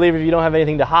a big believer, if you don't have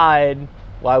anything to hide,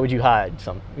 why would you hide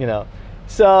you know?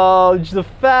 So the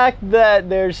fact that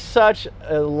there's such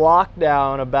a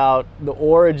lockdown about the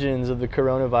origins of the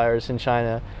coronavirus in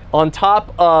China, on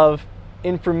top of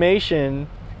information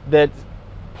that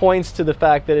points to the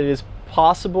fact that it is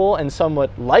possible and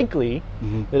somewhat likely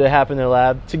that it happened in a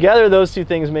lab, together those two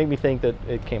things make me think that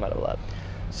it came out of a lab.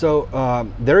 So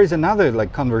there is another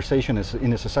like conversation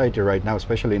in a society right now,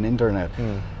 especially in internet.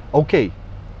 Okay,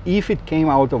 if it came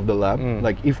out of the lab,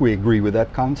 like if we agree with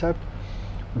that concept,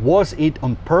 was it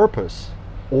on purpose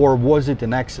or was it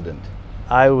an accident?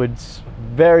 I would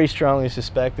very strongly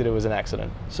suspect that it was an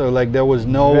accident. So like there was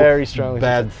no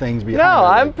bad things behind it? No,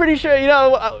 I'm pretty sure, you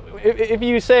know,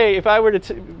 if I were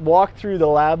to walk through the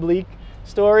lab leak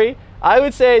story, I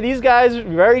would say these guys,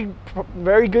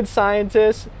 very good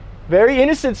scientists, very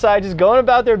innocent scientists going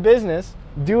about their business,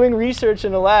 doing research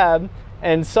in a lab,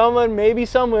 and someone maybe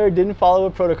somewhere didn't follow a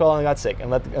protocol and got sick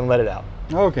and let it out.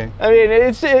 Okay. I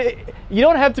mean, you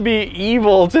don't have to be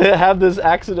evil to have this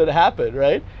accident happen,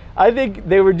 right? I think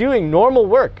they were doing normal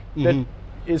work that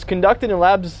is conducted in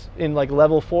labs, in like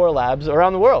level 4 labs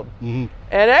around the world. And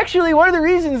actually, one of the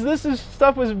reasons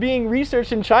stuff was being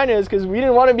researched in China is because we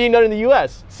didn't want it being done in the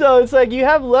US. So it's like you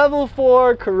have level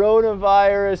 4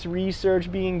 coronavirus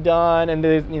research being done, and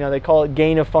they call it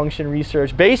gain of function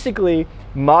research, basically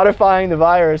modifying the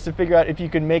virus to figure out if you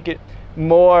could make it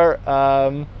more,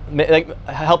 like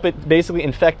help it basically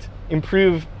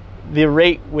improve the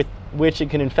rate with which it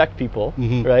can infect people,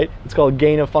 right? It's called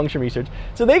gain of function research.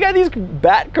 So they got these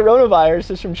bat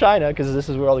coronaviruses from China, because this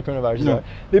is where all the coronaviruses are.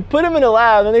 They put them in a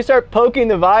lab and they start poking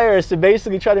the virus to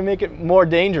basically try to make it more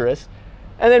dangerous.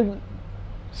 And then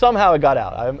somehow it got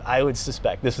out. I would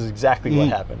suspect this is exactly what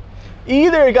happened.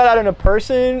 Either it got out in a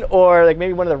person, or like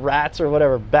maybe one of the rats or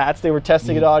whatever bats they were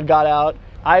testing it on got out.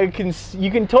 You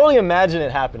can totally imagine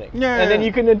it happening. And then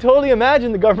you can totally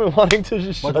imagine the government wanting to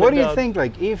just shut it down. But what do you think,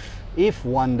 like, if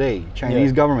one day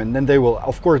Chinese government, then they will,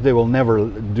 of course they will never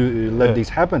let this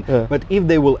happen, but if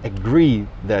they will agree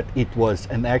that it was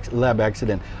an lab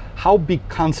accident, how big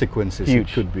consequences it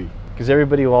could be? Because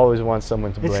everybody will always want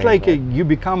someone to blame. It's like you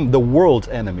become the world's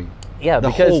enemy. Yeah,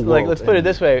 because like, let's put it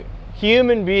this way.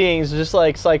 Human beings, just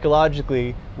like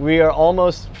psychologically, we are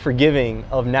almost forgiving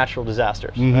of natural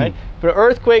disasters, right? If an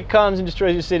earthquake comes and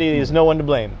destroys your city, there's no one to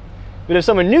blame. But if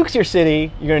someone nukes your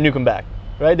city, you're going to nuke them back,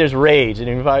 right? There's rage,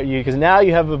 because now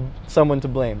you have someone to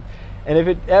blame. And if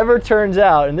it ever turns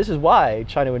out, and this is why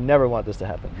China would never want this to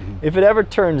happen, if it ever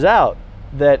turns out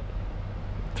that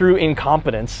through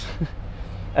incompetence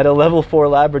at a level 4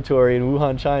 laboratory in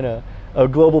Wuhan, China, a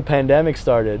global pandemic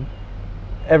started,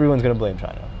 everyone's going to blame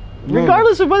China.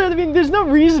 Regardless of whether, there's no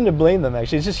reason to blame them,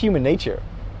 actually. It's just human nature,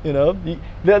 you know?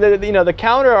 The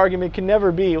counter argument can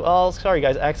never be, well, sorry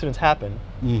guys, accidents happen.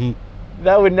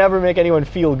 That would never make anyone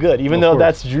feel good, even though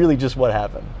that's really just what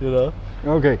happened, you know?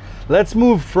 Okay, let's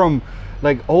move from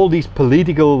like all these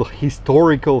political,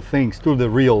 historical things to the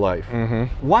real life.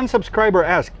 One subscriber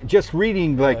asked, just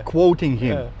reading, like quoting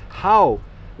him, how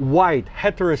white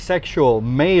heterosexual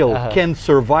male can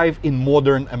survive in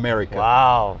modern America.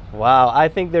 Wow, I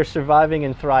think they're surviving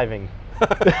and thriving.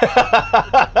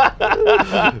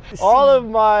 All of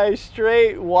my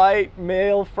straight white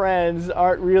male friends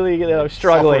aren't really,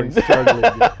 struggling.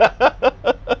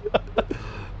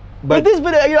 But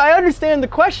I understand the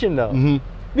question though,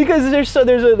 because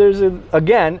there's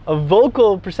again a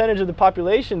vocal percentage of the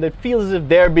population that feels as if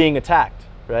they're being attacked,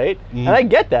 right? And I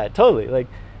get that totally. Like,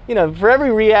 for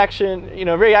every reaction,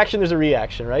 there's a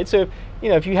reaction, right? So,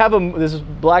 if you have this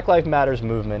Black Lives Matters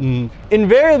movement,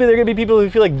 invariably there are going to be people who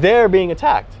feel like they're being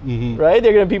attacked, right?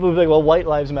 There are going to be people who feel like, well, white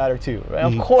lives matter too, right?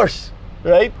 Of course,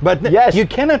 right? But yes, you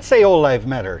cannot say all life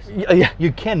matters.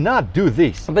 You cannot do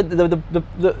this. But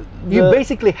you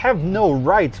basically have no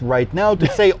rights right now to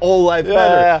say all life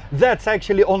matter. That's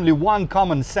actually only one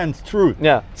common sense truth.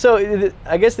 So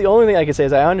I guess the only thing I can say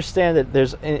is I understand that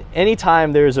there's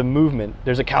anytime there's a movement,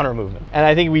 there's a counter movement, and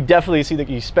I think we definitely see that,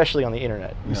 especially on the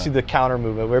internet, you see the counter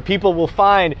movement where people will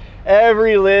find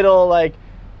every little like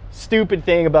stupid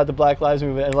thing about the Black Lives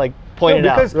Movement and like point it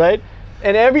out, right?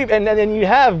 And then you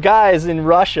have guys in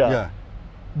Russia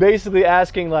basically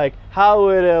asking like, how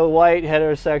would a white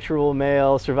heterosexual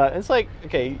male survive? It's like,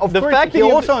 okay, of course, fact that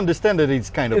you also understand that it's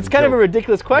kind of a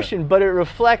ridiculous question, but it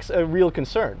reflects a real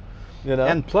concern,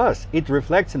 And plus, it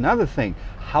reflects another thing: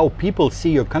 how people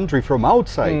see your country from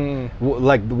outside,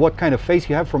 like what kind of face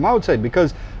you have from outside.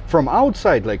 Because from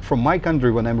outside, like from my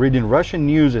country, when I'm reading Russian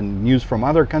news and news from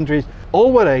other countries,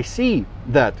 all what I see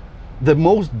that the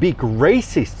most big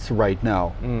racists right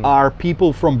now are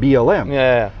people from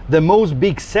BLM. The most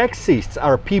big sexists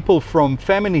are people from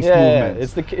feminist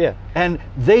movements. And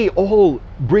they all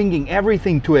bringing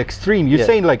everything to extreme. You're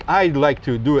saying like, I'd like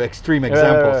to do extreme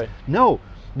examples. No,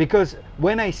 because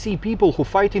when I see people who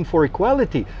fighting for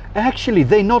equality, actually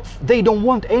they don't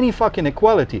want any fucking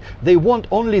equality. They want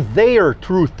only their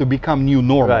truth to become new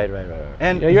normal. Right.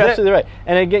 And you're absolutely right.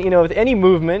 And again, with any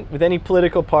movement, with any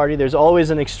political party, there's always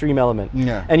an extreme element.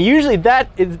 And usually that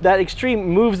extreme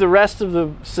moves the rest of the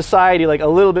society like a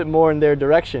little bit more in their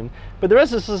direction. But the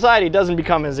rest of society doesn't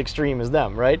become as extreme as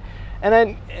them, right? And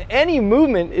then any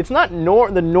movement, it's not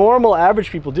the normal average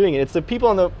people doing it. It's the people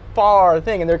on the far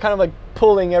thing, and they're kind of like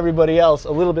pulling everybody else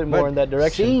a little bit more in that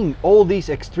direction. Seeing all these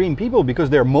extreme people, because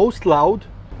they're most loud,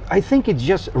 I think it's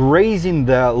just raising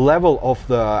the level of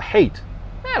the hate.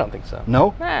 I don't think so.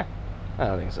 No? I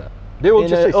don't think so. They will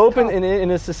just say, open in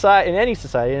a society, in any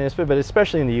society, but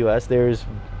especially in the U.S., there's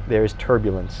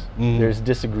turbulence, there's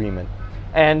disagreement,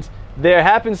 and there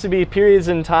happens to be periods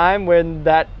in time when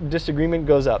that disagreement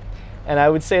goes up. And I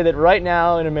would say that right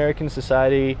now in American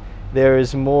society, there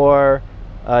is more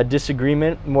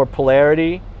disagreement, more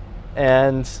polarity,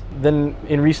 and than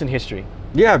in recent history.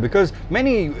 Yeah, because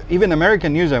many, even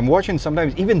American news I'm watching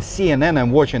sometimes, even CNN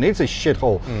I'm watching, it's a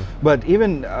shithole. But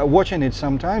even watching it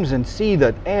sometimes and see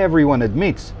that everyone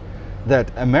admits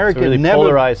that America really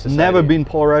never been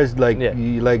polarized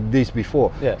like this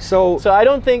before. Yeah. So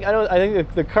I think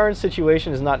the current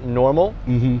situation is not normal.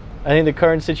 I think the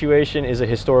current situation is a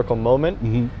historical moment,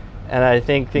 and I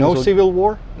think things no civil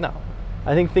war. No,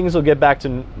 I think things will get back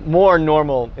to more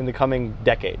normal in the coming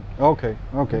decade. Okay.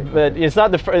 But it's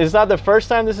not the first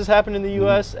time this has happened in the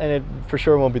U.S., and it for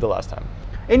sure won't be the last time.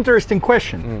 Interesting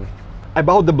question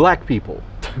about the black people.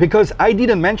 Because I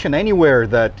didn't mention anywhere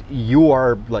that you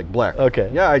are like black. Okay.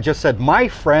 Yeah, I just said my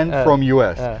friend from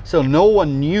US. So no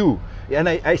one knew. And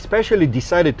I especially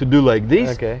decided to do like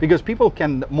this because people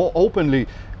can more openly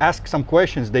ask some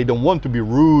questions. They don't want to be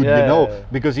rude, you know,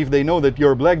 because if they know that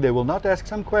you're black, they will not ask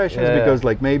some questions because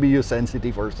like maybe you're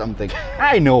sensitive or something.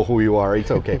 I know who you are,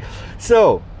 it's okay.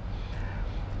 So,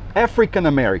 African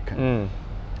American,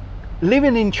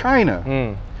 living in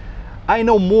China, I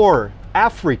know more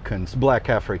Africans, black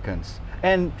Africans,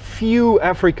 and few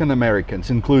African Americans,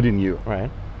 including you. Right.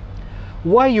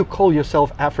 Why you call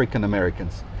yourself African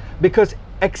Americans? Because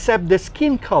except the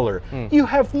skin color, you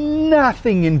have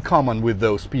nothing in common with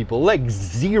those people. Like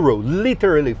zero,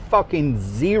 literally fucking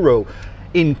zero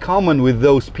in common with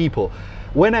those people.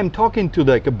 When I'm talking to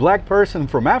like a black person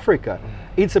from Africa,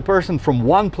 it's a person from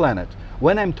one planet.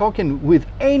 When I'm talking with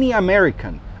any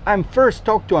American, I'm first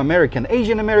talk to American,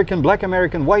 Asian American, black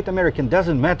American, white American,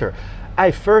 doesn't matter.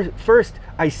 I first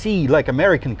I see like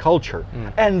American culture,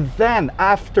 and then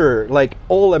after like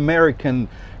all American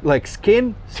like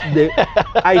skin,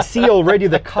 I see already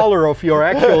the color of your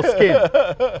actual skin.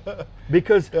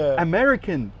 Because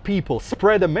American people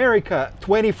spread America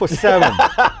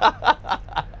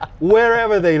 24/7.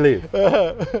 Wherever they live.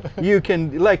 You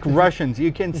can, like Russians,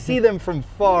 you can see them from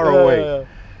far away.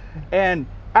 And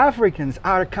Africans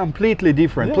are completely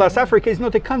different. Plus, Africa is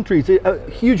not a country; it's a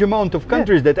huge amount of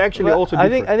countries that actually also. I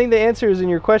think the answer is in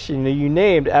your question. You know, you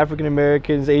named African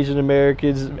Americans, Asian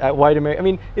Americans, white Americans. I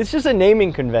mean, it's just a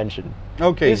naming convention.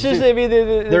 Okay. It's just I mean,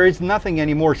 there is nothing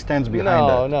anymore stands behind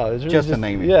that. No, it's really just a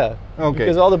naming. Yeah. Okay.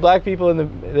 Because all the black people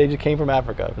they just came from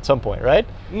Africa at some point, right?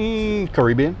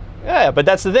 Caribbean. Yeah, but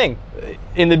that's the thing.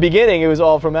 In the beginning, it was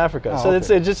all from Africa, so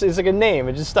okay. it's like a name.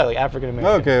 It just stuck, like African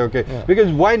American. Okay. Yeah.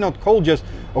 Because why not call just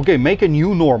make a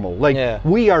new normal? Like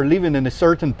we are living in a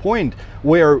certain point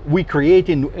where we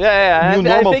creating new normal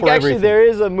I think for actually everything. there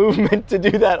is a movement to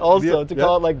do that also to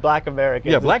call it like Black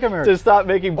Americans. Yeah, Black Americans. To stop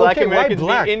making Black Americans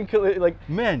black? like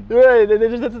men. Right,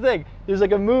 that's the thing. There's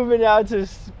like a movement now to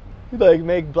like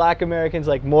make Black Americans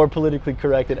like more politically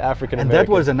correct than African Americans. And that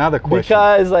was another question.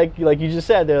 Because like you just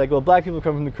said, they're like, well, black people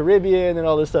come from the Caribbean and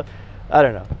all this stuff. I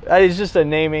don't know. It's just a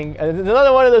naming. And it's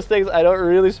another one of those things I don't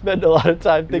really spend a lot of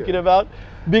time thinking about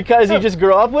because you just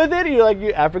grow up with it and you're like,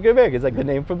 you're African American. It's like the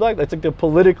name for black. That's like the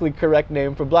politically correct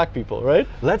name for black people, right?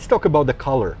 Let's talk about the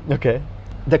color. Okay.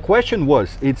 The question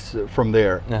was, it's from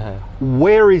there,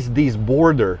 where is this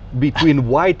border between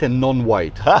white and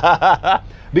non-white?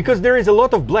 Because there is a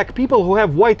lot of black people who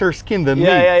have whiter skin than me.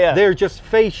 They're just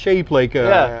face shaped like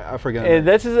African. And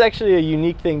this is actually a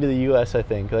unique thing to the U.S. I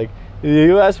think. Like in the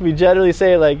U.S., we generally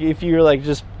say like if you're like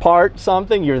just part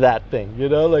something, you're that thing. You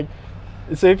know, like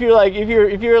so if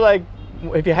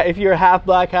you're half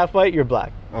black, half white, you're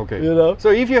black. Okay. You know. So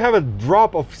if you have a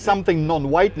drop of something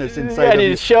non-whiteness inside, and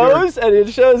it shows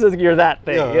that you're that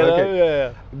thing. Yeah, you know?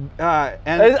 okay.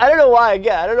 And I don't know why.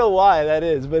 Again, I don't know why that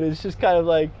is, but it's just kind of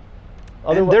like.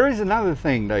 And there is another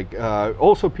thing, like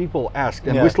also people ask,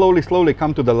 and we slowly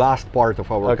come to the last part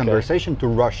of our conversation, to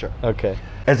Russia. Okay.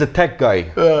 As a tech guy,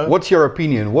 what's your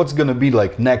opinion? What's gonna be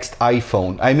like next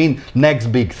iPhone? I mean, next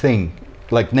big thing,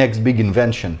 like next big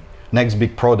invention, next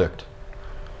big product.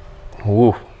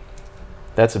 Ooh,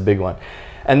 that's a big one.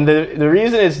 And the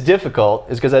reason it's difficult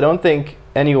is because I don't think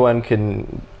anyone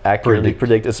can accurately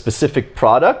predict a specific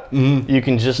product. You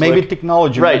can just maybe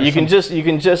technology, right? You can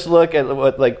just look at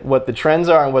what the trends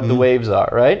are and what the waves are,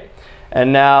 right?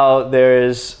 And now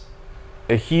there's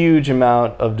a huge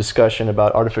amount of discussion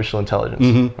about artificial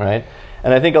intelligence, right?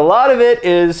 And I think a lot of it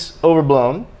is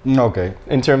overblown. Okay.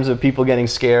 In terms of people getting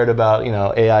scared about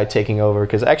AI taking over,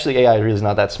 because actually AI really is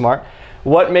not that smart.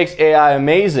 What makes AI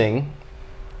amazing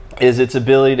is its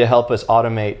ability to help us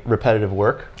automate repetitive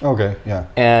work. Okay, yeah.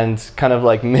 And kind of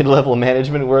like mid-level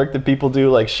management work that people do,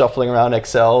 like shuffling around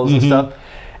Excels and stuff.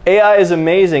 AI is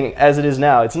amazing as it is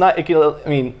now. It's not, I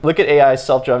mean, look at AI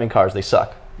self-driving cars, they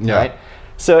suck, right?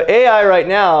 So AI right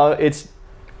now, its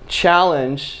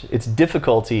challenge, its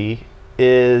difficulty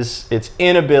is its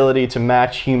inability to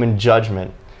match human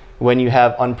judgment when you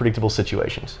have unpredictable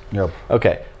situations. Yep.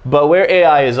 Okay, but where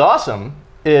AI is awesome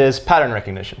is pattern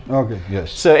recognition. Okay,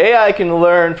 yes. So AI can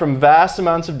learn from vast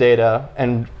amounts of data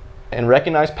and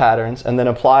recognize patterns and then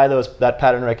apply that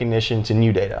pattern recognition to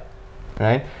new data,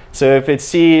 right? So if it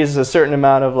sees a certain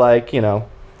amount of like, you know,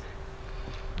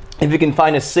 if it can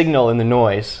find a signal in the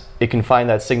noise, it can find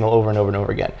that signal over and over and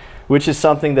over again, which is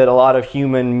something that a lot of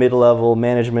human mid-level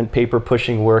management paper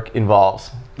pushing work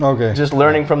involves. Okay. Just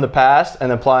learning from the past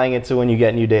and applying it to when you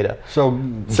get new data. So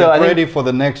get ready for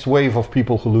the next wave of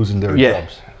people who losing their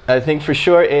jobs. I think for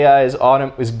sure AI is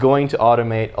going to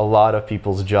automate a lot of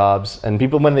people's jobs. And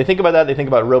people, when they think about that, they think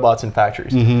about robots in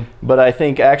factories. But I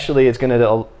think actually it's going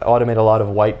to automate a lot of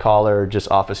white collar, just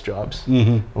office jobs.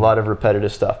 A lot of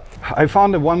repetitive stuff. I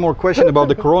found one more question about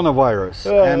the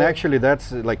coronavirus. And actually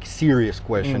that's like serious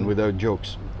question without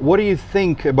jokes. What do you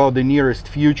think about the nearest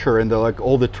future and like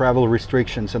all the travel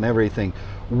restrictions and everything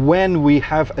when we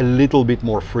have a little bit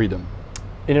more freedom?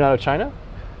 In and out of China?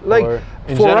 Like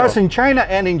for us in China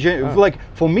and in general, like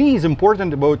for me it's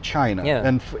important about China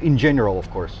and in general, of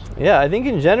course. Yeah, I think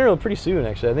in general pretty soon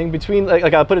actually. I think between,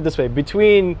 like I'll put it this way,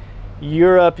 between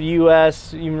Europe,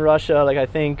 US, even Russia, like I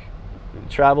think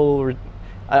travel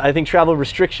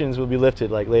restrictions will be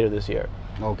lifted like later this year.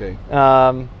 Okay.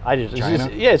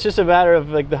 It's just a matter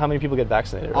of like how many people get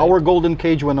vaccinated. Right? Our golden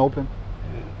cage when open?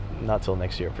 Not till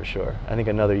next year for sure. I think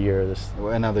another year.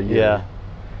 Another year. Yeah.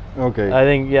 Okay.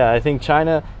 I think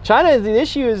China, the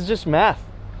issue is just math.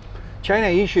 China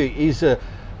issue is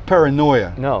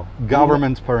paranoia. No.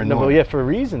 Government's paranoia. No, but yeah, for a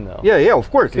reason though. Yeah,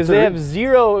 of course. Because they have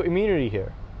zero immunity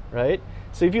here, right?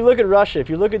 So if you look at Russia, if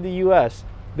you look at the US,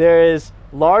 there is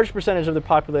large percentage of the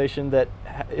population that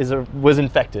was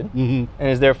infected and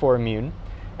is therefore immune.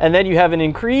 And then you have an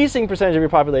increasing percentage of your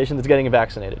population that's getting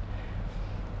vaccinated.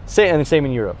 And the same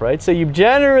in Europe, right? So you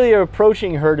generally are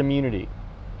approaching herd immunity,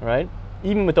 right?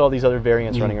 Even with all these other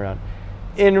variants running around.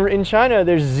 In China,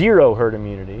 there's zero herd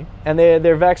immunity, and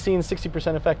their vaccine's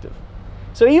 60% effective.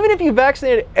 So even if you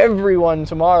vaccinated everyone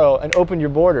tomorrow and opened your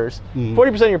borders,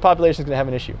 40% of your population is going to have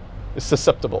an issue. It's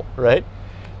susceptible, right?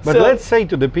 But let's say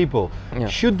to the people,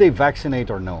 should they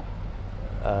vaccinate or no?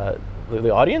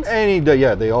 The audience?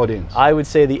 The audience. I would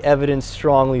say the evidence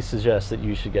strongly suggests that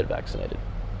you should get vaccinated.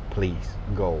 Please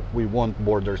go. We want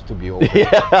borders to be open.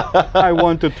 I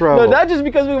want to travel. No, not just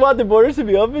because we want the borders to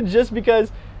be open, just because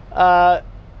I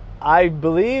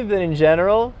believe that in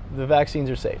general the vaccines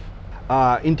are safe.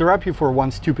 Interrupt you for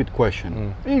one stupid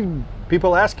question.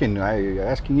 People asking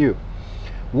you.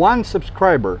 One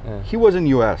subscriber, he was in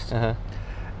US,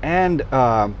 and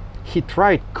he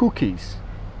tried cookies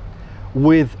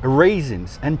with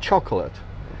raisins and chocolate.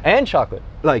 And chocolate?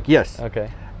 Like, yes. Okay.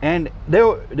 And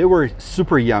they were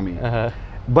super yummy.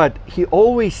 But he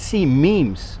always see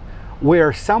memes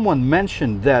where someone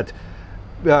mentioned that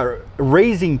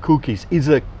raisin cookies is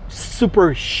a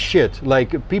super shit.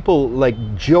 Like people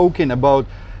like joking about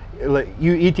like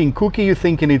you eating cookie, you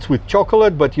thinking it's with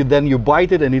chocolate, but then you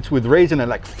bite it and it's with raisin and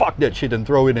like fuck that shit and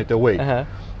throwing it away.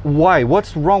 Why?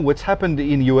 What's wrong? What's happened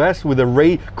in US with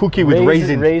a cookie with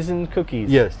raisins? Raisin cookies.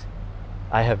 Yes.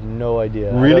 I have no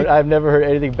idea. Really? I've never heard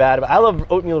anything bad about it. I love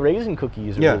oatmeal raisin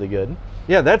cookies. Are really good.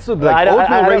 Yeah, that's like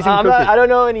oatmeal raisin cookies. I don't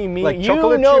know any memes. Like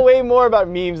you know way more about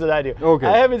memes than I do. Okay.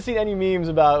 I haven't seen any memes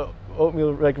about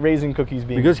oatmeal raisin cookies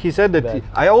being because he said that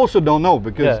I also don't know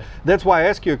because that's why I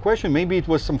asked you a question. Maybe it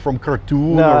was from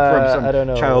cartoon or from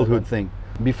some childhood thing.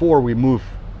 Before we move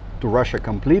to Russia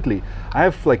completely, I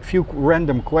have like few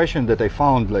random questions that I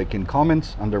found like in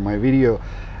comments under my video.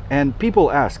 And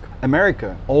people ask,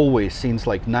 America always since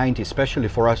like 90s, especially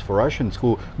for us, for Russians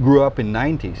who grew up in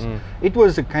 90s, it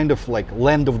was a kind of like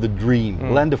land of the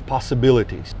dream, land of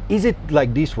possibilities. Is it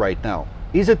like this right now?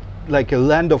 Is it like a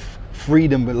land of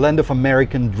freedom, a land of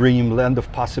American dream, land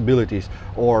of possibilities,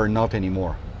 or not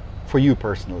anymore? For you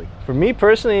personally? For me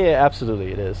personally,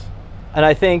 absolutely it is. And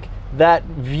I think that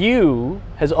view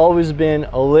has always been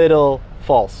a little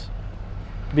false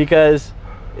because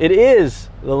it is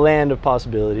the land of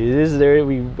possibility. It is there.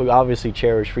 We obviously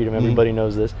cherish freedom. Everybody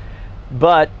knows this,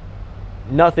 but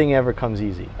nothing ever comes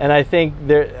easy. And I think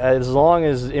as long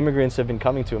as immigrants have been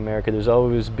coming to America, there's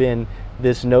always been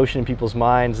this notion in people's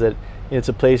minds that it's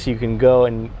a place you can go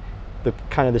and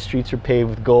the streets are paved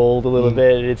with gold a little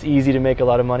bit. It's easy to make a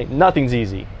lot of money. Nothing's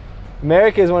easy.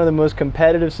 America is one of the most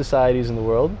competitive societies in the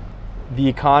world. The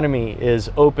economy is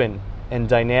open and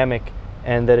dynamic,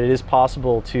 and that it is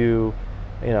possible to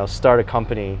start a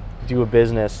company, do a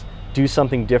business, do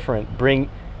something different,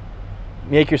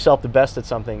 make yourself the best at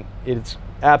something. It's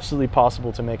absolutely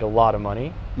possible to make a lot of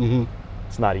money.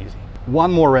 It's not easy.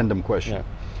 One more random question.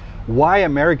 Why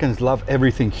Americans love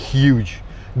everything huge?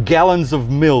 gallons of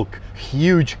milk,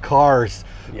 huge cars,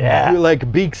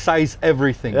 like big size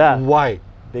everything. Why?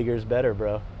 Bigger is better,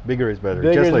 bro. Bigger is better.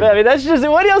 Bigger is better. I mean, that's just,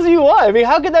 what else do you want? I mean,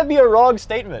 how could that be a wrong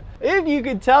statement? If you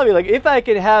could tell me, like, if I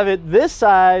could have it this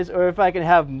size or if I can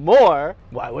have more,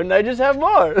 why wouldn't I just have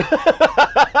more?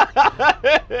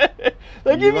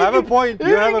 Like, you have a point.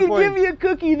 You have a point. Give me a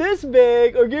cookie this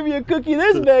big or give me a cookie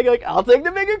this big, like, I'll take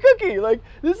the bigger cookie. Like,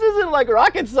 this isn't like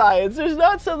rocket science. There's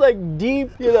not some like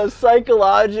deep, you know,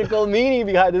 psychological meaning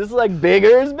behind this. It's like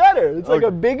bigger is better. It's like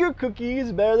a bigger cookie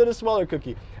is better than a smaller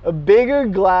cookie. A bigger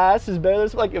glass is better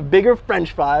than, like, a bigger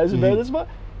French fries is better than small.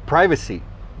 Privacy.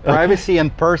 Privacy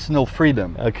and personal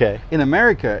freedom. Okay. In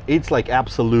America, it's like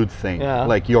absolute thing.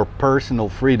 Like your personal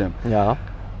freedom.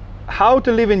 How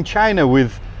to live in China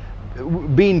with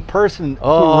being person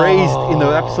who raised in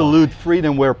the absolute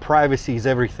freedom where privacy is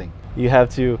everything? You have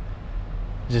to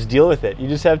just deal with it. You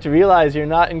just have to realize you're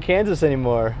not in Kansas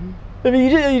anymore. I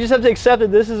mean, you just have to accept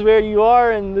that this is where you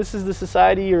are and this is the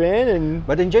society you're in. And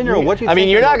but in general, what do you think? I mean,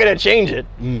 you're not going to change it,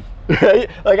 right?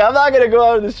 Like, I'm not going to go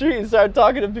out on the street and start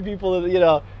talking to people that, you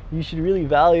know, you should really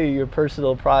value your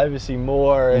personal privacy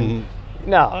more. And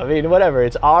no, I mean, whatever.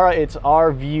 It's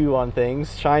our view on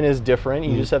things. China's different.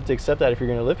 You just have to accept that if you're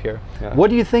going to live here.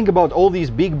 What do you think about all these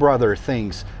Big Brother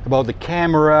things? About the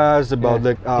cameras, about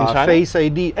the Face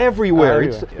ID, everywhere.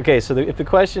 Okay, so if the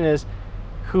question is,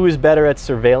 who is better at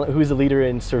surveillance? Who's the leader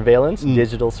in surveillance,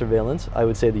 digital surveillance? I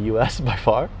would say the U.S. by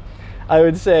far. I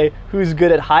would say who's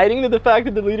good at hiding the fact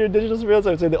that the leader in digital surveillance? I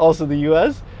would say also the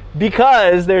U.S.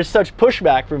 Because there's such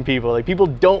pushback from people. Like, people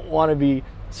don't want to be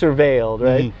surveilled,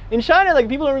 right? In China, like,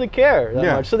 people don't really care that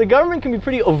much. So the government can be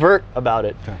pretty overt about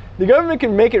it. The government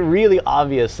can make it really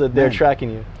obvious that they're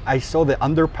tracking you. I saw the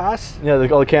underpass. Yeah,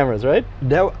 all the cameras, right?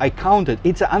 I counted.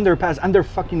 It's an underpass under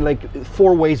fucking like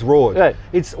 4 ways road. Right.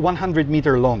 It's 100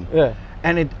 meter long. Yeah.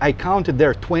 And I counted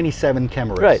there 27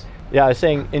 cameras. Right. Yeah, I was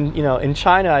saying in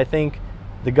China, I think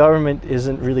the government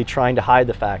isn't really trying to hide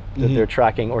the fact that they're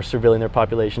tracking or surveilling their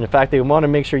population. In fact, they want to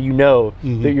make sure you know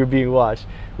that you're being watched.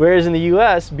 Whereas in the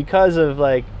US, because of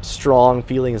like strong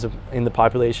feelings in the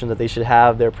population that they should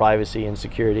have their privacy and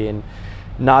security and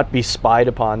not be spied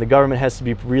upon, the government has to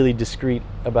be really discreet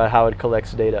about how it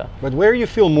collects data. But where you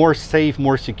feel more safe,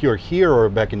 more secure, here or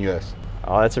back in US?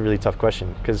 Oh, that's a really tough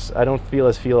question, because I don't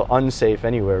feel unsafe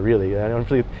anywhere, really. I don't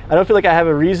feel like I have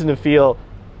a reason to feel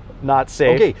not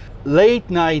safe. Okay, late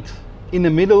night in the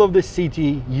middle of the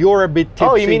city, you're a bit tipsy.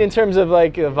 Oh, you mean in terms of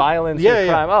like violence or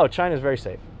crime? Oh, China's very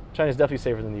safe. China's definitely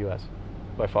safer than the US,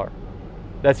 by far.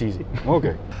 That's easy.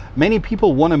 Okay. Many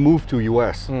people want to move to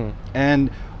US. And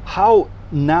how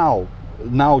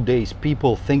nowadays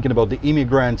people thinking about the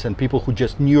immigrants and people who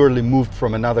just newly moved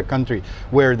from another country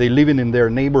where they live in their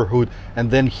neighborhood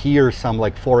and then hear some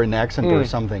like foreign accent or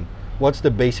something? What's the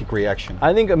basic reaction?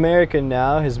 I think America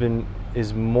now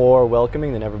is more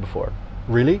welcoming than ever before.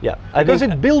 Really? Yeah. Because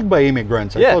it's built by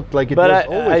immigrants. I thought like it was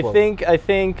always I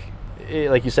think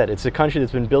like you said, it's a country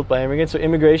that's been built by immigrants, so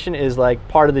immigration is like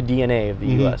part of the DNA of the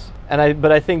US.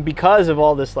 But I think because of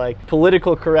all this like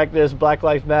political correctness, Black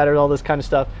Lives Matter, all this kind of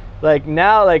stuff, like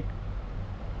now like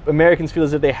Americans feel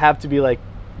as if they have to be like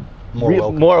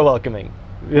more welcoming,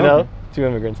 you know, to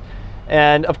immigrants.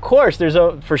 And of course, there's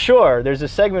a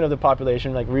segment of the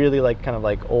population, like really like kind of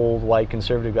like old white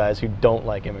conservative guys who don't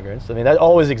like immigrants. I mean, that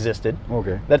always existed.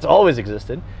 Okay. That's always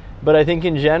existed. But I think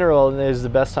in general, it is the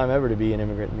best time ever to be an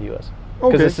immigrant in the U.S.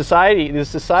 Because the society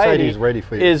is ready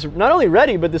for you. Is not only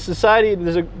ready, but the society,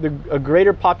 there's a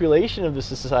greater population of the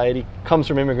society comes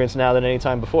from immigrants now than any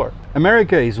time before.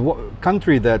 America is a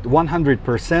country that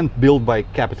 100% built by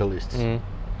capitalists.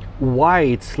 Why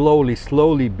it's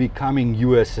slowly becoming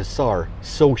USSR,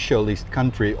 socialist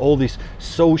country, all these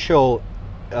social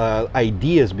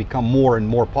ideas become more and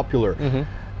more popular.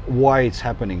 Why it's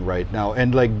happening right now?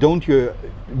 And like,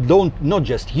 not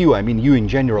just you, I mean you in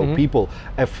general, people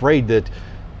afraid that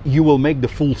you will make the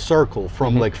full circle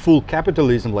from like full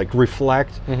capitalism, like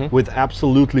reflect with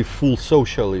absolutely full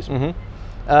socialism.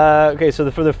 Okay, so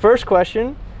for the first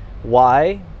question,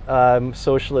 why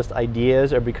socialist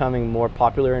ideas are becoming more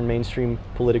popular in mainstream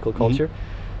political culture,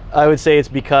 I would say it's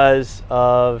because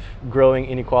of growing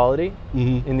inequality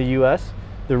in the US.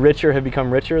 The richer have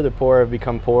become richer, the poor have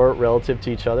become poor relative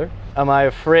to each other. Am I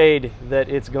afraid that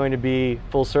it's going to be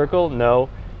full circle? No,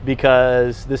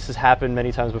 because this has happened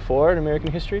many times before in American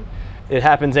history. It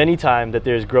happens anytime that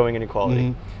there's growing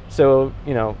inequality. So,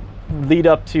 you know, lead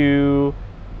up to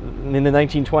in the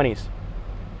 1920s,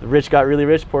 the rich got really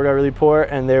rich, poor got really poor,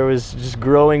 and there was just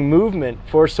growing movement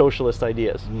for socialist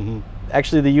ideas.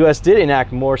 Actually, the US did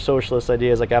enact more socialist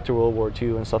ideas like after World War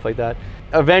II and stuff like that.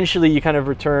 Eventually, you kind of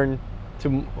return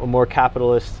to a more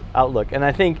capitalist outlook. And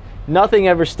I think nothing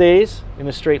ever stays in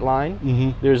a straight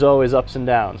line. There's always ups and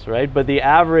downs, right? But the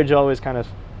average always kind of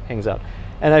hangs out.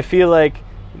 And I feel like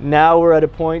now we're at a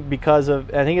point because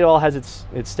of, I think it all has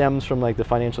it stems from like the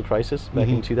financial crisis back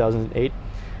in 2008,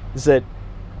 is that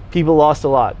people lost a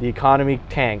lot. The economy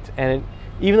tanked. And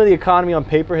even though the economy on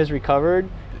paper has recovered,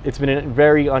 it's been a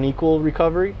very unequal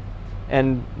recovery.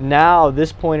 And now,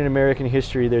 this point in American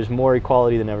history, there's more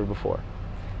equality than ever before.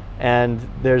 And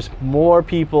there's more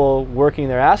people working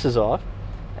their asses off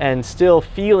and still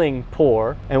feeling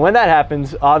poor. And when that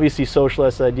happens, obviously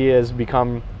socialist ideas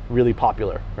become really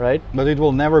popular, right? But it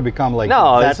will never become like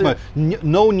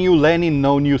no new Lenin,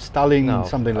 no new Stalin,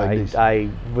 something like this. I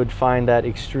would find that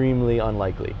extremely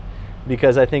unlikely,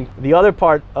 because I think the other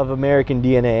part of American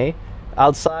DNA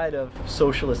outside of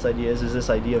socialist ideas is this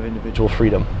idea of individual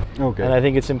freedom. Okay. And I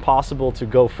think it's impossible to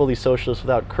go fully socialist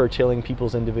without curtailing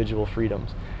people's individual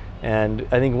freedoms. And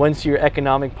I think once your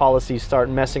economic policies start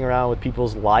messing around with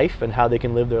people's life and how they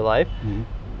can live their life,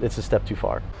 it's a step too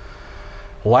far.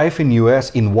 Life in US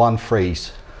in one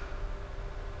phrase.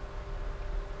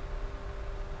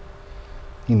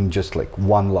 In just like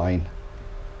one line.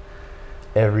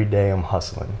 Every day I'm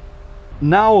hustling.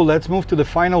 Now let's move to the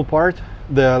final part,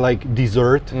 the like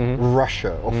dessert,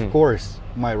 Russia. Of course,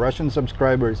 my Russian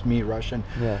subscribers, me Russian,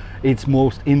 it's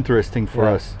most interesting for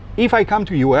us. If I come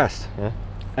to US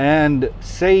and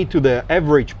say to the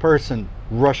average person,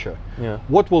 Russia,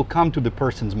 what will come to the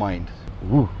person's mind?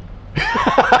 Ooh.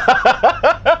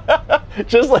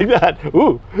 Just like that.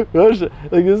 Ooh, Russia.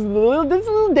 Like this is a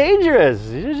little dangerous.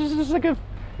 It's just like a...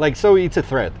 Like, so it's a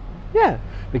threat. Yeah.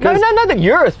 Because not that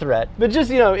you're a threat, but just,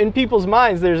 you know, in people's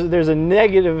minds, there's a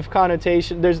negative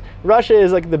connotation. Russia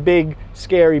is like the big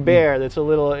scary bear that's a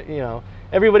little, you know,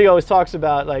 everybody always talks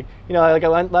about, like, you know, like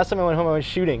last time I went home, I went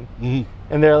shooting,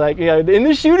 and they're like, you know, in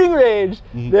the shooting range,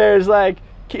 there's like,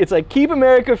 it's like, keep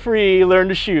America free, learn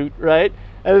to shoot, right?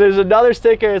 And there's another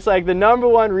sticker, it's like, the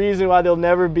 #1 reason why there'll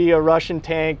never be a Russian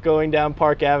tank going down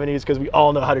Park Avenue is because we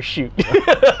all know how to shoot.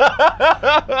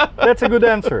 That's a good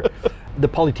answer. The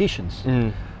politicians,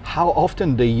 how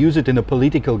often they use it in the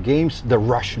political games, the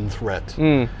Russian threat?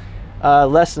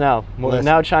 Less now.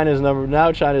 Now China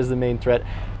is the main threat.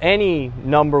 Any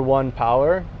 #1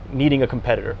 power needing a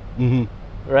competitor,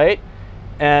 right?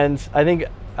 And I think,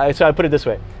 so I put it this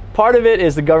way. Part of it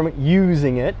is the government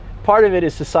using it. Part of it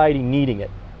is society needing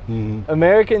it.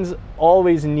 Americans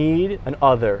always need an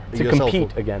other to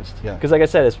compete against. Because like I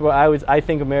said, I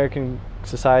think American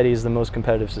society is the most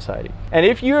competitive society. And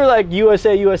if you're like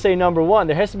USA #1,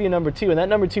 there has to be a #2, and that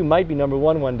 #2 might be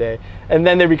 #1 one day, and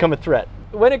then they become a threat.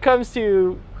 When it comes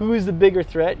to who's the bigger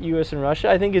threat, US and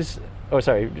Russia, I think is,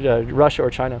 Russia or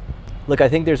China. Look, I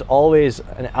think there's always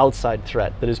an outside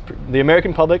threat that is, the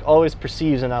American public always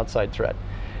perceives an outside threat.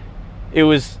 It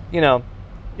was, you know,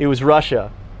 it was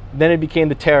Russia, then it became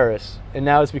the terrorists, and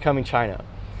now it's becoming China.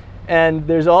 And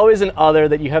there's always an other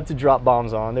that you have to drop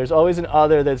bombs on. There's always an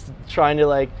other that's trying to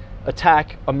like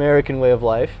attack American way of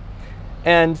life.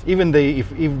 And even if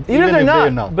they're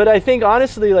not. But I think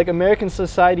honestly, like, American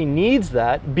society needs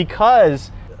that,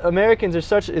 because Americans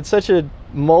are it's such a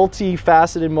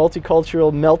multifaceted,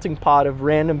 multicultural melting pot of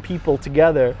random people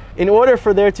together. In order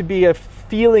for there to be a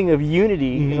feeling of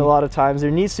unity, in a lot of times,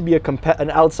 there needs to be an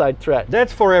outside threat.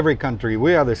 That's for every country.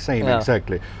 We are the same,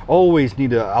 exactly. Always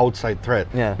need an outside threat.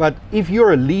 But if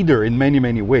you're a leader in many,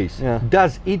 many ways,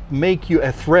 does it make you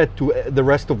a threat to the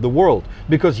rest of the world?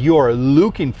 Because you're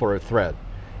looking for a threat.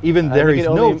 Even there is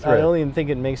no threat. I don't even think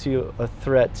it makes you a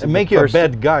threat to it makes you a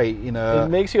bad guy. It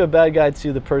makes you a bad guy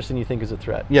to the person you think is a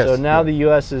threat. Yes, so now the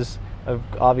US is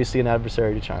obviously an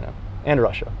adversary to China and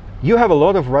Russia. You have a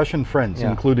lot of Russian friends,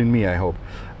 including me, I hope.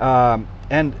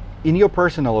 And in your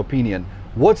personal opinion,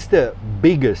 what's the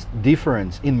biggest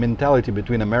difference in mentality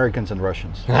between Americans and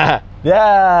Russians?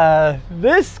 Yeah,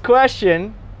 this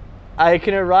question, I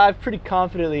can arrive pretty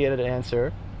confidently at an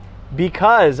answer,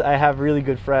 because I have really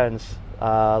good friends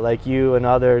like you and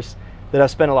others that I've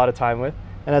spent a lot of time with.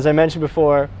 And as I mentioned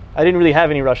before, I didn't really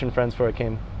have any Russian friends before I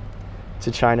came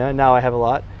to China. Now I have a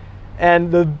lot.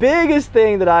 And the biggest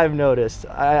thing that I've noticed,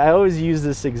 I always use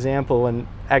this example when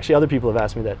actually other people have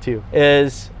asked me that too,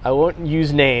 is, I won't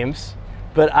use names,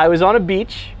 but I was on a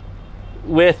beach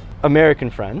with American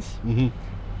friends,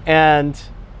 and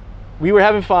we were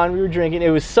having fun, we were drinking. It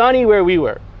was sunny where we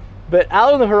were, but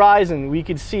out on the horizon we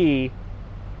could see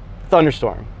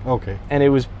thunderstorm. Okay. And it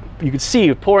was, you could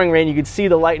see pouring rain, you could see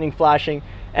the lightning flashing,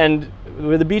 and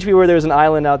with the beach we were, there was an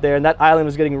island out there, and that island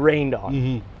was getting rained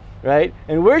on. Right?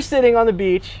 And we're sitting on the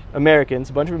beach, Americans,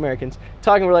 a bunch of Americans,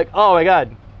 talking, we're like, oh my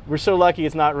God, we're so lucky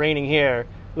it's not raining here.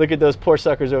 look at those poor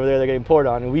suckers over there, they're getting poured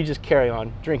on, and we just carry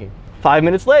on drinking. 5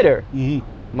 minutes later,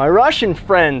 my Russian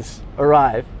friends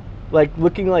arrive, like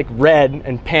looking like red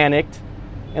and panicked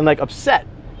and like upset.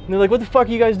 And they're like, what the fuck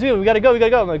are you guys doing? We gotta go, we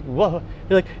gotta go. I'm like, whoa.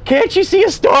 They're like, can't you see a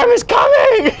storm is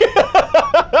coming?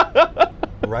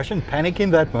 Russian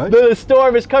panicking that much? The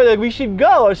storm is coming. Like, we should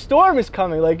go. A storm is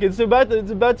coming. Like, it's about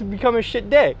to become a shit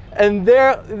day. And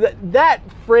that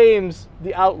frames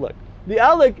the outlook. The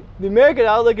American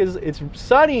outlook is it's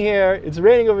sunny here, it's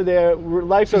raining over there,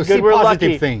 life is good, we're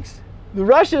lucky. Things. The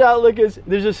Russian outlook is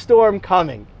there's a storm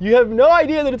coming. You have no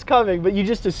idea that it's coming, but you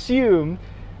just assume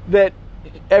that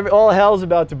all hell's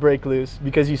about to break loose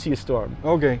because you see a storm.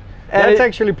 Okay. And that's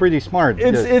actually pretty smart.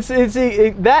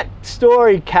 That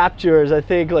story captures, I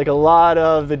think, like a lot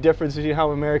of the difference between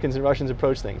how Americans and Russians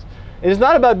approach things. And it's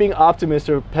not about being optimist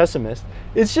or pessimist.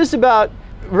 It's just about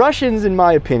Russians, in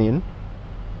my opinion,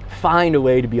 find a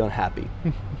way to be unhappy.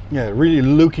 Yeah, really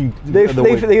looking.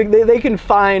 They can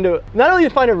find not only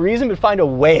find a reason, but find a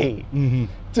way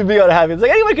to be unhappy. It's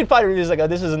like anyone can find a reason. It's like, oh,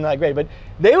 this isn't that great, but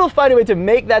they will find a way to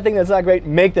make that thing that's not great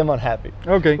make them unhappy.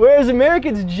 Okay. Whereas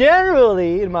Americans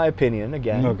generally, in my opinion,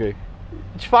 again,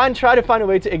 try to find a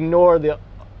way to ignore the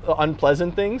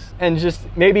unpleasant things, and just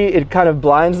maybe it kind of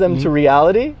blinds them to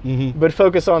reality, but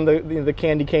focus on the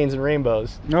candy canes and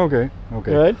rainbows. Okay.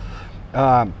 Okay.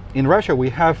 Right? In Russia, we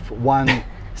have one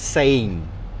saying,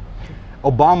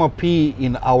 Obama pee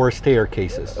in our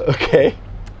staircases. Okay.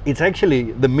 It's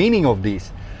actually the meaning of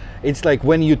this. It's like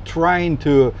when you're trying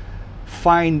to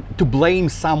blame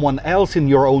someone else in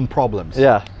your own problems.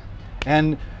 Yeah.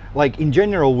 And like in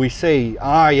general, we say,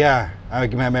 yeah,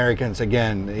 Americans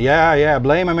again. Yeah,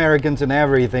 blame Americans and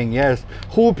everything. Yes.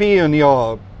 Who pee on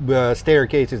your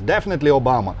staircases? Definitely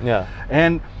Obama. Yeah.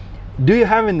 And do you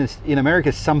have in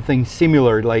America something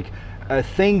similar, like a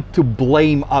thing to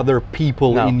blame other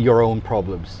people in your own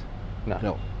problems?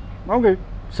 No. Okay.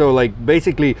 So like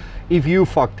basically, if you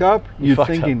fucked up, you're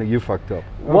thinking that you fucked up.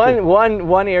 Okay.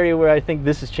 One area where I think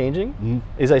this is changing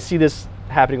is I see this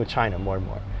happening with China more and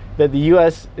more. That the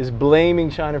U.S. is blaming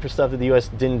China for stuff that the U.S.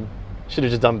 should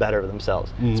have just done better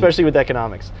themselves, especially with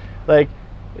economics. Like,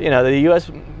 you know, the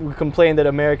U.S. complained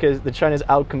that China's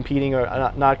out competing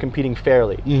or not competing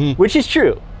fairly, which is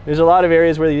true. There's a lot of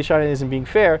areas where China isn't being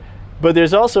fair, but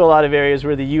there's also a lot of areas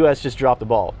where the U.S. just dropped the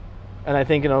ball. And I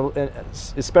think,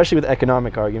 especially with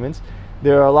economic arguments,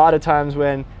 there are a lot of times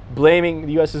when the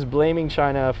U.S. is blaming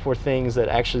China for things that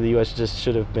actually the U.S. just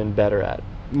should have been better at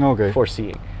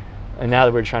foreseeing. And now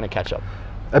that we're trying to catch up.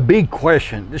 A big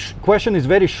question. This question is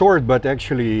very short, but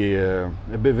actually a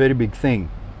very big thing.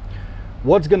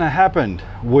 What's going to happen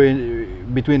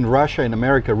between Russia and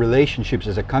America relationships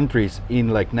as a countries in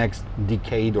like next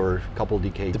decade or couple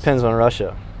decades? Depends on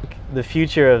Russia. The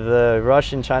future of the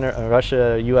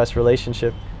Russia-US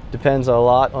relationship depends a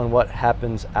lot on what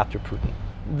happens after Putin.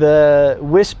 The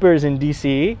whispers in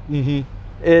DC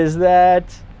is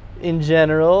that, in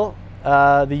general,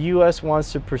 the US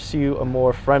wants to pursue a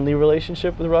more friendly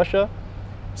relationship with Russia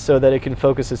so that it can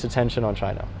focus its attention on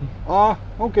China.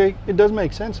 Okay. It does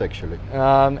make sense, actually.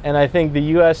 And I think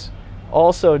the US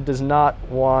also does not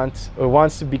want, or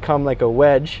wants to become like a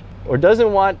wedge, or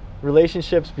doesn't want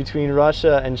relationships between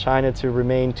Russia and China to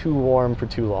remain too warm for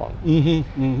too long.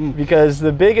 Because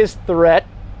the biggest threat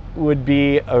would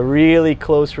be a really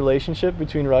close relationship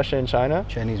between Russia and China.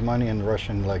 Chinese money and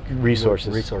Russian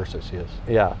resources. Resources, yes.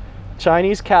 Yeah.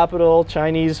 Chinese capital,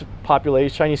 Chinese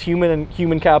population, Chinese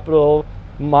human capital,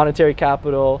 monetary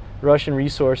capital, Russian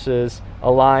resources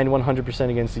aligned 100%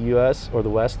 against the US or the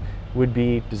West would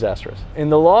be disastrous. In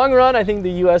the long run, I think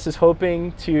the US is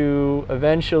hoping to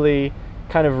eventually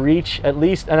kind of reach at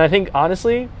least, and I think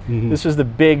honestly, this was the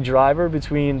big driver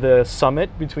between the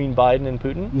summit between Biden and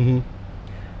Putin.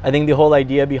 I think the whole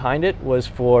idea behind it was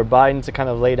for Biden to kind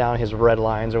of lay down his red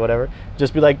lines or whatever,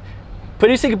 just be like,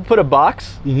 put a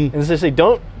box and just say,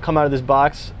 don't come out of this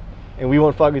box and we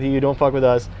won't fuck with you, don't fuck with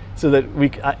us, so that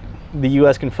the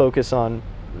US can focus on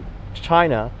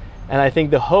China. And I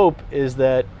think the hope is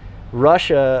that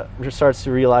Russia starts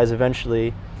to realize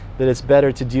eventually that it's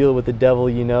better to deal with the devil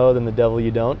you know than the devil you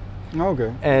don't.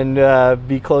 Okay. And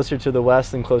be closer to the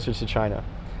West than closer to China.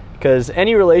 Because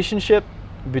any relationship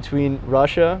between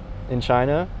Russia and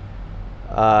China,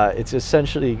 it's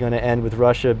essentially going to end with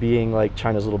Russia being like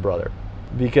China's little brother.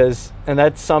 And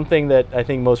that's something that I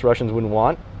think most Russians wouldn't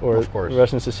want, or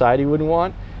Russian society wouldn't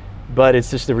want, but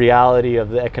it's just the reality of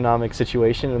the economic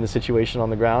situation and the situation on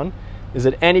the ground, is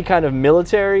that any kind of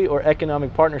military or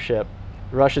economic partnership,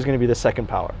 Russia's going to be the second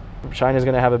power. China's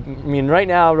going to have I mean, right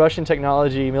now, Russian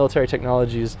technology, military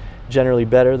technology is generally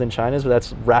better than China's, but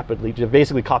that's rapidly, they've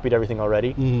basically copied everything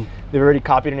already. They've already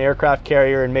copied an aircraft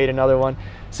carrier and made another one.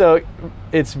 So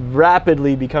it's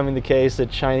rapidly becoming the case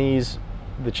that China's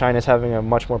having a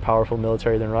much more powerful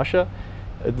military than Russia,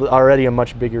 already a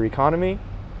much bigger economy.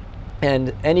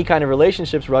 And any kind of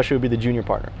relationships, Russia would be the junior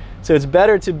partner. So it's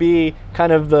better to be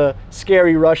kind of the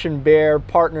scary Russian bear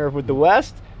partner with the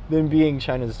West than being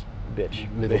China's bitch,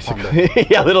 little basically.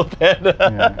 Yeah, little panda.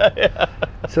 Yeah.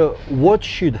 Yeah. So what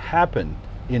should happen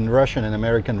in Russian and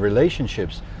American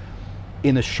relationships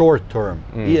in a short term?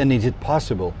 And is it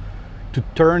possible to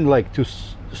turn, like, to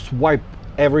swipe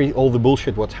all the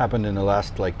bullshit what's happened in the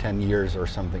last like 10 years or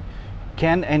something?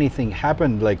 Can anything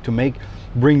happen, like, to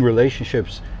bring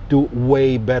relationships to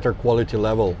way better quality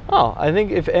level? Oh, I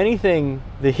think if anything,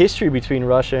 the history between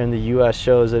Russia and the US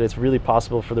shows that it's really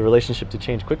possible for the relationship to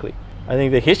change quickly. I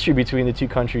think the history between the two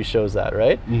countries shows that,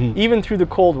 right? Even through the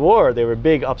Cold War, there were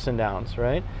big ups and downs,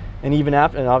 right? And even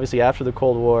after, and obviously after the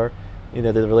Cold War, you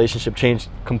know, the relationship changed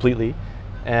completely.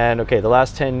 And okay, the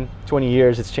last 10, 20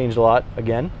 years, it's changed a lot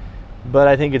again. But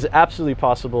I think it's absolutely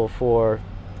possible for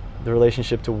the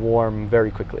relationship to warm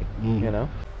very quickly, you know?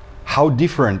 How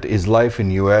different is life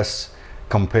in US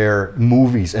compare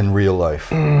movies and real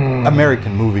life?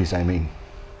 American movies, I mean.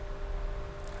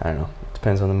 I don't know. It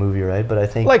depends on the movie, right? But I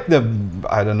think, like,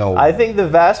 I don't know. I think the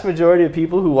vast majority of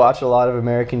people who watch a lot of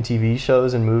American TV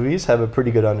shows and movies have a pretty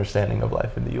good understanding of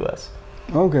life in the US.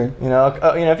 Okay. You know,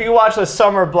 if you watch a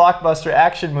summer blockbuster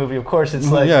action movie, of course it's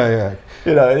like, yeah.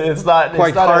 You know, it's not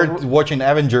quite hard watching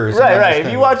Avengers. Right.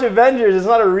 If you watch Avengers, it's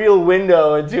not a real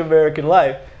window into American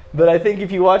life. But I think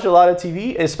if you watch a lot of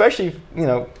TV, especially, you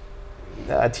know,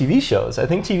 TV shows, I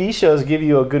think TV shows give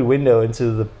you a good window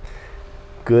into the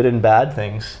good and bad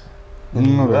things in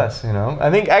the US, you know. I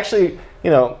think actually,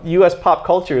 you know, US pop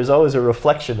culture is always a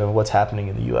reflection of what's happening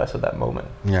in the US at that moment.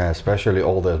 Yeah, especially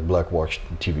all the black-watched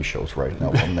TV shows right now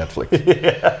on Netflix.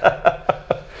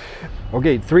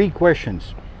 Okay, 3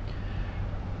 questions.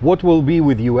 What will be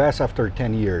with US after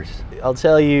 10 years? I'll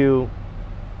tell you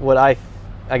what I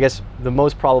guess the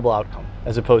most probable outcome,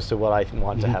 as opposed to what I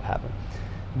want to have happen.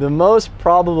 The most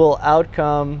probable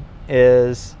outcome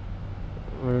is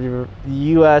the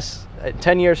US,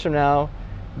 10 years from now,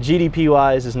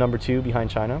 GDP-wise is number 2 behind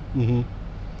China.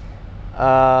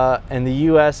 And the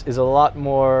US is a lot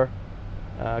more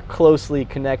closely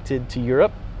connected to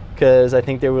Europe, because I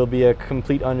think there will be a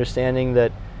complete understanding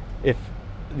that if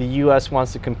the US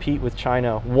wants to compete with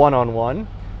China one-on-one,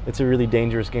 it's a really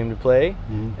dangerous game to play.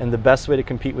 And the best way to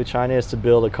compete with China is to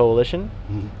build a coalition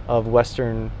of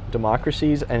Western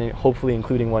democracies, and hopefully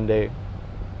including one day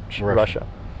Russia.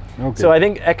 Okay. So I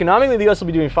think economically the US will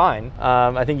be doing fine.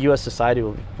 I think US society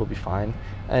will be fine.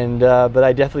 And but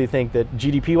I definitely think that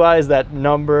GDP-wise, that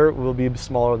number will be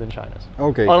smaller than China's.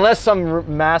 Okay. Unless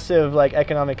some massive like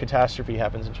economic catastrophe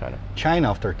happens in China. China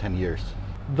after 10 years.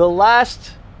 The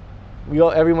last,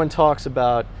 everyone talks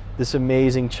about this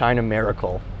amazing China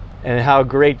miracle and how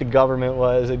great the government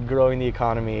was at growing the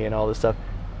economy and all this stuff.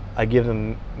 I give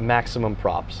them maximum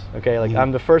props, okay? Like,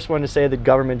 I'm the first one to say that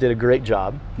government did a great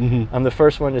job. I'm the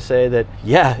first one to say that,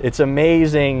 yeah, it's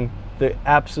amazing, the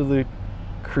absolute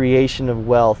creation of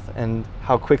wealth and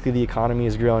how quickly the economy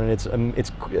has grown. And I mean,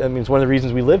 it's one of the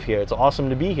reasons we live here. It's awesome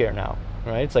to be here now,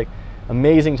 right? It's like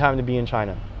amazing time to be in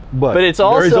China. But it's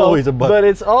also, there is always a but. But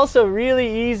it's also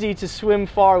really easy to swim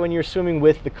far when you're swimming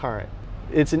with the current.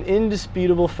 It's an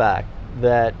indisputable fact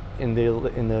that in the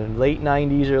late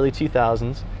 90s, early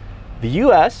 2000s, the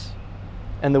US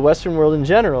and the Western world in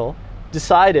general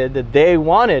decided that they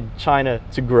wanted China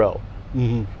to grow.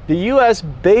 The US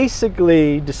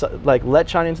basically let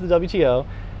China into the WTO,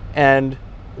 and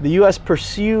the US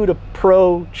pursued a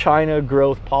pro-China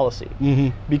growth policy.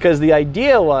 Because the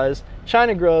idea was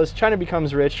China grows, China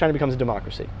becomes rich, China becomes a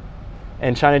democracy,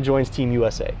 and China joins Team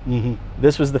USA.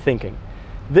 This was the thinking.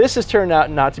 This has turned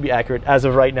out not to be accurate as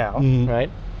of right now,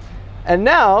 right? And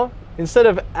now, instead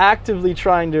of actively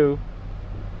trying to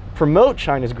promote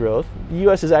China's growth, the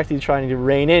US is actually trying to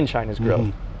rein in China's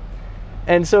growth.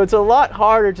 And so it's a lot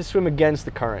harder to swim against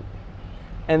the current.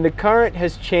 And the current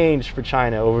has changed for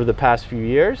China over the past few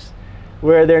years,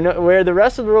 where the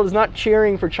rest of the world is not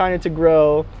cheering for China to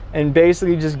grow and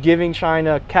basically just giving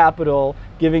China capital,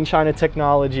 giving China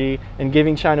technology, and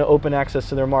giving China open access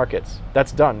to their markets.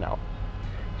 That's done now.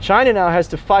 China now has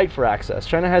to fight for access.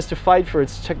 China has to fight for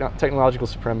its technological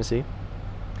supremacy.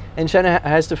 And China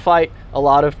has to fight a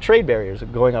lot of trade barriers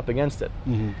going up against it.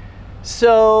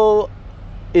 So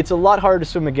it's a lot harder to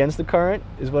swim against the current,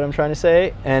 is what I'm trying to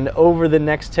say. And over the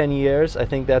next 10 years, I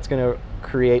think that's going to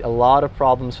create a lot of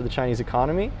problems for the Chinese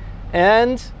economy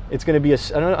And it's going to be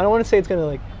I don't want to say it's going to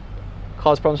like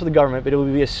cause problems for the government, but it will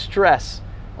be a stress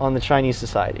on the Chinese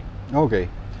society. Okay.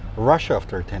 Russia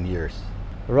after 10 years.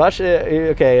 Russia,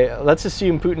 okay, let's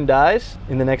assume Putin dies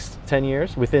in the next 10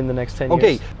 years, within the next 10 years.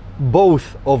 Okay,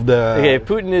 both of the... Okay,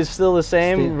 Putin is still the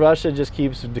same, Russia just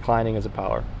keeps declining as a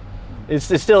power. It's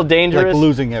still dangerous. Like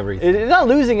losing everything. It's not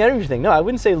losing everything. No, I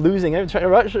wouldn't say losing everything.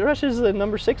 Russia is the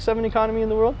number 6, 7 economy in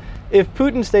the world. If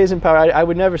Putin stays in power, I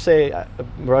would never say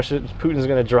Putin's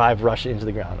going to drive Russia into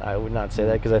the ground. I would not say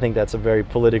that because I think that's a very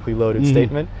politically loaded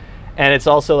statement. And it's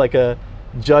also like a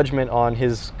judgment on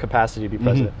his capacity to be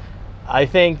president. I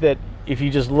think that if you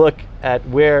just look at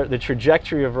where the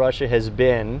trajectory of Russia has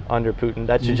been under Putin,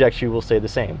 that trajectory will stay the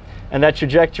same. And that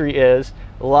trajectory is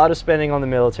a lot of spending on the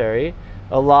military,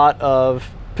 a lot of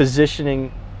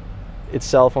positioning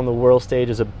itself on the world stage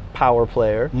as a power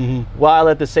player, while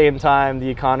at the same time the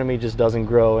economy just doesn't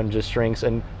grow and just shrinks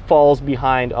and falls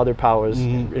behind other powers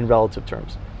in relative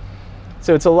terms.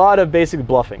 So it's a lot of basic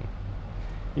bluffing.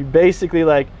 You basically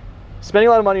like spending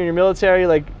a lot of money on your military,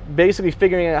 like basically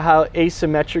figuring out how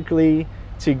asymmetrically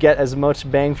to get as much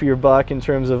bang for your buck in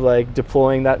terms of like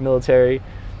deploying that military.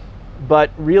 But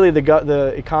really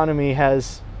the economy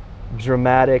has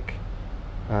dramatic,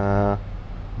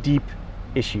 deep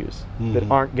issues that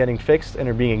aren't getting fixed and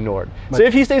are being ignored. But so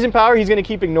if he stays in power, he's going to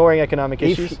keep ignoring economic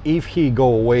issues. If he go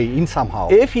away in somehow.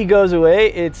 If he goes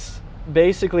away, it's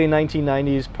basically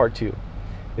 1990s part 2.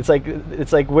 It's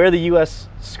like where the U.S.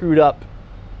 screwed up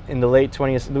in the late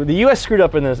 20th. The U.S. screwed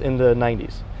up in the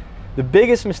 90s. The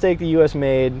biggest mistake the U.S.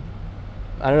 made,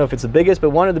 I don't know if it's the biggest,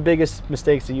 but one of the biggest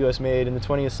mistakes the U.S. made in the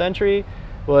 20th century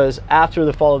was after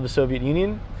the fall of the Soviet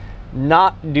Union,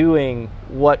 not doing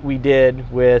what we did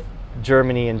with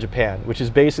Germany and Japan, which is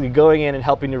basically going in and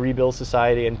helping to rebuild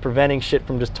society and preventing shit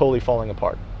from just totally falling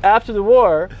apart. After the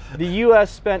war, the U.S.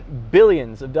 spent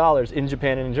billions of dollars in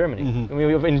Japan and in Germany. I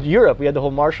mean, in Europe, we had the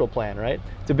whole Marshall Plan, right,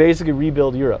 to basically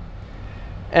rebuild Europe.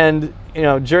 And you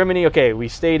know, Germany, okay, we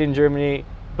stayed in Germany,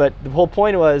 but the whole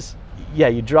point was, yeah,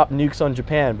 you dropped nukes on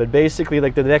Japan, but basically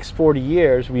like the next 40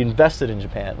 years, we invested in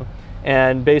Japan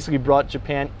and basically brought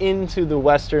Japan into the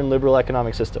Western liberal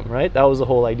economic system, right? That was the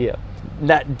whole idea.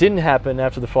 That didn't happen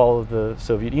after the fall of the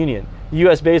Soviet Union. The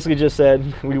US basically just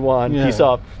said, we won, peace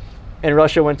out. And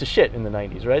Russia went to shit in the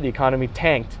 90s, right? The economy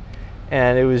tanked.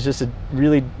 And it was just a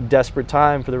really desperate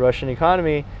time for the Russian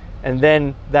economy. And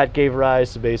then that gave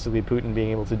rise to basically Putin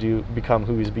being able to become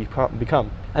who he's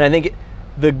become. And I think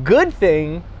the good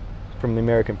thing, from the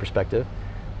American perspective,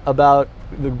 about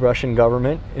the Russian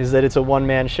government is that it's a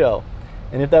one-man show.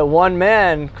 And if that one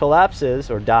man collapses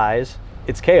or dies,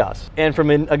 it's chaos. And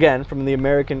again, from the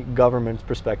American government's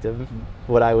perspective,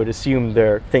 what I would assume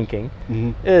they're thinking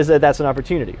is that that's an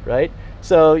opportunity, right?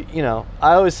 So, you know,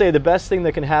 I always say the best thing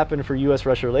that can happen for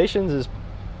U.S.-Russia relations is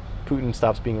Putin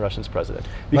stops being Russia's president.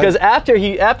 Because after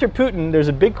Putin, there's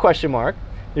a big question mark.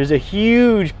 There's a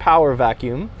huge power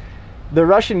vacuum. The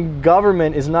Russian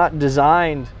government is not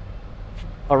designed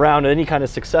around any kind of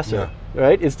successor,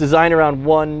 right? It's designed around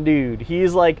one dude.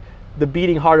 He's like the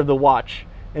beating heart of the watch.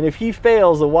 And if he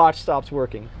fails, the watch stops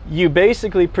working. You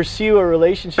basically pursue a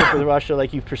relationship with Russia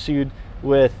like you've pursued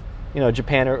with, you know,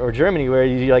 Japan or Germany, where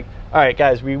you're like, all right,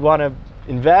 guys, we want to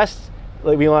invest,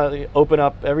 like we want to open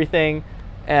up everything,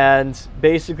 and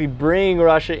basically bring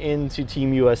Russia into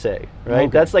Team USA, right? Okay.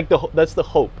 That's like that's the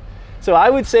hope. So I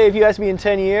would say, if you ask me in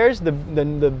 10 years, the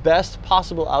best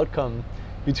possible outcome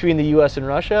between the U.S. and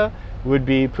Russia would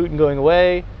be Putin going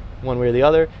away, one way or the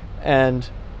other, and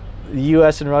the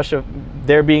U.S. and Russia,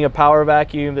 there being a power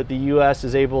vacuum that the U.S.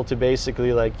 is able to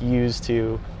basically like use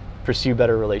to pursue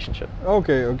better relationship.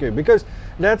 Okay, because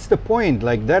that's the point.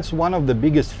 Like, that's one of the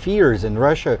biggest fears in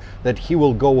Russia, that he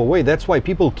will go away. That's why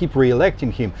people keep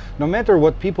re-electing him. No matter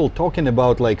what people talking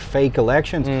about, like fake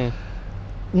elections,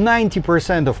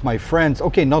 90% of my friends,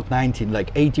 okay, not 90,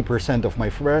 like 80% of my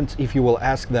friends, if you will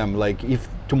ask them, like, if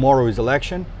tomorrow is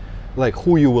election, like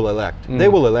who you will elect, they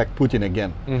will elect Putin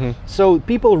again. So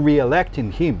people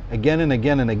re-electing him again and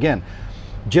again and again,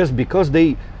 just because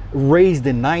they raised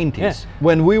the 90s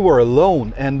when we were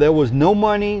alone and there was no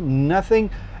money, nothing,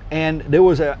 and there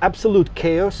was an absolute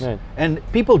chaos, and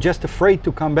people just afraid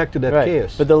to come back to that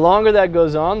chaos. But the longer that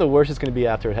goes on, the worse it's going to be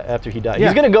after he dies.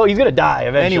 He's going to die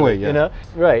eventually. Anyway, you know,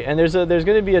 right? And there's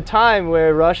going to be a time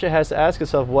where Russia has to ask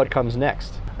itself what comes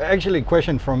next. Actually, a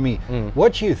question from me: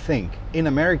 what do you think in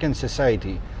American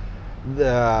society,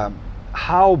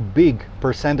 how big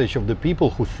percentage of the people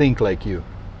who think like you?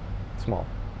 Small.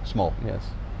 Small. Yes.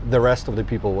 The rest of the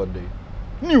people, what do you?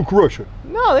 nuke Russia.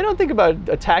 No, they don't think about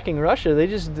attacking Russia. They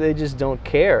just don't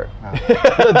care.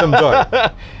 Let them die.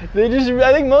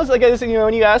 I think most, like I said,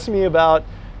 when you ask me about,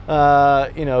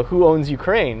 who owns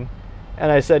Ukraine,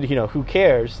 and I said, who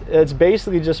cares? It's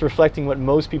basically just reflecting what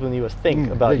most people in the U.S. think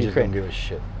about they Ukraine. They just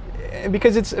don't give a shit.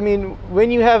 Because it's,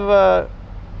 when you have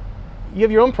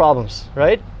your own problems,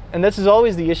 right? And this is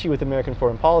always the issue with American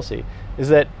foreign policy, is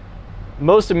that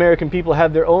most American people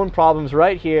have their own problems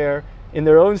right here in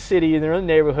their own city, in their own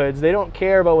neighborhoods. They don't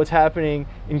care about what's happening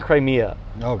in Crimea.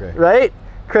 Okay. Right?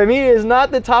 Crimea is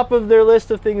not the top of their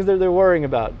list of things that they're worrying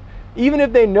about. Even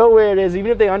if they know where it is,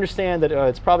 even if they understand that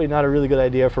it's probably not a really good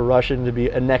idea for Russian to be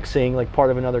annexing like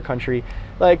part of another country,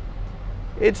 like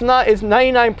it's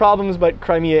 99 problems, but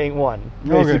Crimea ain't one.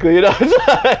 Basically,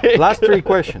 okay. Last three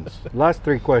questions.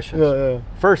 Yeah.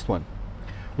 First one,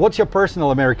 what's your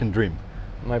personal American dream?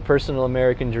 My personal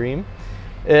American dream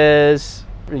is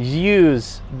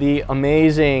use the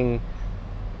amazing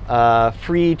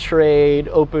free trade,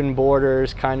 open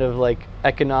borders kind of like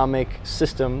economic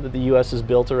system that the U.S. has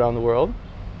built around the world,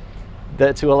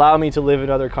 that to allow me to live in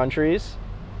other countries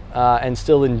and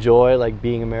still enjoy like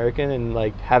being American and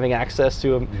like having access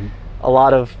to a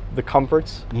lot of the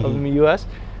comforts of the U.S.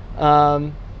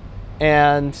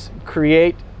 And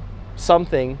create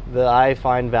something that I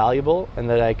find valuable and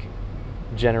that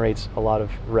generates a lot of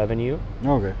revenue.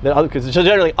 Okay. Because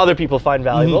generally other people find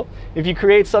valuable. If you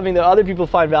create something that other people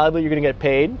find valuable, you're going to get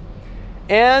paid.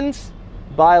 And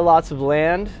buy lots of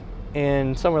land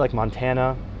in somewhere like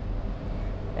Montana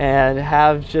and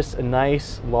have just a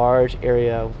nice large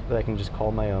area that I can just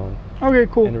call my own. Okay,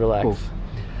 cool. And relax. Cool.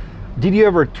 Did you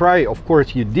ever try, of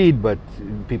course you did, but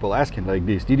people asking like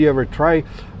this, did you ever try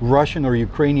Russian or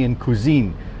Ukrainian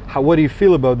cuisine? What do you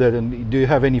feel about that, and do you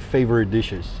have any favorite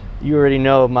dishes? You already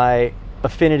know my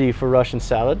affinity for Russian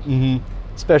salad,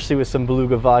 especially with some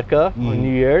beluga vodka on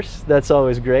New Year's. That's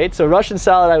always great. So Russian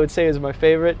salad, I would say, is my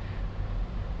favorite.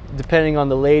 Depending on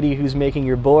the lady who's making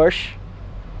your borscht,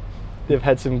 they've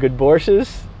had some good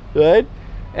borsches, right?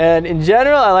 And in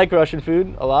general, I like Russian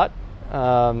food a lot.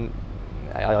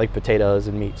 I like potatoes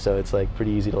and meat, so it's like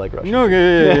pretty easy to like Russian food.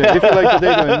 Yeah. If you like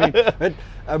potato and meat. But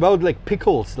about like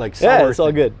pickles, like sour. Yeah, it's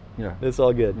all good. Yeah, it's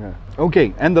all good. Yeah.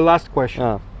 Okay, and the last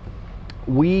question.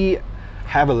 We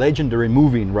have a legendary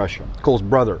movie in Russia called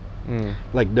Brother.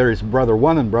 Like there is Brother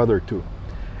 1 and Brother 2.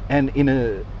 And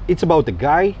it's about a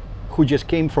guy who just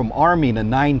came from army in the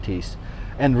 90s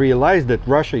and realized that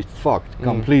Russia is fucked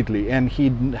completely, and he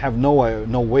have no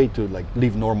way to like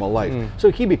live normal life.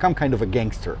 So he become kind of a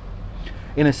gangster.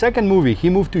 In a second movie, he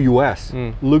moved to US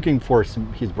looking for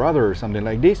his brother or something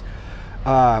like this.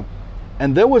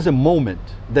 And there was a moment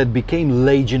that became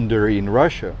legendary in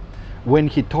Russia when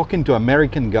he talking to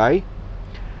American guy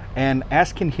and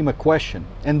asking him a question.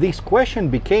 And this question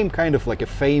became kind of like a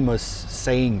famous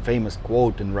saying, famous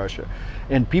quote in Russia.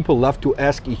 And people love to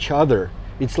ask each other.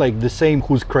 It's like the same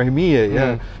who's Crimea,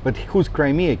 yeah. But who's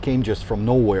Crimea came just from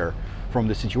nowhere, from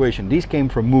the situation. This came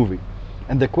from movie.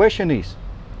 And the question is,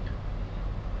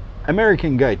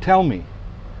 American guy, tell me,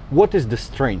 what is the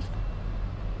strength?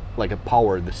 Like a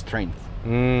power, the strength.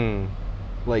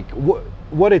 Like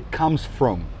what it comes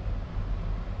from?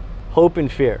 Hope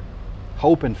and fear.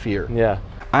 Hope and fear. Yeah.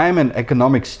 I'm an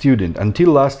economics student.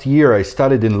 Until last year I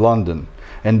studied in London,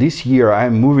 and this year I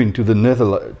am moving to the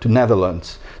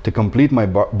Netherlands to complete my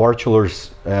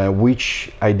bachelor's,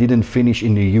 which I didn't finish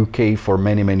in the UK for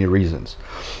many reasons.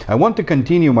 I want to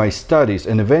continue my studies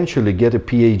and eventually get a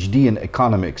PhD in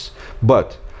economics,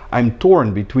 but I'm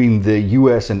torn between the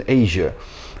US and Asia.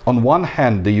 On one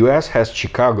hand, the US has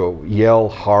Chicago, Yale,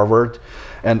 Harvard,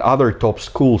 and other top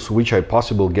schools which I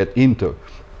possibly get into.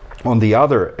 On the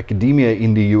other, academia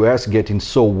in the US getting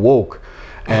so woke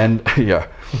and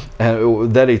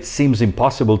that it seems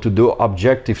impossible to do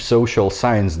objective social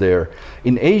science there.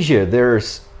 In Asia, there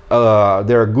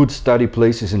are good study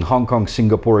places in Hong Kong,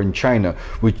 Singapore, and China,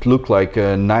 which look like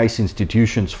nice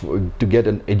institutions to get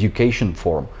an education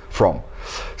from.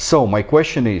 So my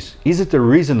question is it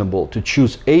reasonable to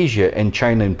choose Asia and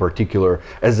China in particular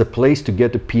as a place to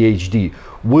get a PhD?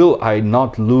 Will I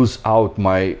not lose out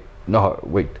will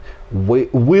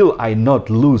I not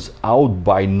lose out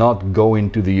by not going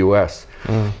to the US?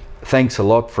 Thanks a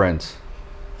lot, friends.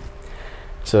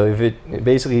 So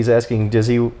basically he's asking,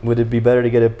 would it be better to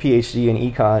get a PhD in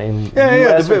econ in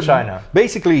US or China?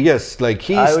 Basically, yes. Like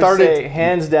I would say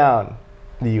hands down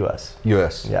the US.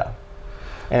 US. Yeah.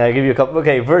 And I give you a couple.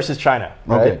 Okay, versus China.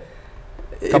 Right? Okay.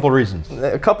 A couple of reasons.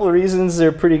 A couple of reasons.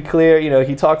 They're pretty clear.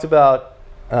 He talked about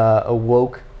a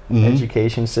woke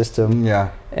education system.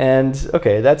 Yeah. And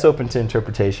okay, that's open to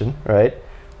interpretation, right?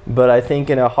 But I think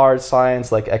in a hard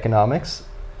science like economics,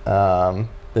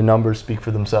 The numbers speak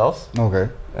for themselves. Okay.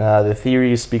 The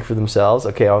theories speak for themselves.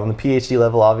 Okay, on the PhD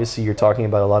level, obviously you're talking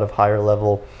about a lot of higher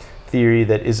level theory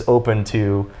that is open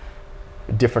to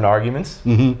different arguments.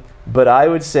 But I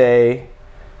would say,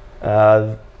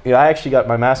 I actually got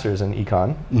my master's in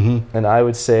econ, and I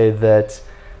would say that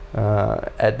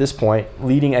at this point,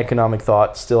 leading economic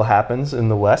thought still happens in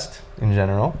the West in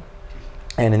general,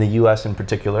 and in the US in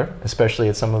particular, especially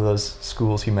at some of those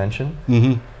schools you mentioned.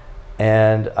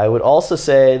 And I would also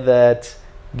say that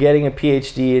getting a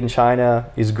PhD in China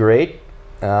is great,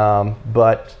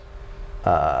 but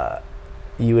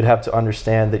you would have to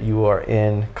understand that you are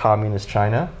in communist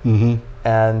China,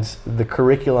 and the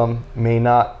curriculum may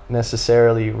not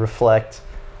necessarily reflect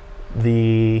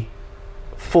the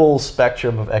full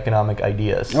spectrum of economic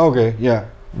ideas. Okay, yeah.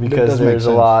 Because there's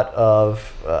a lot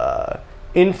of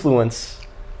influence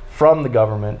from the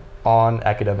government on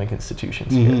academic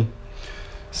institutions here.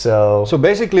 So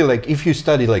basically, like, if you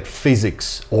study like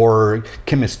physics or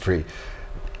chemistry,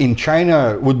 in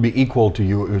China would be equal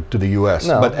to the US.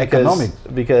 No, but economics,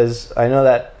 because I know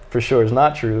that for sure is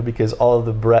not true, because all of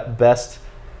the best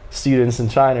students in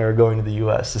China are going to the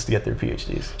US just to get their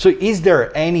PhDs. So is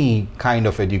there any kind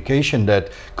of education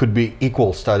that could be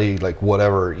equal study, like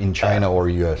whatever, in China or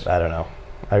US? I don't know.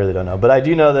 I really don't know. But I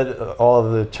do know that all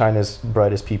of the China's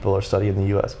brightest people are studying in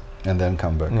the US. And then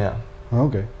come back. Yeah.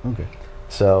 Okay, okay.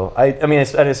 So, I mean,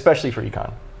 and especially for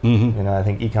econ. You know, I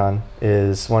think econ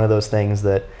is one of those things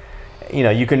that, you know,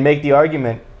 you can make the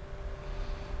argument,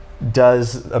 would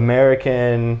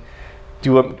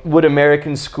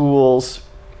American schools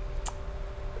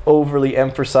overly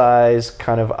emphasize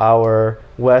kind of our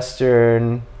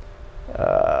Western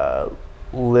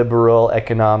liberal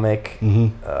economic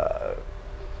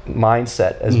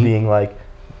mindset as being like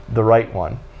the right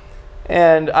one?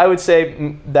 And I would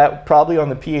say that probably on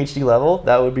the PhD level,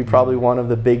 that would be probably one of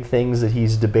the big things that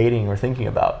he's debating or thinking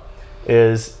about,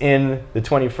 is in the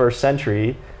 21st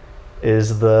century,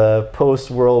 is the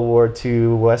post-World War II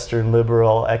Western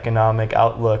liberal economic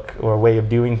outlook or way of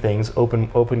doing things,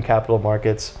 open capital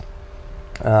markets,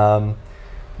 the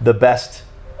best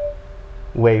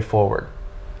way forward,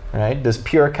 right? Does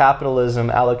pure capitalism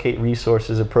allocate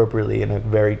resources appropriately in a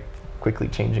very quickly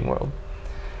changing world?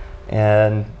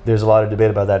 And there's a lot of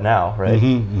debate about that now, right?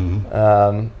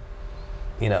 You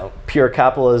know, pure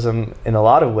capitalism in a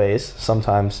lot of ways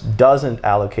sometimes doesn't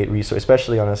allocate resources,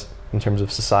 especially in terms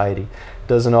of society,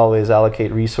 doesn't always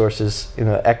allocate resources in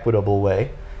an equitable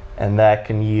way, and that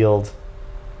can yield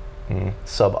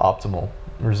suboptimal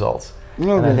results.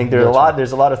 And I think there's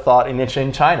a lot of thought in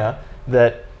China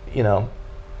that, you know,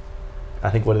 I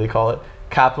think, what do they call it?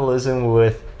 Capitalism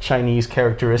with Chinese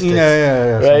characteristics.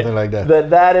 Yeah, right? Something like that.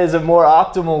 That is a more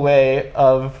optimal way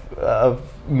of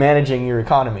managing your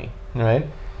economy, right?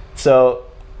 So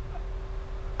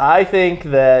I think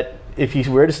that if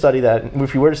you were to study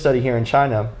here in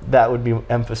China, that would be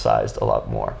emphasized a lot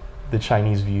more, the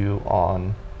Chinese view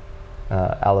on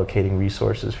allocating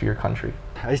resources for your country.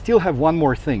 I still have one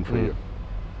more thing for you.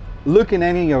 Look in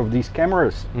any of these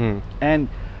cameras, and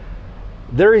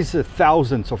there is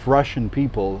thousands of Russian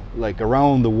people, like,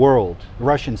 around the world,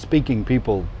 Russian-speaking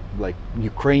people, like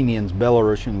Ukrainians,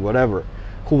 Belarusian, whatever,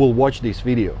 who will watch this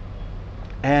video.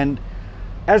 And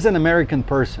as an American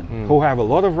person who have a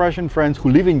lot of Russian friends who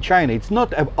live in China, it's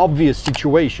not an obvious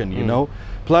situation, you know?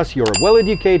 Plus you're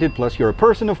well-educated, plus you're a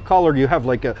person of color, you have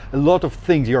like a lot of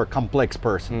things, you're a complex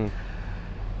person.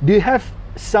 Do you have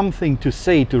something to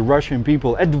say to Russian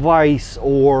people, advice,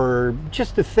 or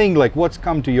just a thing, like what's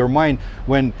come to your mind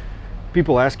when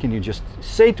people asking you, just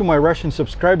say to my Russian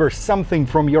subscribers something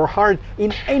from your heart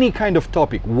in any kind of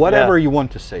topic, whatever you want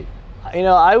to say? You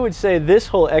know, I would say this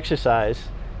whole exercise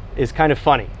is kind of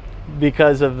funny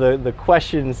because of the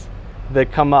questions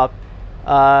that come up.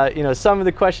 You know, some of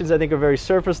the questions I think are very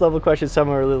surface level questions, some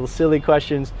are a little silly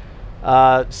questions.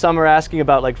 Some are asking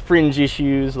about like fringe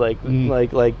issues, like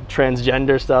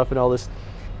transgender stuff and all this.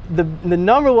 The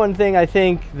number one thing I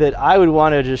think that I would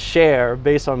want to just share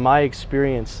based on my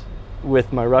experience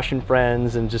with my Russian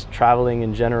friends and just traveling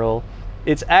in general,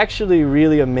 it's actually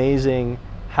really amazing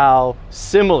how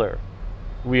similar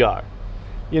we are.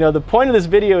 You know, the point of this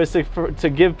video is to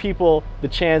give people the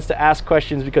chance to ask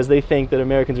questions because they think that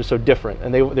Americans are so different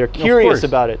and they're curious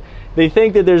about it. They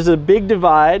think that there's a big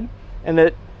divide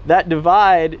and that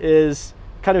divide is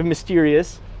kind of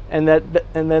mysterious, and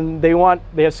then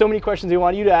they have so many questions they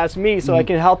want you to ask me so I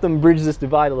can help them bridge this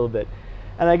divide a little bit.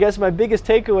 And I guess my biggest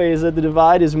takeaway is that the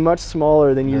divide is much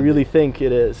smaller than you really think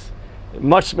it is,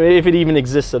 much, if it even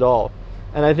exists at all.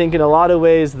 And I think in a lot of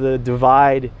ways the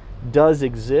divide does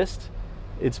exist.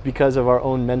 It's because of our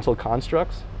own mental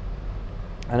constructs.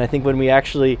 And I think when we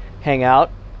actually hang out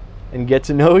and get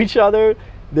to know each other,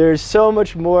 there's so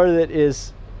much more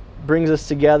that brings us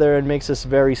together and makes us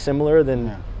very similar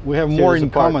than we have more in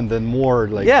common than more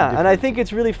like different. And I think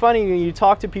it's really funny when you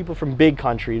talk to people from big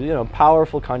countries, you know,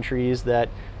 powerful countries that,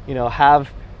 you know, have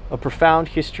a profound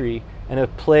history and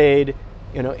have played,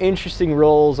 you know, interesting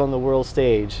roles on the world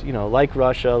stage, you know, like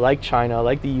Russia, like China,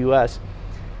 like the US.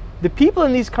 The people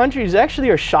in these countries actually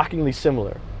are shockingly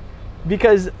similar,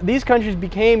 because these countries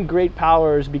became great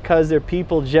powers because their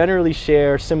people generally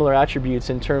share similar attributes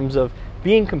in terms of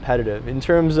being competitive, in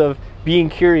terms of being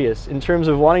curious, in terms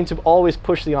of wanting to always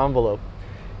push the envelope,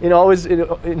 you know, always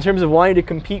in terms of wanting to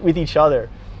compete with each other.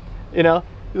 You know,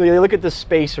 you look at the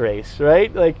space race,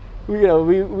 right? Like, you know,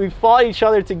 we fought each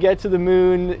other to get to the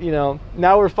moon, you know,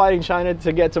 now we're fighting China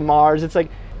to get to Mars. It's like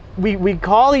we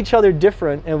call each other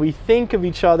different, and we think of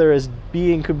each other as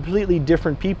being completely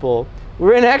different people.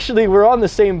 We're on the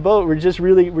same boat. We're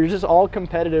just all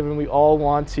competitive, and we all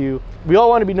want to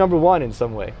be number one in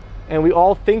some way. And we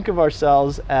all think of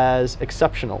ourselves as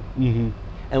exceptional. And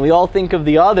we all think of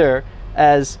the other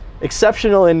as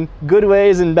exceptional in good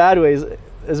ways and bad ways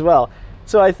as well.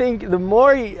 So I think the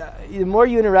more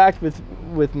you interact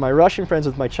with my Russian friends,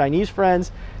 with my Chinese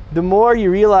friends, the more you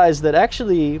realize that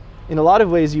actually, in a lot of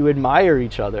ways, you admire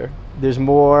each other. There's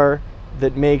more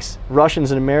that makes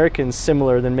Russians and Americans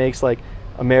similar than makes like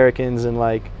Americans and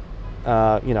like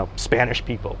you know, Spanish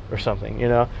people or something, you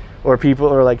know, or people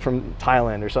or like from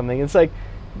Thailand or something. It's like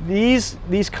these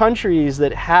countries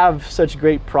that have such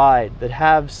great pride, that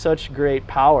have such great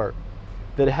power,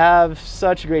 that have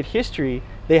such great history,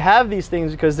 they have these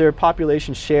things because their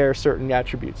populations share certain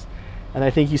attributes. And I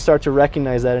think you start to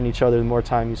recognize that in each other the more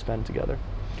time you spend together.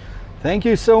 Thank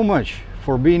you so much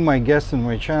for being my guest on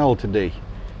my channel today.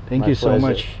 Thank you so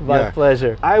much. My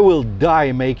pleasure. I will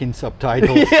die making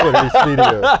subtitles for this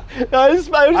video. I was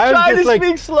trying to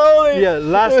speak slowly. Yeah,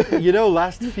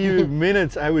 last few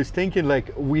minutes I was thinking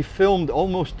like we filmed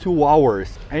almost 2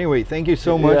 hours. Anyway, thank you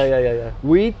so much. Yeah.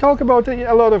 We talk about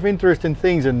a lot of interesting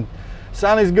things, and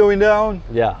sun is going down.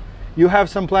 Yeah. You have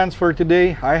some plans for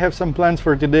today. I have some plans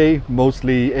for today,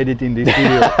 mostly editing this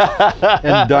video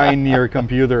and dying near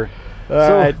computer. All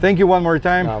right. Thank you one more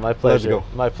time. No, my pleasure. Let's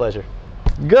go. My pleasure.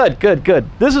 Good.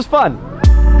 This is fun.